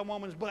looked at a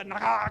woman's butt and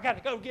I got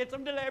to go get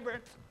some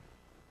deliverance.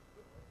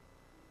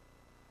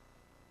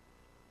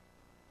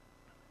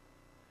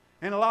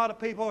 And a lot of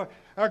people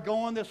are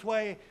going this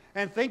way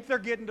and think they're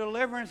getting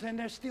deliverance and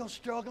they're still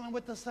struggling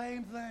with the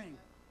same thing.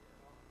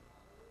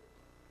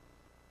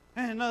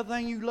 And another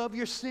thing, you love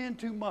your sin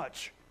too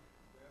much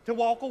to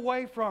walk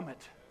away from it.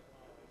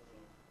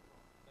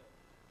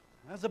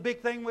 That's a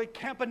big thing with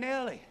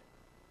Campanelli.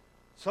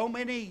 So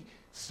many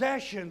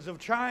sessions of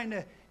trying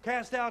to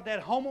cast out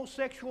that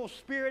homosexual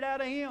spirit out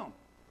of him.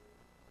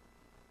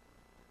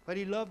 But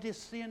he loved his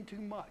sin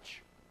too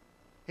much.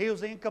 He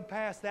was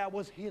incapacitated. That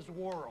was his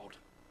world.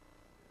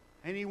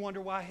 And he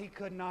wondered why he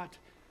could not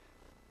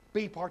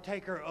be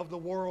partaker of the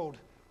world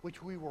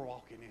which we were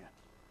walking in.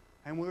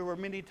 And we were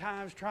many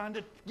times trying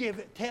to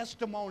give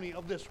testimony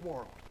of this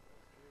world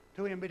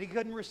to him, but he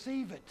couldn't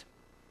receive it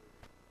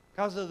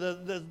because of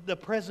the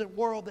present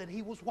world that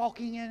he was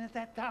walking in at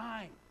that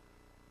time.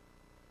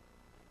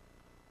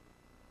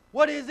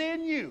 What is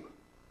in you?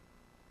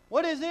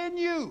 What is in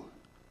you?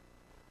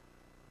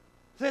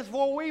 It says,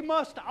 for we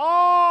must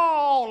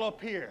all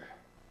appear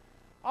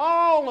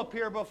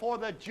before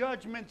the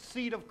judgment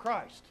seat of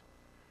Christ,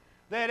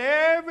 that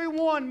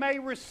everyone may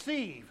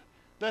receive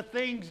the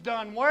things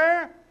done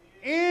where?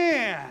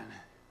 In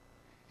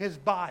his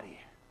body.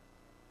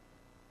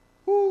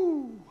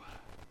 Woo.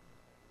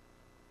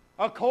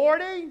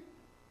 According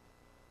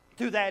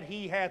to that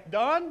he hath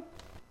done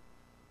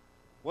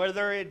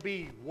Whether it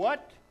be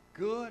what?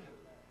 Good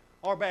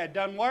or bad.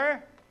 Done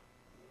where?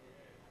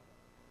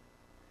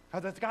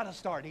 Because it's got to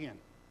start in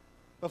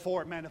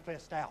before it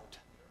manifests out.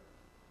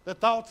 The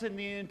thoughts and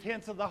the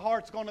intents of the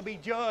heart's going to be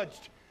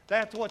judged.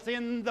 That's what's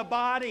in the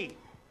body.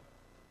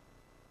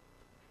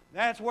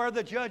 That's where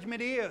the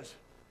judgment is.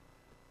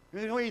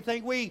 We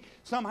think we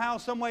somehow,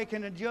 some way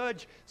can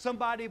judge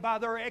somebody by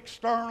their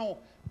external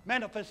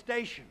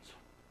manifestations.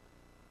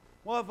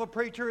 Well, if a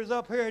preacher is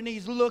up here and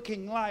he's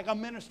looking like a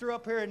minister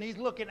up here and he's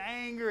looking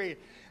angry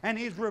and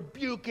he's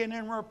rebuking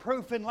and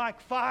reproofing like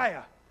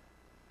fire,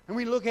 and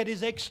we look at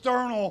his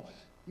external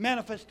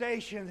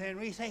manifestations and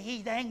we say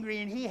he's angry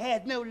and he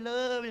has no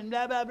love and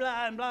blah, blah,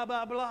 blah, and blah,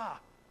 blah, blah.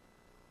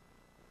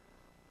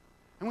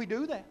 And we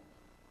do that.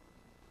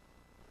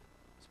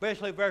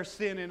 Especially if there's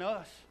sin in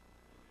us.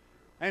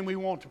 And we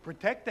want to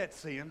protect that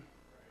sin.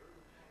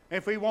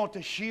 If we want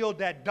to shield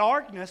that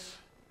darkness,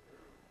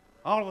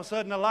 all of a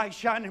sudden the light's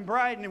shining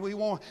bright and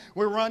we're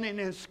running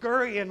and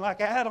scurrying like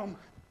Adam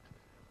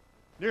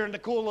during the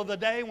cool of the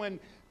day when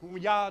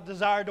y'all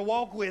desired to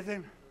walk with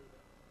him.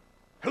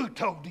 Who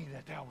told thee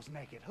that thou was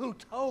naked? Who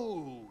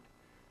told?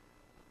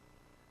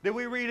 Did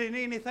we read in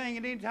anything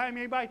at any time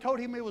anybody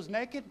told him he was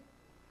naked?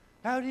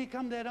 How did he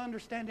come to that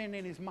understanding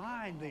in his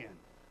mind then?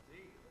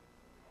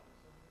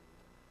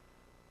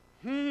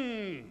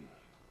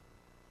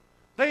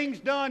 Things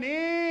done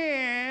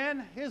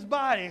in his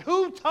body.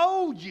 Who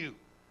told you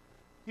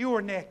you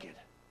were naked?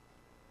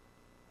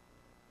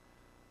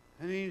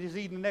 And then he's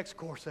eating the next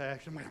course of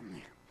action.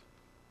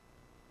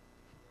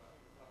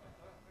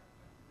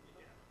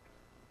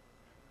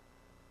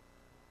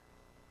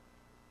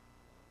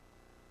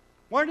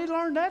 Where did he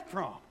learn that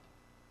from?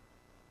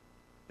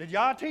 Did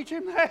y'all teach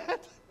him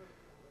that?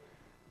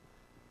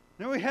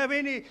 Do we have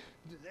any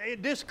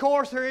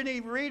discourse or any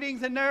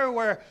readings in there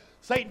where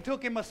Satan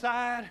took him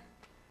aside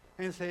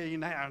and said,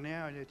 now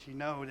that you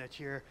know that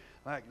you're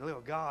like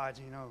little gods,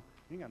 you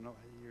got to know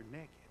you're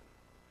naked.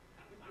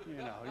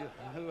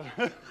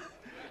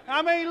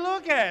 I mean,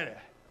 look at it.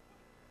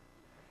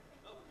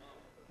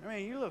 I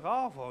mean, you look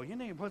awful. You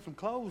need to put some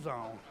clothes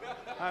on.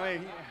 I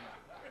mean,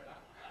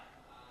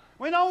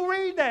 we don't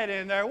read that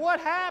in there. What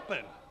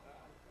happened?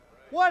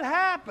 What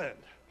happened?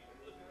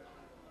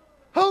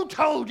 Who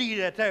told you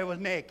that they was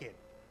naked?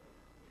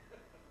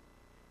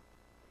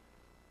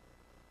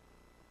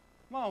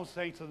 Come on,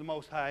 saints of the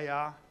Most High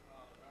Yah.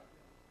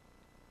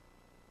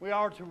 We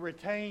are to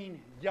retain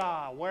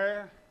Yah.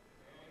 Where?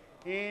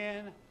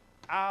 In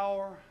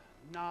our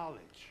knowledge.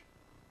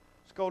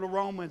 Let's go to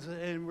Romans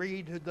and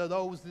read to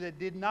those that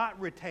did not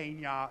retain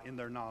Yah in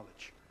their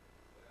knowledge.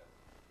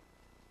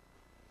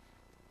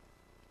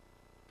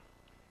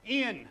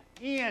 In.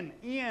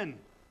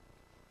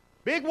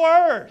 Big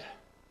word.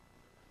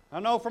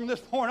 I know from this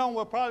point on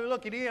we'll probably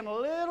look at in a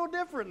little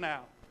different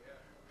now.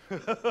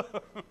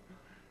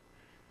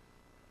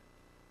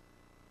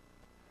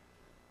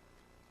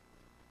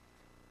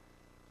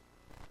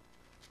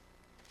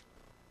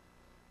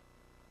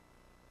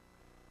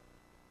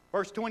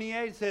 Verse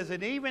 28 says,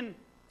 and even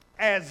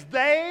as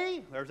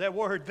they, there's that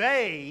word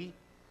they,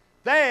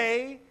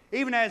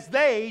 even as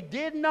they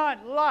did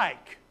not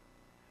like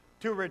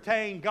to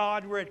retain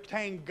God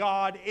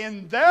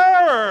in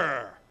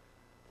their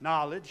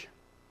knowledge.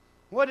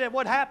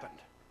 What happened?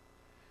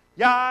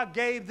 Yah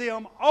gave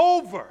them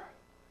over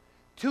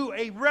to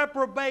a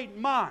reprobate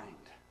mind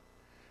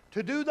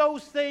to do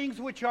those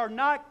things which are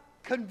not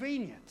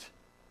convenient.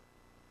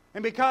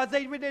 And because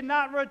they did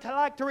not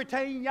like to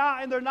retain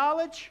Yah in their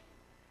knowledge,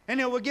 and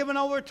they were given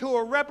over to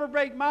a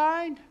reprobate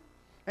mind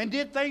and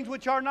did things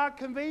which are not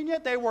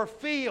convenient, they were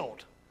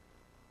filled.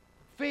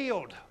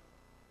 Filled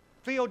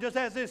just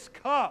as this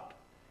cup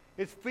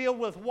is filled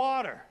with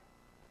water.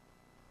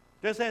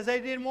 Just as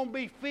they didn't want to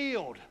be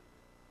filled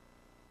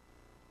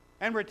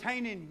and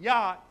retaining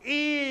Yah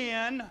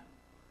in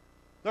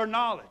their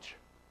knowledge.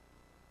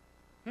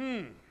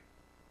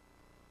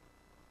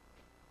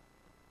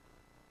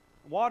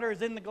 Water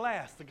is in the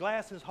glass. The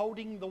glass is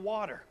holding the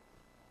water.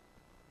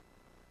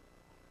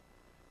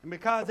 And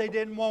because they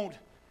didn't want,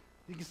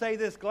 you can say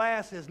this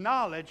glass is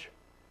knowledge,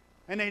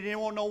 and they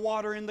didn't want no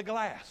water in the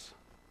glass.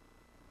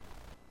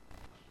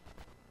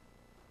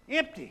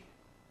 Empty.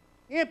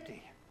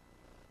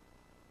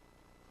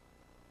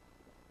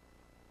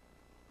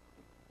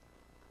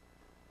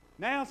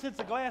 Now, since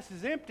the glass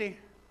is empty,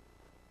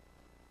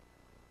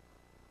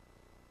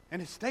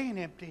 and it's staying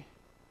empty,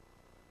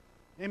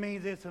 it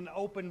means it's an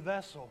open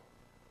vessel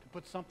to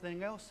put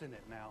something else in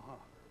it now, huh?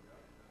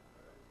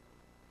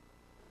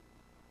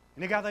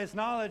 And they got this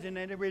knowledge, and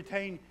then they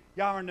retain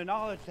Yah in the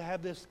knowledge to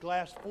have this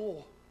glass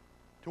full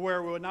to where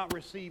it would not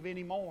receive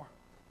any more.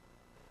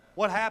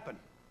 What happened?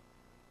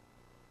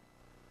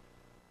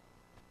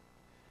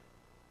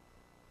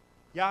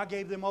 Yah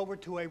gave them over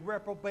to a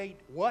reprobate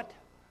what?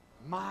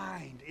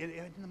 Mind. In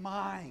the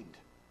mind.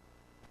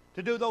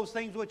 To do those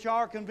things which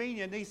are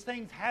convenient. These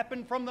things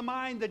happen from the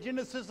mind, the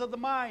genesis of the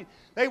mind.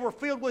 They were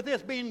filled with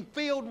this, being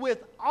filled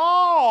with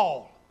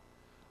all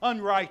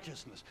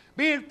unrighteousness.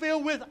 Being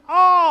filled with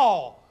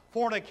all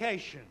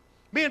fornication.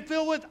 Being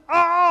filled with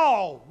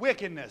all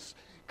wickedness,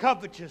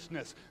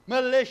 covetousness,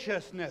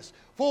 maliciousness,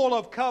 full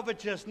of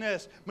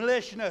covetousness,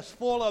 maliciousness,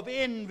 full of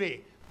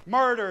envy,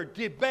 murder,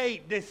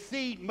 debate,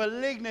 deceit,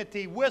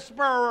 malignity,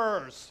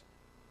 whisperers,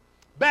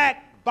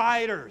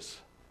 backbiters,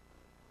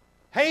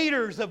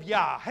 haters of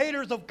Yah,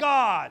 haters of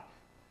God,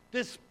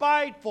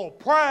 despiteful,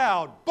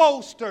 proud,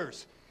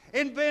 boasters,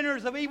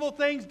 inventors of evil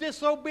things,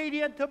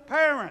 disobedient to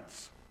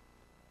parents,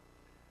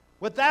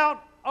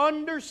 without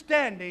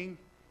understanding,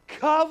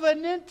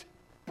 covenant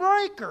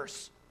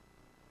breakers,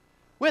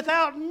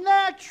 without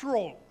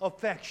natural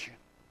affection,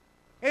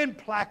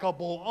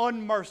 implacable,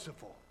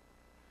 unmerciful.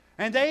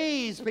 And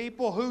these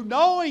people who,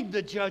 knowing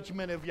the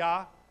judgment of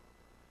Yah,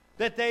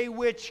 that they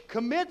which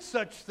commit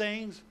such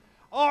things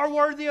are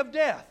worthy of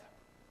death.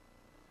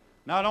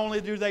 Not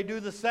only do they do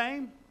the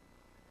same,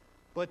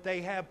 but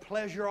they have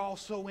pleasure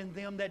also in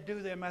them that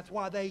do them. That's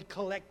why they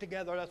collect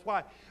together. That's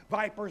why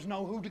vipers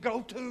know who to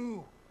go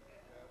to.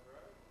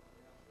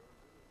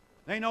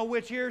 They know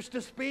which ears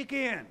to speak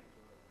in.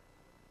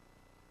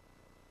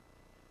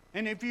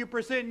 And if you're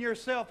presenting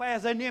yourself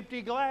as an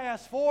empty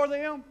glass for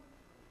them,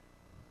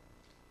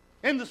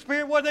 in the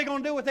Spirit, what are they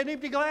going to do with that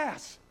empty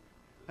glass?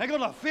 They're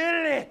going to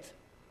fill it.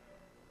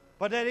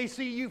 But that they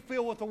see you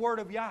filled with the Word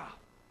of Yah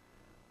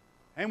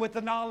and with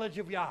the knowledge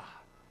of Yah.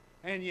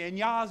 And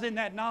Yah's in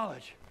that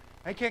knowledge.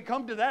 They can't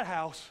come to that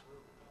house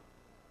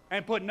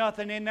and put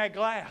nothing in that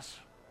glass.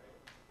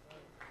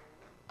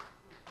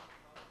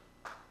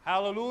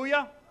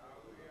 Hallelujah.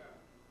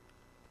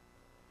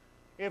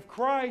 If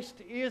Christ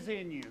is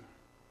in you,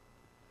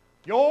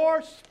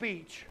 your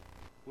speech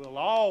will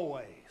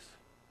always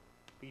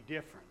be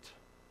different.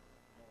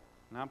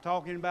 And I'm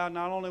talking about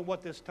not only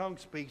what this tongue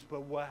speaks,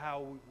 but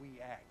how we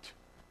act,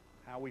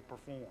 how we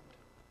perform.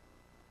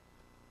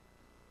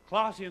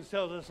 Colossians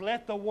tells us,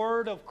 let the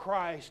word of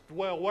Christ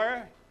dwell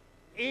where?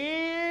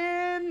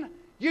 In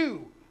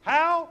you.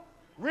 How?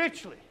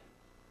 Richly.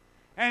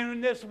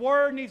 And this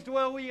word needs to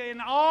dwell in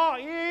all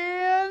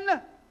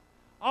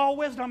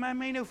wisdom. I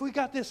mean, if we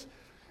got this,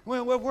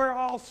 we're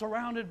all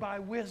surrounded by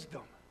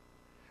wisdom.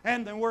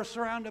 And then we're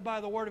surrounded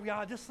by the Word of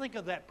God. Just think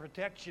of that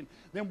protection,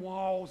 them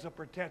walls of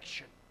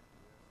protection.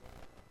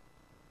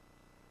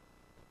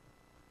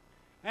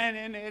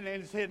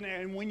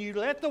 And when you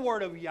let the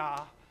Word of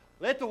Yah,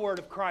 let the Word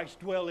of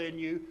Christ dwell in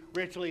you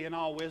richly in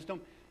all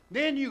wisdom,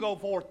 then you go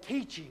forth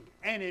teaching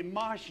and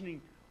admonishing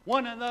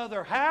one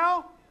another.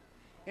 How?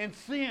 In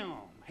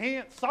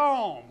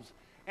psalms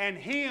and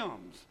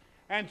hymns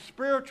and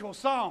spiritual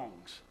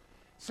songs,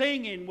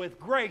 singing with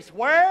grace.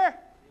 Where?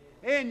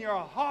 In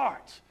your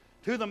hearts.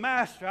 To the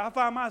Master. I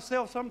find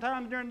myself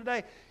sometimes during the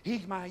day,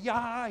 He's my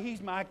Yah,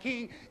 He's my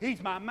King, He's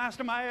my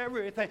Master, my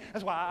everything.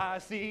 That's why I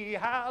see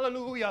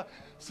hallelujah,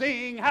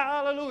 sing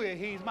hallelujah.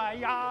 He's my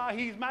Yah,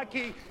 He's my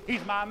King,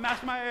 He's my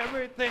Master, my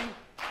everything.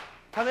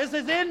 Because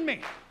this is in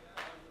me.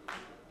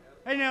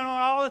 And you know,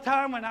 all the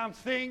time when I'm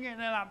singing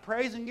and I'm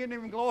praising,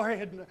 giving Him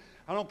glory,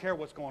 I don't care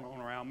what's going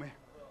on around me.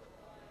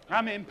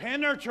 I'm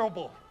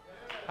impenetrable.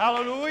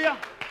 Hallelujah.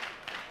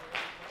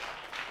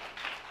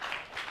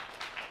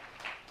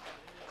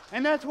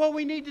 And that's what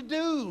we need to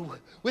do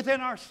within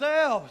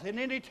ourselves in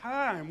any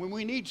time when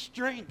we need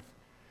strength,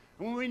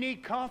 when we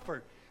need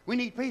comfort, we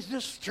need peace.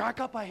 Just strike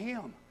up a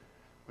hymn.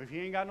 But if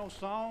you ain't got no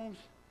songs,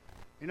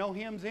 no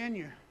hymns in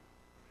you,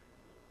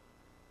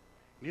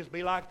 just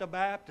be like the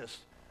Baptist.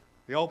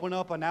 You open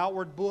up an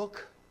outward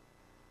book,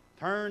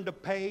 turn to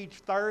page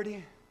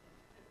 30.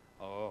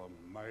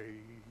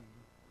 Amazing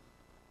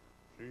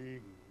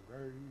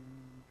grace,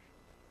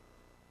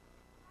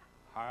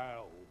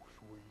 how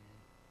sweet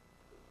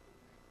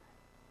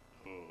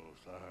the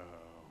sound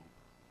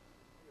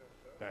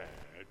that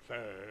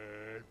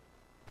saved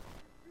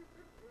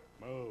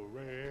a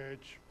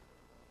wretch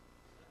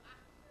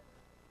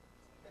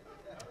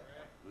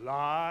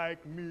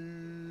like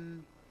me.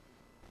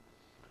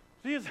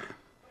 See, it's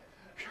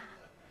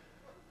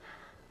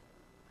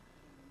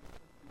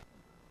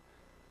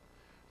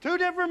two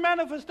different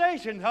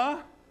manifestations, huh?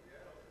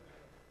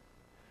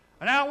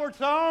 An outward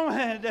song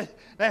that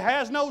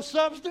has no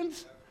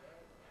substance,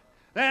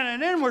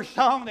 and an inward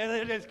song that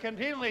is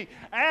continually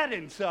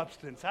adding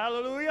substance.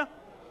 Hallelujah.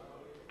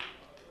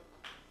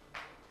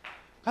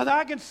 Because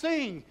I can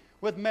sing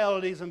with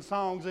melodies and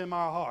songs in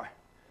my heart.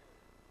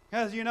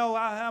 Because,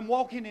 I'm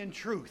walking in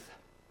truth.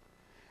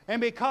 And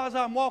because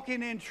I'm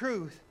walking in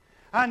truth,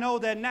 I know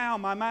that now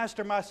my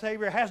Master, my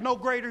Savior, has no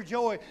greater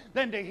joy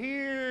than to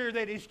hear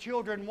that His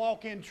children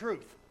walk in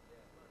truth.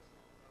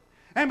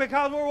 And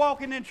because we're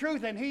walking in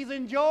truth and He's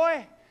in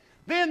joy,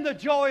 then the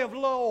joy of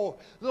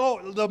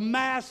the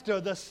Master,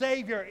 the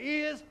Savior,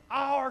 is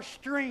our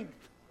strength.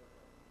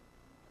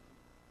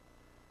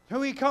 So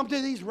we come to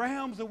these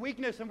realms of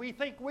weakness and we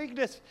think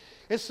weakness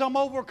is some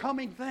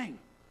overcoming thing,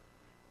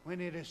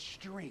 when it is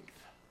strength.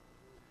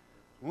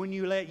 When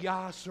you let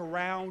Yah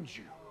surround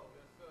you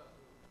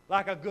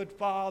like a good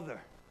father,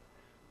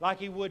 like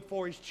He would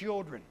for His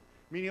children.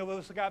 Many of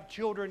us have got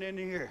children in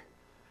here.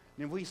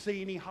 And if we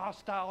see any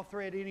hostile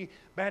threat, any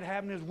bad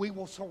happenings, we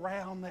will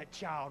surround that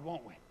child,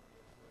 won't we?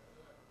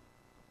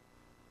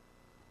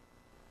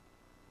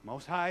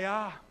 Most High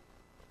Yah,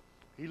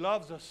 He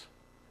loves us.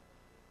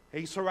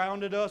 He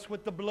surrounded us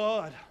with the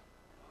blood.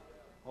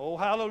 Oh,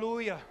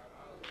 hallelujah.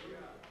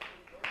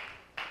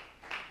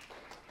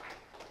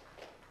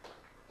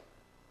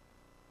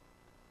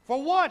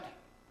 For what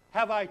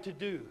have I to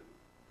do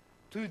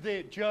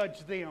to judge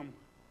them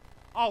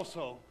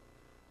also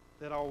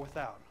that are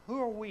without? Who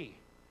are we?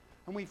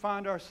 And we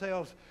find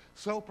ourselves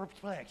so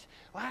perplexed.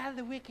 Why are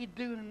the wicked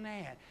doing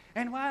that?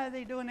 And why are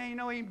they doing that? You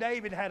know, even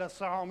David had a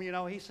psalm,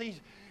 he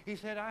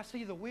said, I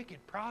see the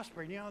wicked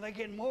prospering. They're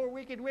getting more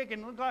wicked.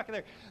 Look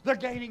like they're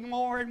gaining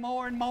more and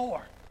more and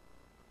more.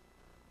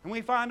 And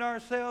we find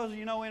ourselves,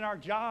 in our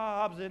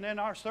jobs and in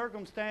our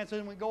circumstances,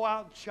 and we go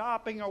out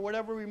shopping or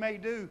whatever we may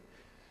do,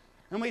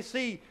 and we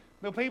see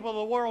the people of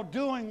the world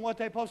doing what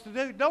they're supposed to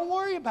do. Don't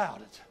worry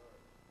about it.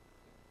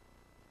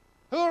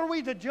 Who are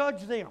we to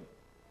judge them?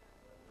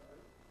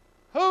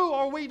 Who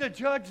are we to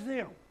judge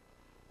them?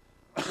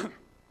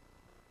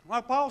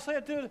 Like Paul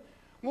said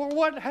well,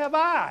 what have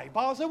I?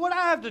 Paul said, what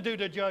I have to do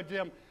to judge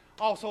them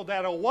also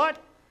that are what?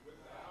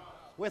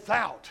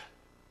 Without.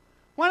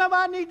 What do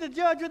I need to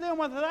judge them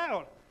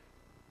without?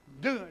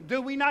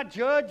 Do we not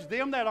judge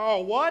them that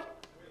are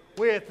what?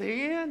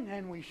 Within,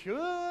 and we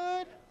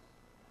should.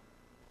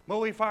 But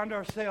we find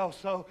ourselves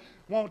so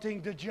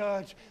wanting to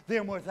judge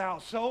them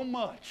without so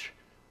much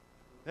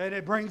that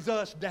it brings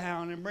us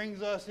down and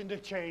brings us into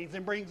chains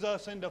and brings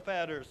us into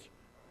fetters.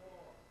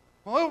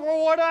 Well,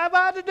 what have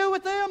I to do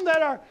with them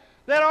that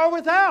are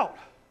without?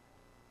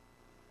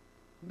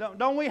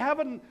 Don't we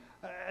have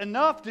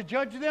enough to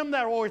judge them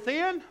that are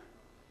within?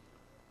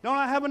 Don't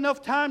I have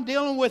enough time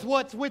dealing with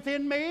what's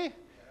within me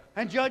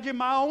and judging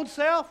my own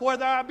self,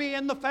 whether I be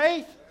in the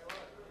faith?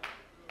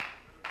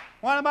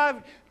 Why am I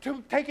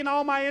taking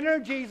all my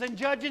energies and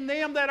judging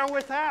them that are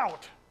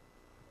without?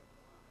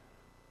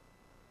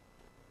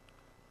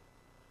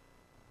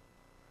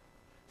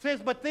 It says,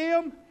 but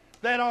them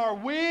that are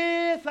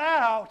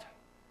without,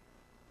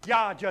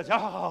 Yah judge.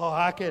 Oh,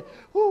 I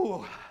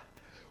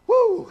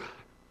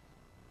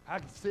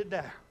can sit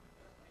down.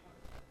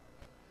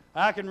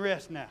 I can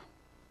rest now.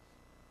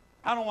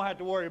 I don't have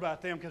to worry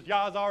about them because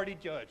Yah's already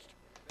judged.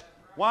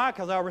 Why?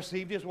 Because I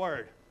received His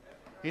word.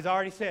 He's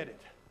already said it.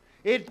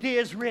 It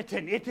is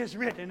written,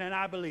 and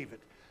I believe it.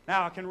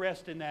 Now I can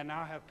rest in that, and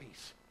I'll have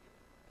peace.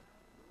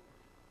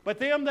 But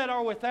them that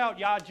are without,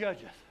 Yah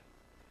judgeth.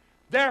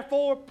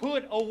 Therefore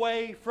put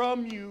away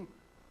from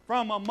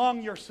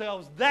among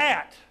yourselves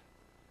that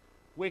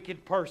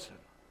wicked person.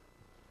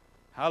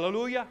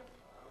 Hallelujah.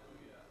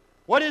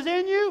 What is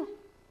in you?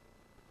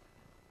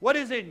 What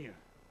is in you?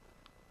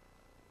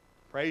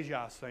 Praise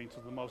Yah, saints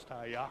of the Most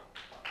High Yah.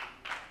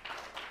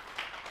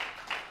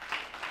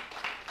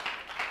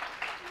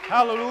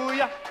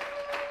 Hallelujah.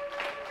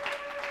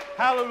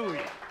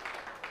 Hallelujah.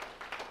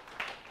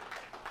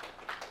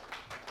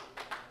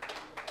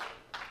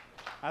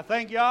 I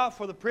thank Yah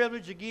for the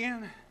privilege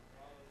again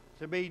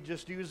to be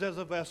just used as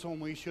a vessel,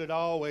 and we should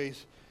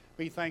always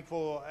be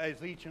thankful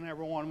as each and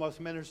every one of us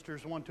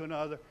ministers one to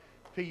another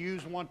to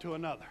use one to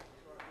another.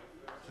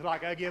 It's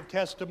like I give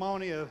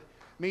testimony of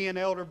me and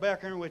Elder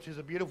Becker, which is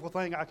a beautiful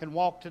thing. I can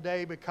walk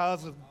today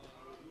because of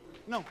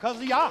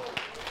Yah.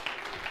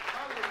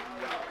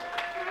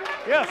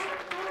 Yes.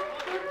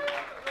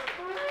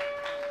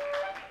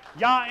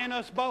 Yah in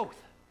us both.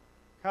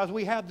 Because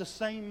we have the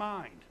same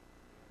mind.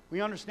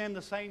 We understand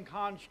the same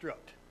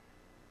construct.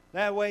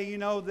 That way,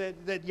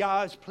 that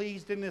Yah is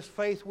pleased in this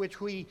faith which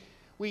we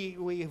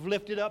have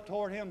lifted up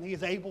toward Him. He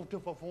is able to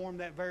perform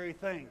that very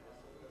thing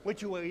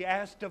which we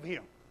asked of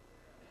Him.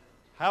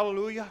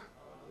 Hallelujah.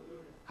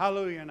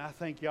 Hallelujah. And I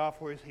thank Yah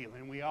for His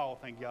healing. We all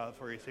thank Yah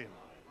for His healing.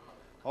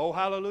 Oh,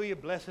 hallelujah.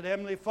 Blessed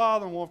Heavenly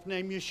Father, in one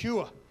name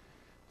Yeshua.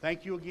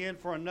 Thank you again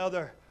for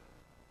another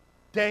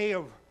day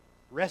of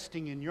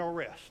resting in your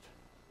rest.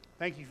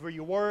 Thank you for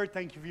your word.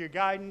 Thank you for your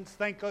guidance.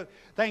 Thank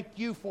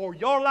you for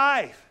your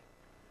life.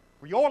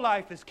 For your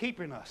life is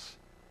keeping us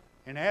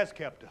and has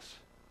kept us.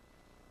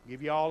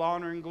 Give you all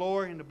honor and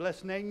glory in the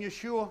blessed name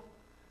Yeshua.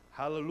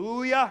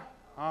 Hallelujah.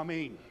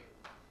 Amen.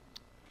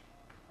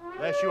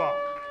 Bless you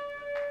all.